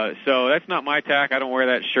 So that's not my tack. I don't wear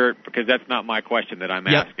that shirt because that's not my question that I'm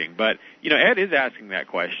asking. But, Ed is asking that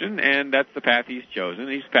question, and that's the path he's chosen.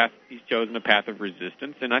 He's chosen a path of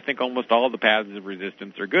resistance, and I think almost all of the paths of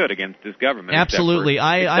resistance are good against this government. Absolutely.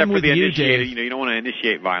 I'm with you, Dave. You don't want to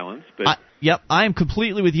initiate violence. But Yep, I am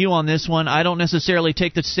completely with you on this one. I don't necessarily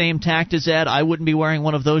take the same tact as Ed. I wouldn't be wearing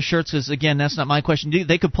one of those shirts because, again, that's not my question.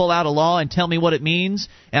 They could pull out a law and tell me what it means,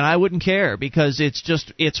 and I wouldn't care because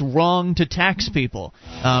it's wrong to tax people.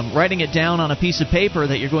 Writing it down on a piece of paper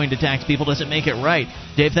that you're going to tax people doesn't make it right.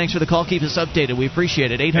 Dave, thanks for the call. Keep us updated. We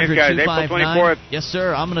appreciate it. 800-259. Yes,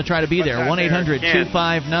 sir. I'm going to try to be there.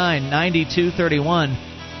 1-800-259-9231.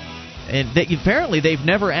 And apparently they've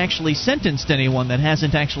never actually sentenced anyone that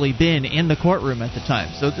hasn't actually been in the courtroom at the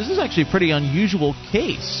time. So this is actually a pretty unusual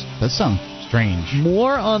case. That sounds strange.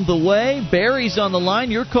 More on the way. Barry's on the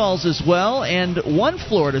line. Your calls as well. And one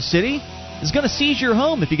Florida city is going to seize your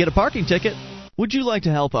home if you get a parking ticket. Would you like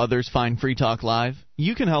to help others find Free Talk Live?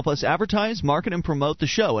 You can help us advertise, market, and promote the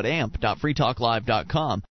show at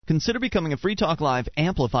amp.freetalklive.com. Consider becoming a Free Talk Live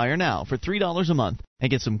amplifier now for $3 a month and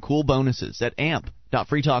get some cool bonuses at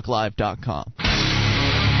amp.freetalklive.com.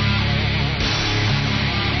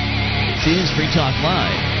 This is Free Talk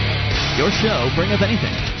Live. Your show, bring up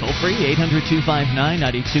anything. Toll free,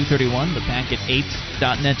 800-259-9231. The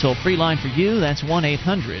packet8.net toll-free line for you. That's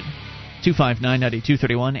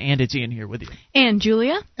 1-800-259-9231. And it's Ian here with you. And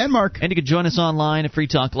Julia. And Mark. And you can join us online at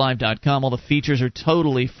freetalklive.com. All the features are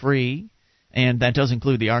totally free. And that does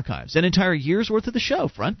include the archives. An entire year's worth of the show,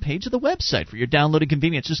 front page of the website for your downloading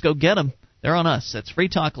convenience. Just go get them. They're on us. That's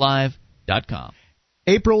freetalklive.com.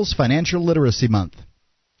 April's Financial Literacy Month.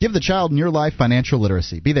 Give the child in your life financial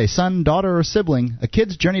literacy. Be they son, daughter, or sibling, A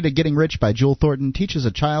Kid's Journey to Getting Rich by Jewel Thornton teaches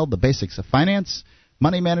a child the basics of finance,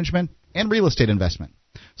 money management, and real estate investment.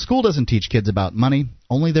 School doesn't teach kids about money.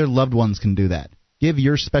 Only their loved ones can do that. Give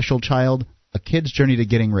your special child A Kid's Journey to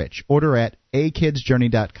Getting Rich. Order at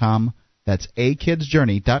akidsjourney.com. That's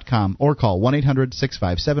akidsjourney.com, or call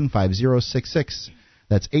 1-800-657-5066.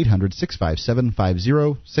 That's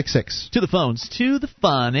 800-657-5066. To the phones, to the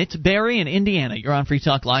fun. It's Barry in Indiana. You're on Free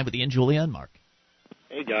Talk Live with Ian, Julia, and Mark.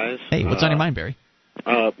 Hey, guys. Hey, what's on your mind, Barry?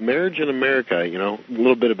 Marriage in America, a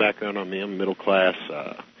little bit of background on me. I'm middle class,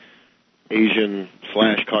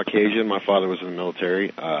 Asian/Caucasian. My father was in the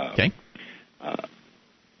military. Okay. Got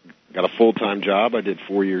a full-time job. I did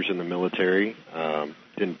 4 years in the military.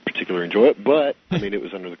 Didn't particularly enjoy it, but, it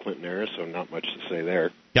was under the Clinton era, so not much to say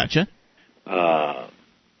there. Gotcha.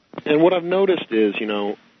 And what I've noticed is,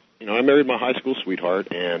 I married my high school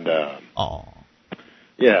sweetheart, and,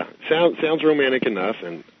 yeah, sounds romantic enough,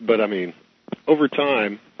 but over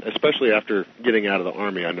time, especially after getting out of the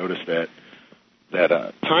Army, I noticed that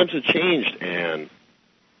times have changed, and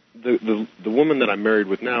the woman that I'm married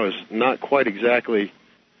with now is not quite exactly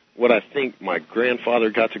what I think my grandfather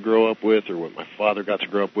got to grow up with, or what my father got to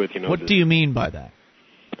grow up with. What do you mean by that?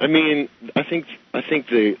 I think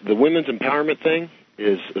the women's empowerment thing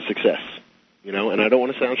is a success, and I don't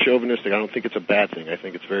want to sound chauvinistic. I don't think it's a bad thing. I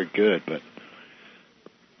think it's very good, but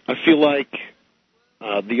I feel like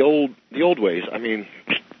the old ways. I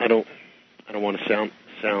don't want to sound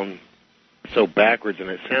so backwards, and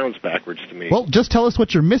it sounds backwards to me. Well, just tell us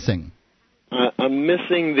what you're missing. I'm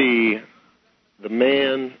missing the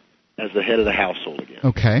man as the head of the household again.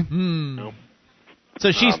 Okay.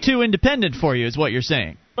 So she's too independent for you, is what you're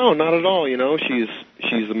saying? No, not at all. She's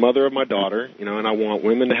the mother of my daughter, and I want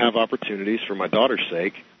women to have opportunities for my daughter's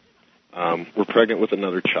sake. We're pregnant with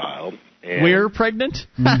another child. And we're pregnant?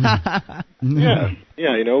 Yeah,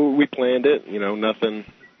 we planned it. Nothing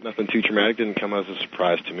too traumatic. Didn't come as a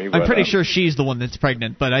surprise to me. I'm pretty sure she's the one that's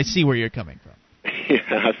pregnant, but I see where you're coming from.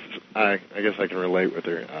 Yeah, I guess I can relate with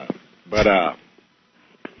her. But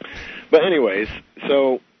anyways,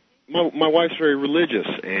 so my wife's very religious,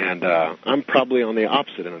 and I'm probably on the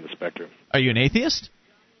opposite end of the spectrum. Are you an atheist?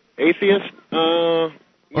 Atheist? Or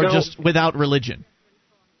just without religion?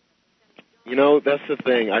 That's the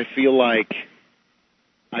thing. I feel like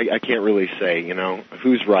I can't really say,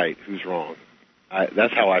 who's right, who's wrong.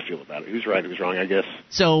 That's how I feel about it. Who's right, who's wrong, I guess.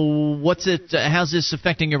 So how's this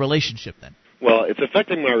affecting your relationship then? Well, it's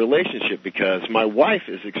affecting my relationship because my wife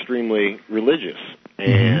is extremely religious,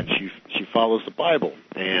 and she follows the Bible.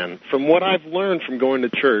 And from what I've learned from going to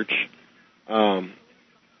church,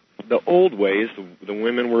 the old ways, the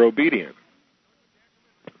women were obedient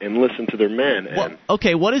and listened to their men. And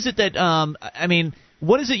okay, what is it that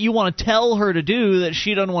what is it you want to tell her to do that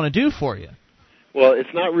she doesn't want to do for you? Well,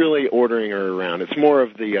 it's not really ordering her around. It's more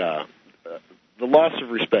of the loss of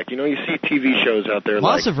respect. You see TV shows out there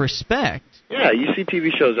loss of respect? Yeah, you see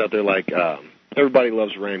TV shows out there like Everybody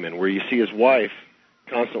Loves Raymond, where you see his wife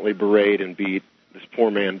constantly berate and beat this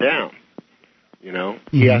poor man down. He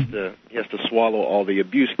has to swallow all the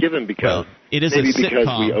abuse given because because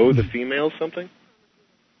we owe the females something.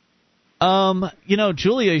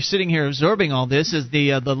 Julia, you're sitting here absorbing all this as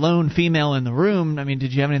the lone female in the room.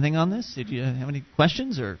 Did you have anything on this? Did you have any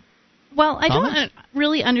questions or? Well, I don't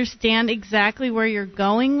really understand exactly where you're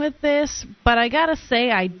going with this, but I gotta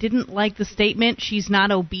say I didn't like the statement, she's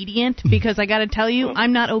not obedient, because I gotta tell you,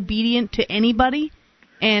 I'm not obedient to anybody,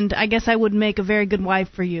 and I guess I would make a very good wife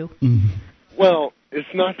for you. Well,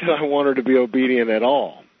 it's not that I want her to be obedient at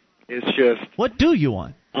all. It's just... What do you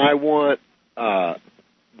want? I want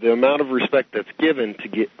the amount of respect that's given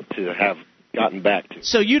to have gotten back to.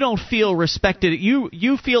 So you don't feel respected.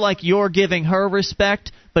 You feel like you're giving her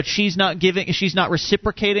respect, but she's not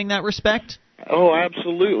reciprocating that respect? Oh,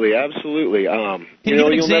 absolutely. Can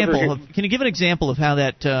you give an example of how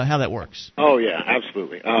that works? Oh yeah,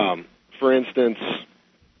 absolutely. For instance,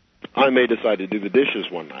 I may decide to do the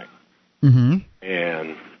dishes one night,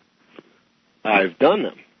 and I've done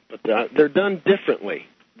them, but they're done differently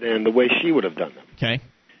than the way she would have done them. Okay.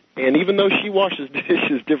 And even though she washes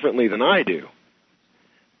dishes differently than I do,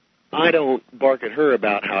 I don't bark at her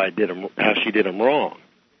about how she did them wrong.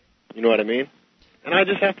 You know what I mean? And I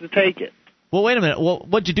just have to take it. Well, wait a minute. Well,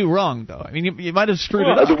 what'd you do wrong, though? You might have screwed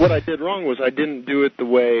it up. What I did wrong was I didn't do it the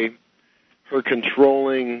way her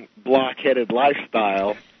controlling, block-headed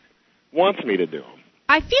lifestyle wants me to do them.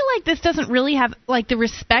 I feel like this doesn't really have, the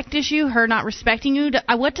respect issue, her not respecting you.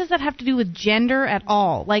 What does that have to do with gender at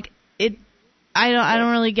all? I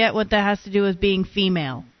don't really get what that has to do with being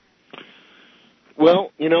female.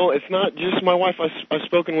 Well, it's not just my wife. I've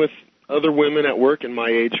spoken with other women at work in my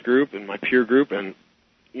age group and my peer group, and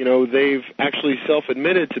they've actually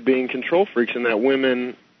self-admitted to being control freaks and that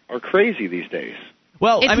women are crazy these days.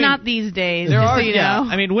 Well, it's not these days. There are,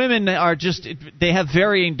 I mean, women are they have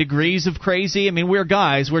varying degrees of crazy. I mean, we're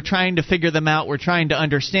guys. We're trying to figure them out. We're trying to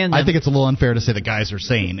understand them. I think it's a little unfair to say the guys are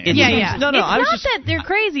sane. No, it's not that they're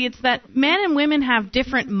crazy. It's that men and women have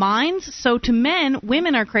different minds. So to men,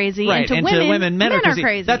 women are crazy, right, and to women, men are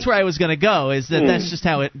crazy. That's where I was going to go. Is that that's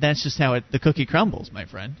just how the cookie crumbles, my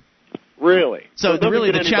friend. Really? So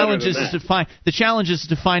the challenge is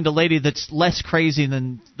to find a lady that's less crazy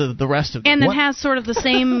than the rest of them. And that has sort of the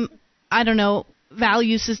same, I don't know,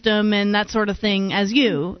 value system and that sort of thing as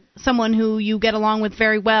you. Someone who you get along with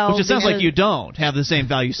very well. Which it sounds like you don't have the same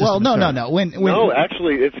value system. Well, no. No,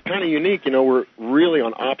 actually, it's kind of unique. We're really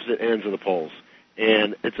on opposite ends of the poles.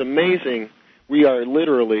 And it's amazing. We are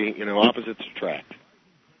literally, opposites attract.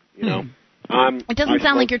 It doesn't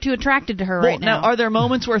sound like you're too attracted to her right now. Now, are there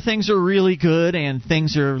moments where things are really good and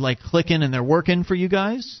things are like clicking and they're working for you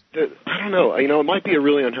guys? I don't know. It might be a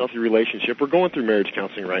really unhealthy relationship. We're going through marriage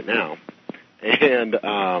counseling right now. And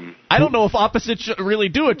I don't know if opposites really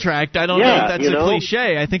do attract. I don't know if that's a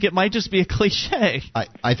cliche. I think it might just be a cliche.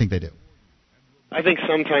 I think they do. I think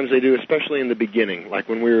sometimes they do, especially in the beginning, like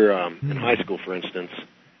when we were in high school, for instance.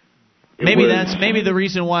 Maybe the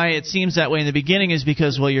reason why it seems that way in the beginning is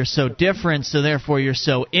because, well, you're so different, so therefore you're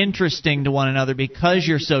so interesting to one another because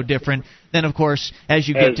you're so different. Then, of course, as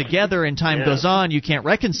you get together and time goes on, you can't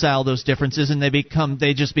reconcile those differences, and they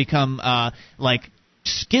just become like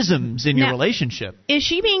schisms in your relationship. Is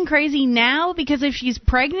she being crazy now? Because if she's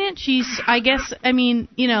pregnant, they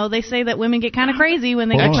say that women get kind of crazy when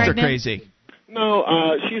they get pregnant. Extra crazy. No,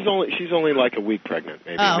 she's only like a week pregnant,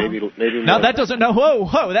 maybe more. No, that doesn't. No,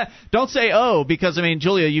 whoa, don't say because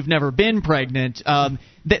Julia, you've never been pregnant.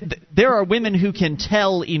 There are women who can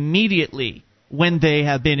tell immediately when they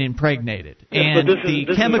have been impregnated, and but this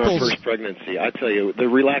chemicals. Is my first pregnancy. I tell you, the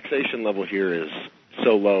relaxation level here is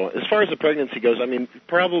so low. As far as the pregnancy goes,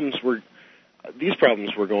 these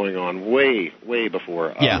problems were going on way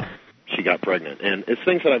before she got pregnant, and it's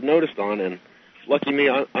things that I've noticed on and. Lucky me,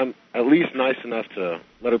 I'm at least nice enough to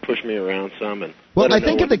let her push me around some. Well, I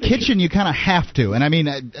think in the kitchen you kind of have to.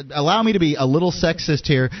 And allow me to be a little sexist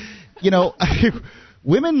here.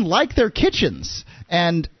 Women like their kitchens.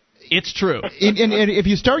 And it's true. And if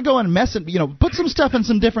you start going messing, put some stuff in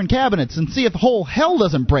some different cabinets and see if whole hell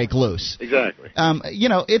doesn't break loose. Exactly.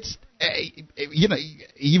 It's...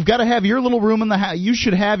 you've got to have your little room in the house. You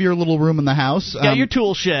should have your little room in the house. Your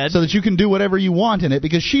tool shed. So that you can do whatever you want in it,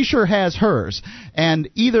 because she sure has hers. And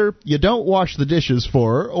either you don't wash the dishes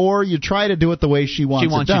for her, or you try to do it the way she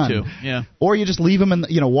wants it done. You to, yeah. Or you just leave them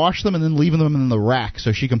wash them and then leave them in the rack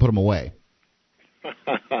so she can put them away.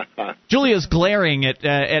 Julia's glaring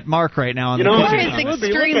at Mark right now. Mark is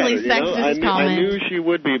extremely sexist comment. I knew she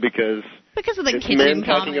would be because of the kitchen men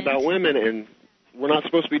talking about women, and we're not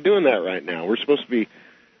supposed to be doing that right now. We're supposed to be,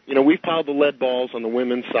 we've piled the lead balls on the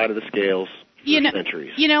women's side of the scales for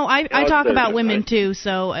centuries. I talk about women too,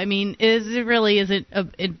 so it really isn't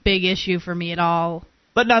a big issue for me at all.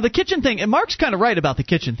 But now the kitchen thing, and Mark's kind of right about the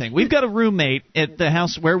kitchen thing. We've got a roommate at the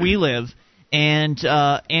house where we live, and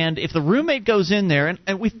if the roommate goes in there,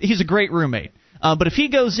 he's a great roommate. But if he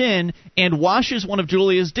goes in and washes one of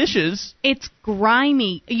Julia's dishes... It's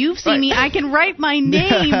grimy. You've seen me. I can write my name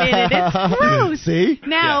in it. It's gross. See?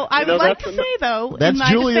 Now, I would like to say, though, that's in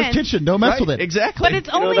my Julia's defense, kitchen. Don't mess with it. Exactly. But it's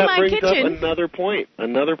only my kitchen. That brings up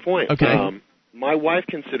another point. Okay. My wife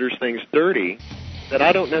considers things dirty that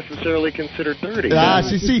I don't necessarily consider dirty.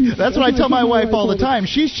 See, that's what I tell my wife all the time.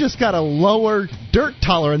 She's just got a lower dirt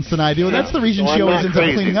tolerance than I do, and that's the reason she always ends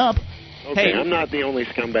up cleaning up. Okay, I'm not the only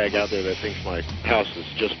scumbag out there that thinks my house is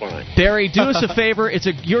just fine. Barry, do us a favor.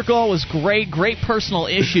 Your goal was great personal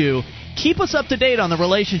issue. Keep us up to date on the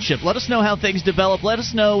relationship. Let us know how things develop. Let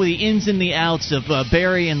us know the ins and the outs of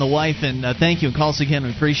Barry and the wife. And thank you, and call us again.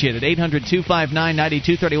 We appreciate it.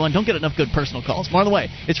 800-259-9231. Don't get enough good personal calls. More on the way.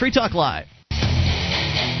 It's Free Talk Live.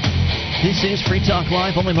 This is Free Talk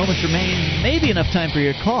Live. Only moments remain. Maybe enough time for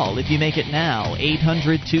your call if you make it now.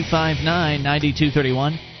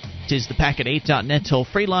 800-259-9231. It is the Packet8.net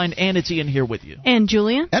toll-free line, and it's Ian here with you. And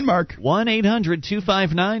Julia. And Mark.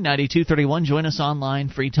 1-800-259-9231. Join us online,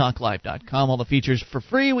 freetalklive.com. All the features for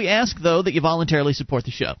free. We ask, though, that you voluntarily support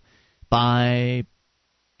the show by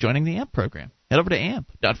joining the AMP program. Head over to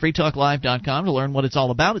amp.freetalklive.com to learn what it's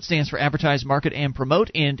all about. It stands for Advertise, Market, and Promote.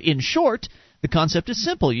 And in short, the concept is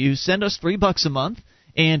simple. You send us $3 a month,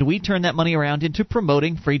 and we turn that money around into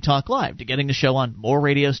promoting Free Talk Live, to getting the show on more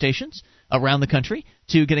radio stations, around the country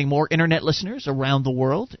to getting more internet listeners around the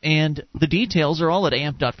world. And the details are all at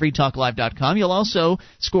amp.freetalklive.com. You'll also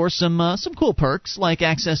score some cool perks like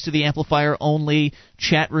access to the amplifier-only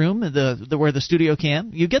chat room, where the studio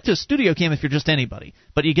cam. You get the studio cam if you're just anybody,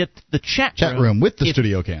 but you get the chat room with the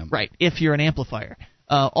studio cam. Right, if you're an amplifier.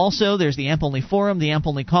 Also, there's the AMP-only forum, the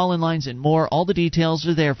AMP-only call-in lines, and more. All the details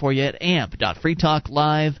are there for you at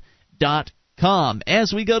amp.freetalklive.com.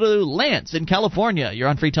 As we go to Lance in California, you're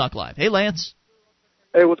on Free Talk Live. Hey, Lance.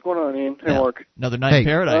 Hey, what's going on, Ian? Hey, Mark. Another night in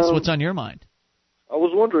paradise. What's on your mind? I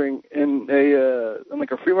was wondering, in a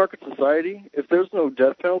free market society, if there's no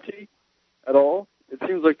death penalty at all, it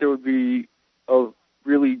seems like there would be a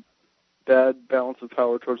really bad balance of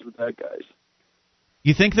power towards the bad guys.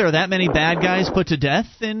 You think there are that many bad guys put to death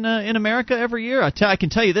in America every year? I can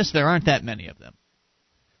tell you this: there aren't that many of them.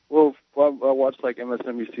 Well, I watch like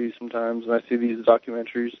MSNBC sometimes, and I see these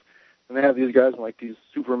documentaries, and they have these guys in like these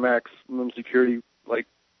super maximum security like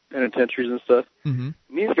penitentiaries and stuff. Mm-hmm.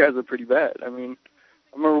 And these guys are pretty bad. I mean,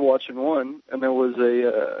 I remember watching one, and there was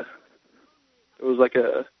this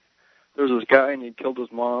guy, and he killed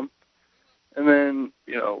his mom, and then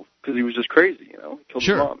because he was just crazy, he killed his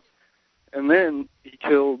mom. And then he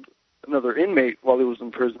killed another inmate while he was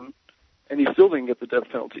in prison, and he still didn't get the death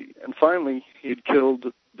penalty. And finally, he had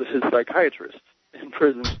killed his psychiatrist in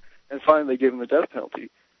prison, and finally they gave him the death penalty.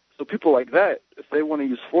 So people like that, if they want to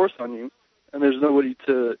use force on you, and there's nobody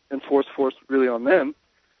to enforce force really on them,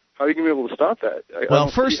 how are you going to be able to stop that?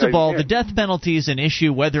 Well, first of all, the death penalty is an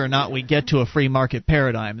issue whether or not we get to a free market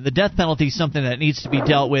paradigm. The death penalty is something that needs to be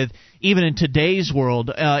dealt with even in today's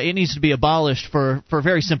world. It needs to be abolished for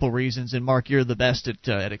very simple reasons, and Mark, you're the best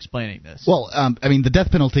at explaining this. Well, the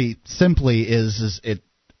death penalty simply is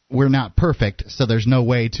we're not perfect, so there's no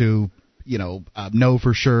way to know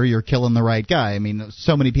for sure you're killing the right guy. I mean,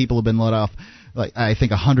 so many people have been let off. Like I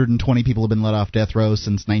think 120 people have been let off death row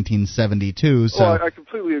since 1972. So I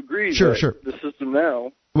completely agree. Sure. The system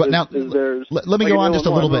now. Well, now, let me go on just a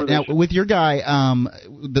little bit. Now, with your guy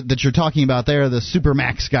that you're talking about there, the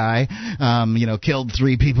Supermax guy, killed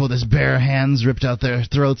 3 people with his bare hands, ripped out their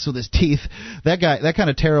throats with his teeth. That guy, that kind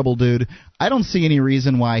of terrible dude, I don't see any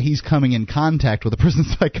reason why he's coming in contact with a prison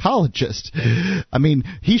psychologist. I mean,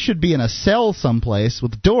 he should be in a cell someplace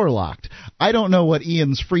with the door locked. I don't know what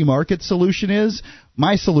Ian's free market solution is.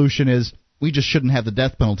 My solution is we just shouldn't have the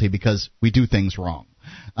death penalty because we do things wrong.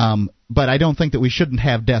 But I don't think that we shouldn't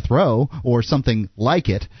have death row or something like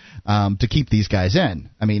it to keep these guys in.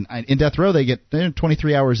 I mean, in death row they get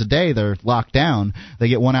 23 hours a day. They're locked down. They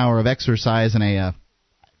get 1 hour of exercise in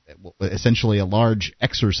essentially a large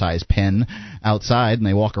exercise pen outside, and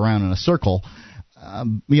they walk around in a circle.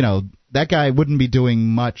 That guy wouldn't be doing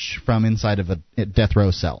much from inside of a death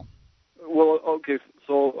row cell. Well, okay,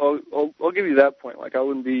 so I'll give you that point. Like, I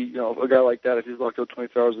wouldn't be a guy like that if he's locked up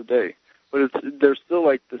 24 hours a day. But there's still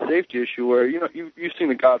like the safety issue where you've seen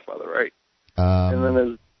The Godfather, right? And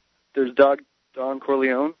then there's Don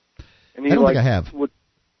Corleone, and he I don't think I have.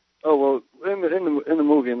 in the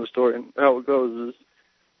movie, in the story, and how it goes is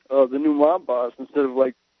the new mob boss, instead of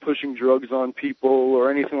like pushing drugs on people or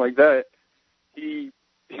anything like that, he's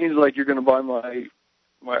like, you're going to buy my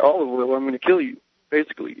olive oil, or I'm going to kill you,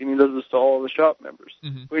 basically. And he does this to all the shop members.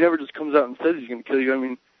 Mm-hmm. But he never just comes out and says he's going to kill you. I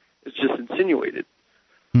mean, it's just insinuated.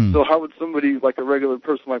 So how would somebody, like a regular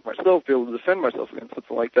person like myself, be able to defend myself against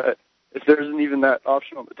something like that if there isn't even that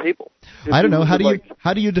option on the table? I don't know.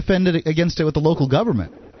 How do you defend it against it with the local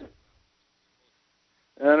government?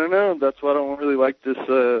 I don't know. That's why I don't really like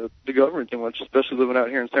the government too much, especially living out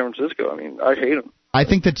here in San Francisco. I mean, I hate them. I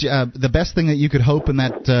think that the best thing that you could hope in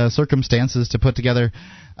that circumstance is to put together,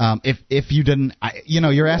 if you didn't,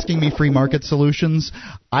 you're asking me free market solutions.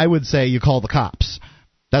 I would say you call the cops.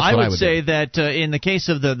 I would say that in the case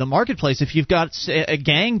of the marketplace, if you've got a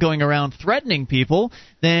gang going around threatening people,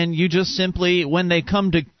 then you just simply, when they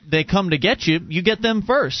come to get you, you get them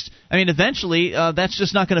first. I mean, eventually, that's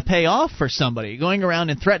just not going to pay off for somebody. Going around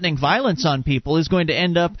and threatening violence on people is going to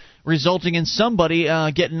end up resulting in somebody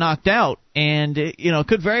getting knocked out, and it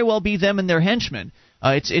could very well be them and their henchmen.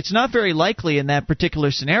 It's not very likely in that particular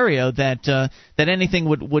scenario that anything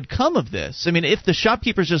would come of this. I mean, if the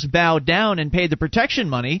shopkeepers just bowed down and paid the protection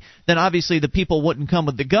money, then obviously the people wouldn't come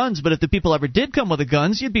with the guns. But if the people ever did come with the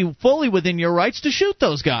guns, you'd be fully within your rights to shoot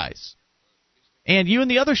those guys. And you and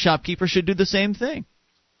the other shopkeepers should do the same thing.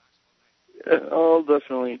 Yeah, I'll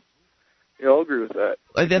definitely. Yeah, I'll agree with that.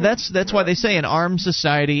 That's why they say an armed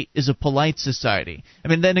society is a polite society. I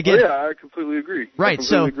mean, then again... yeah, I completely agree. Right,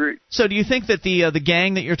 so do you think that the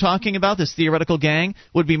gang that you're talking about, this theoretical gang,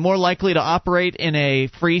 would be more likely to operate in a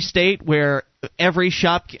free state where every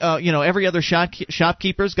every other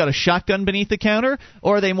shopkeeper's got a shotgun beneath the counter,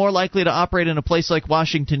 or are they more likely to operate in a place like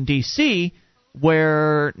Washington, D.C.,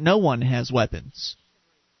 where no one has weapons?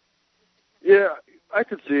 Yeah, I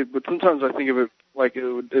could see it, but sometimes I think of it like it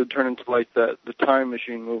would turn into like the Time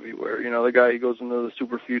Machine movie where, the guy, he goes into the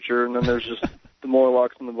super future, and then there's just the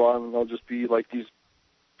Morlocks on the bottom, and they'll just be like these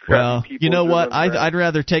Well, people. you know what? I'd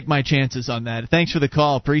rather take my chances on that. Thanks for the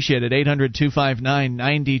call. Appreciate it.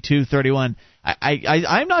 800-259-9231.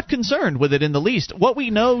 I'm not concerned with it in the least. What we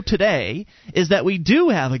know today is that we do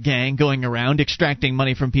have a gang going around extracting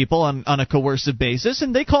money from people on a coercive basis,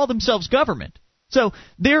 and they call themselves government. So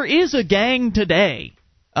there is a gang today.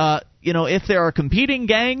 If there are competing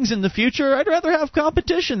gangs in the future, I'd rather have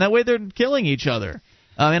competition. That way they're killing each other.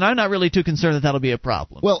 And I'm not really too concerned that that'll be a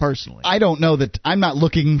problem, personally. I don't know that. I'm not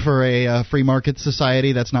looking for a free market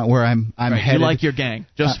society. That's not where I'm headed. You like your gang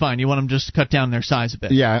just fine. You want them just to cut down their size a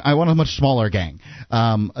bit. Yeah, I want a much smaller gang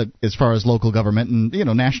as far as local government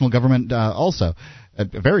and national government also. A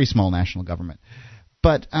very small national government.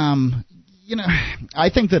 But, I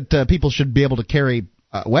think that people should be able to carry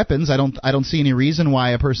weapons. I don't see any reason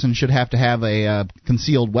why a person should have to have a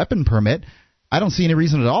concealed weapon permit. I don't see any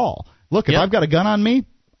reason at all. Look, if I've got a gun on me,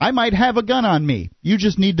 I might have a gun on me. You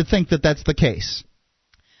just need to think that that's the case.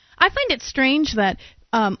 I find it strange that,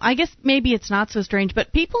 I guess maybe it's not so strange,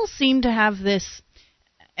 but people seem to have this,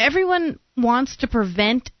 everyone wants to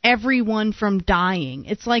prevent everyone from dying.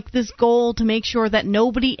 It's like this goal to make sure that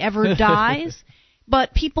nobody ever dies,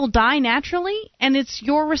 but people die naturally, and it's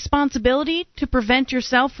your responsibility to prevent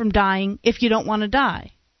yourself from dying if you don't want to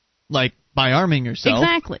die. Like by arming yourself.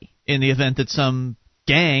 Exactly. In the event that some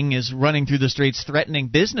gang is running through the streets threatening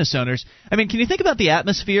business owners. I mean, can you think about the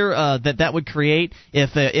atmosphere that would create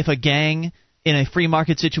if a gang in a free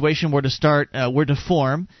market situation were to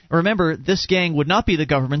form? Remember, this gang would not be the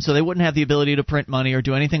government, so they wouldn't have the ability to print money or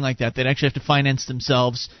do anything like that. They'd actually have to finance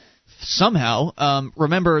themselves somehow.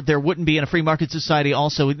 Remember, there wouldn't be in a free market society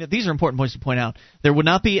also, these are important points to point out, there would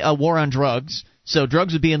not be a war on drugs, so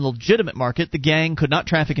drugs would be in the legitimate market. The gang could not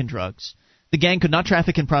traffic in drugs. The gang could not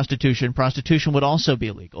traffic in prostitution. Prostitution would also be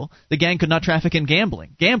illegal. The gang could not traffic in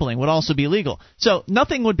gambling. Gambling would also be illegal. So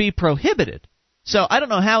nothing would be prohibited. So I don't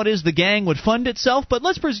know how it is the gang would fund itself, but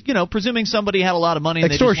let's presuming somebody had a lot of money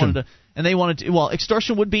and extortion. they wanted to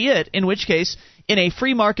extortion would be it, in which case in a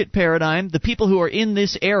free market paradigm the people who are in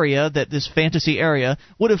this area, this fantasy area,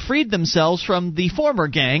 would have freed themselves from the former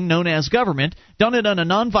gang known as government, done it in a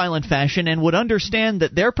nonviolent fashion, and would understand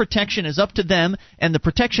that their protection is up to them and the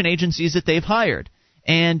protection agencies that they've hired.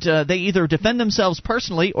 And they either defend themselves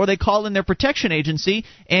personally or they call in their protection agency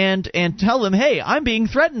and tell them, hey, I'm being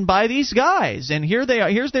threatened by these guys, and here they are.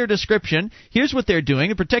 Here's their description. Here's what they're doing.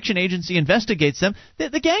 The protection agency investigates them.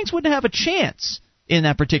 The gangs wouldn't have a chance in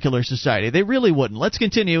that particular society. They really wouldn't. Let's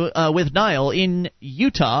continue with Niall in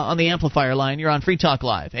Utah on the amplifier line. You're on Free Talk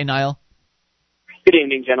Live. Hey, Niall. Good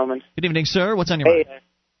evening, gentlemen. Good evening, sir. What's on your mind?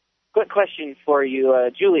 Quick question for you,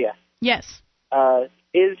 Julia. Yes.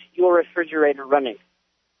 Is your refrigerator running?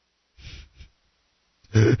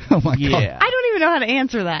 Oh my God. I don't even know how to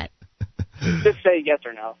answer that. Just say yes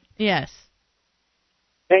or no. Yes.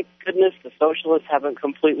 Thank goodness the socialists haven't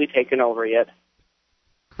completely taken over yet.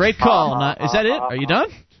 Great call. Is that it? Are you done?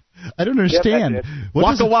 I don't understand. Yep,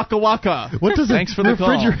 waka waka waka. What does Thanks for the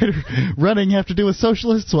refrigerator running have to do with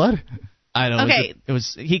socialists? What? I don't know. Okay.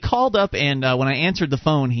 He called up, and when I answered the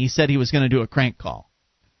phone, he said he was going to do a crank call.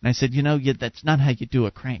 And I said, that's not how you do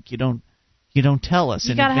a crank. You don't tell us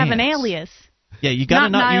in advance. You got to have an alias. Yeah, you got to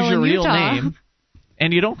not use your real Utah. name,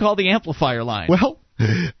 and you don't call the amplifier line. Well,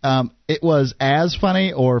 it was as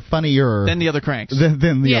funny or funnier than the other cranks. Than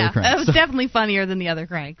the other cranks. Yeah, that was definitely funnier than the other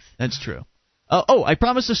cranks. That's true. I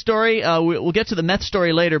promised a story. We'll get to the meth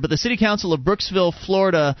story later, but the City Council of Brooksville,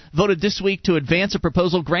 Florida, voted this week to advance a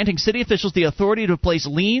proposal granting city officials the authority to place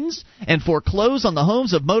liens and foreclose on the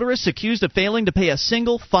homes of motorists accused of failing to pay a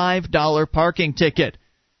single $5 parking ticket.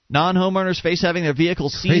 Non-homeowners face having their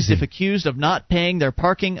vehicles seized if accused of not paying their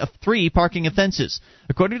three parking offenses.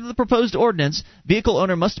 According to the proposed ordinance, vehicle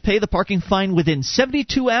owner must pay the parking fine within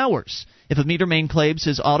 72 hours if a meter maid claims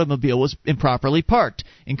his automobile was improperly parked,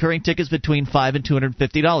 incurring tickets between $5 and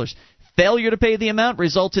 $250. Failure to pay the amount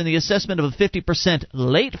results in the assessment of a 50%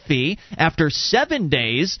 late fee. After 7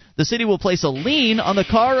 days, the city will place a lien on the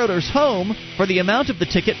car owner's home for the amount of the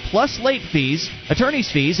ticket plus late fees,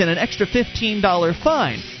 attorney's fees, and an extra $15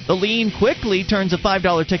 fine. The lien quickly turns a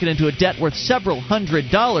 $5 ticket into a debt worth several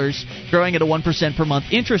 $100s, growing at a 1% per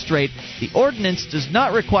month interest rate. The ordinance does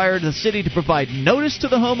not require the city to provide notice to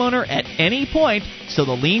the homeowner at any point, so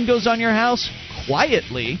the lien goes on your house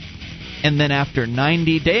quietly. And then after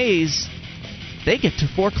 90 days, they get to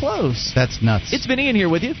foreclose. That's nuts. It's been Ian here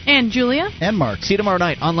with you. And Julia. And Mark. See you tomorrow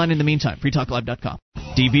night. Online in the meantime. freetalklive.com.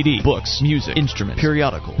 DVD, books, music, instruments,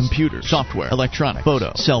 periodicals, computers, software, electronic,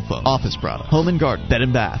 photo, cell phone, office product, home and garden, bed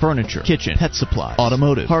and bath, furniture, kitchen, pet supply,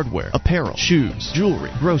 automotive, hardware, apparel, shoes,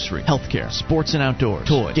 jewelry, grocery, healthcare, sports and outdoors,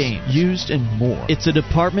 toys, games, used, and more. It's a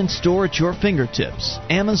department store at your fingertips.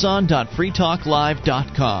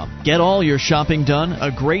 Amazon.freetalklive.com. Get all your shopping done,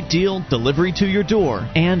 a great deal, delivery to your door,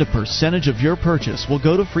 and a percentage of your purchase will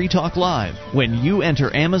go to Free Talk Live when you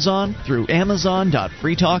enter Amazon through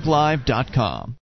Amazon.freetalklive.com.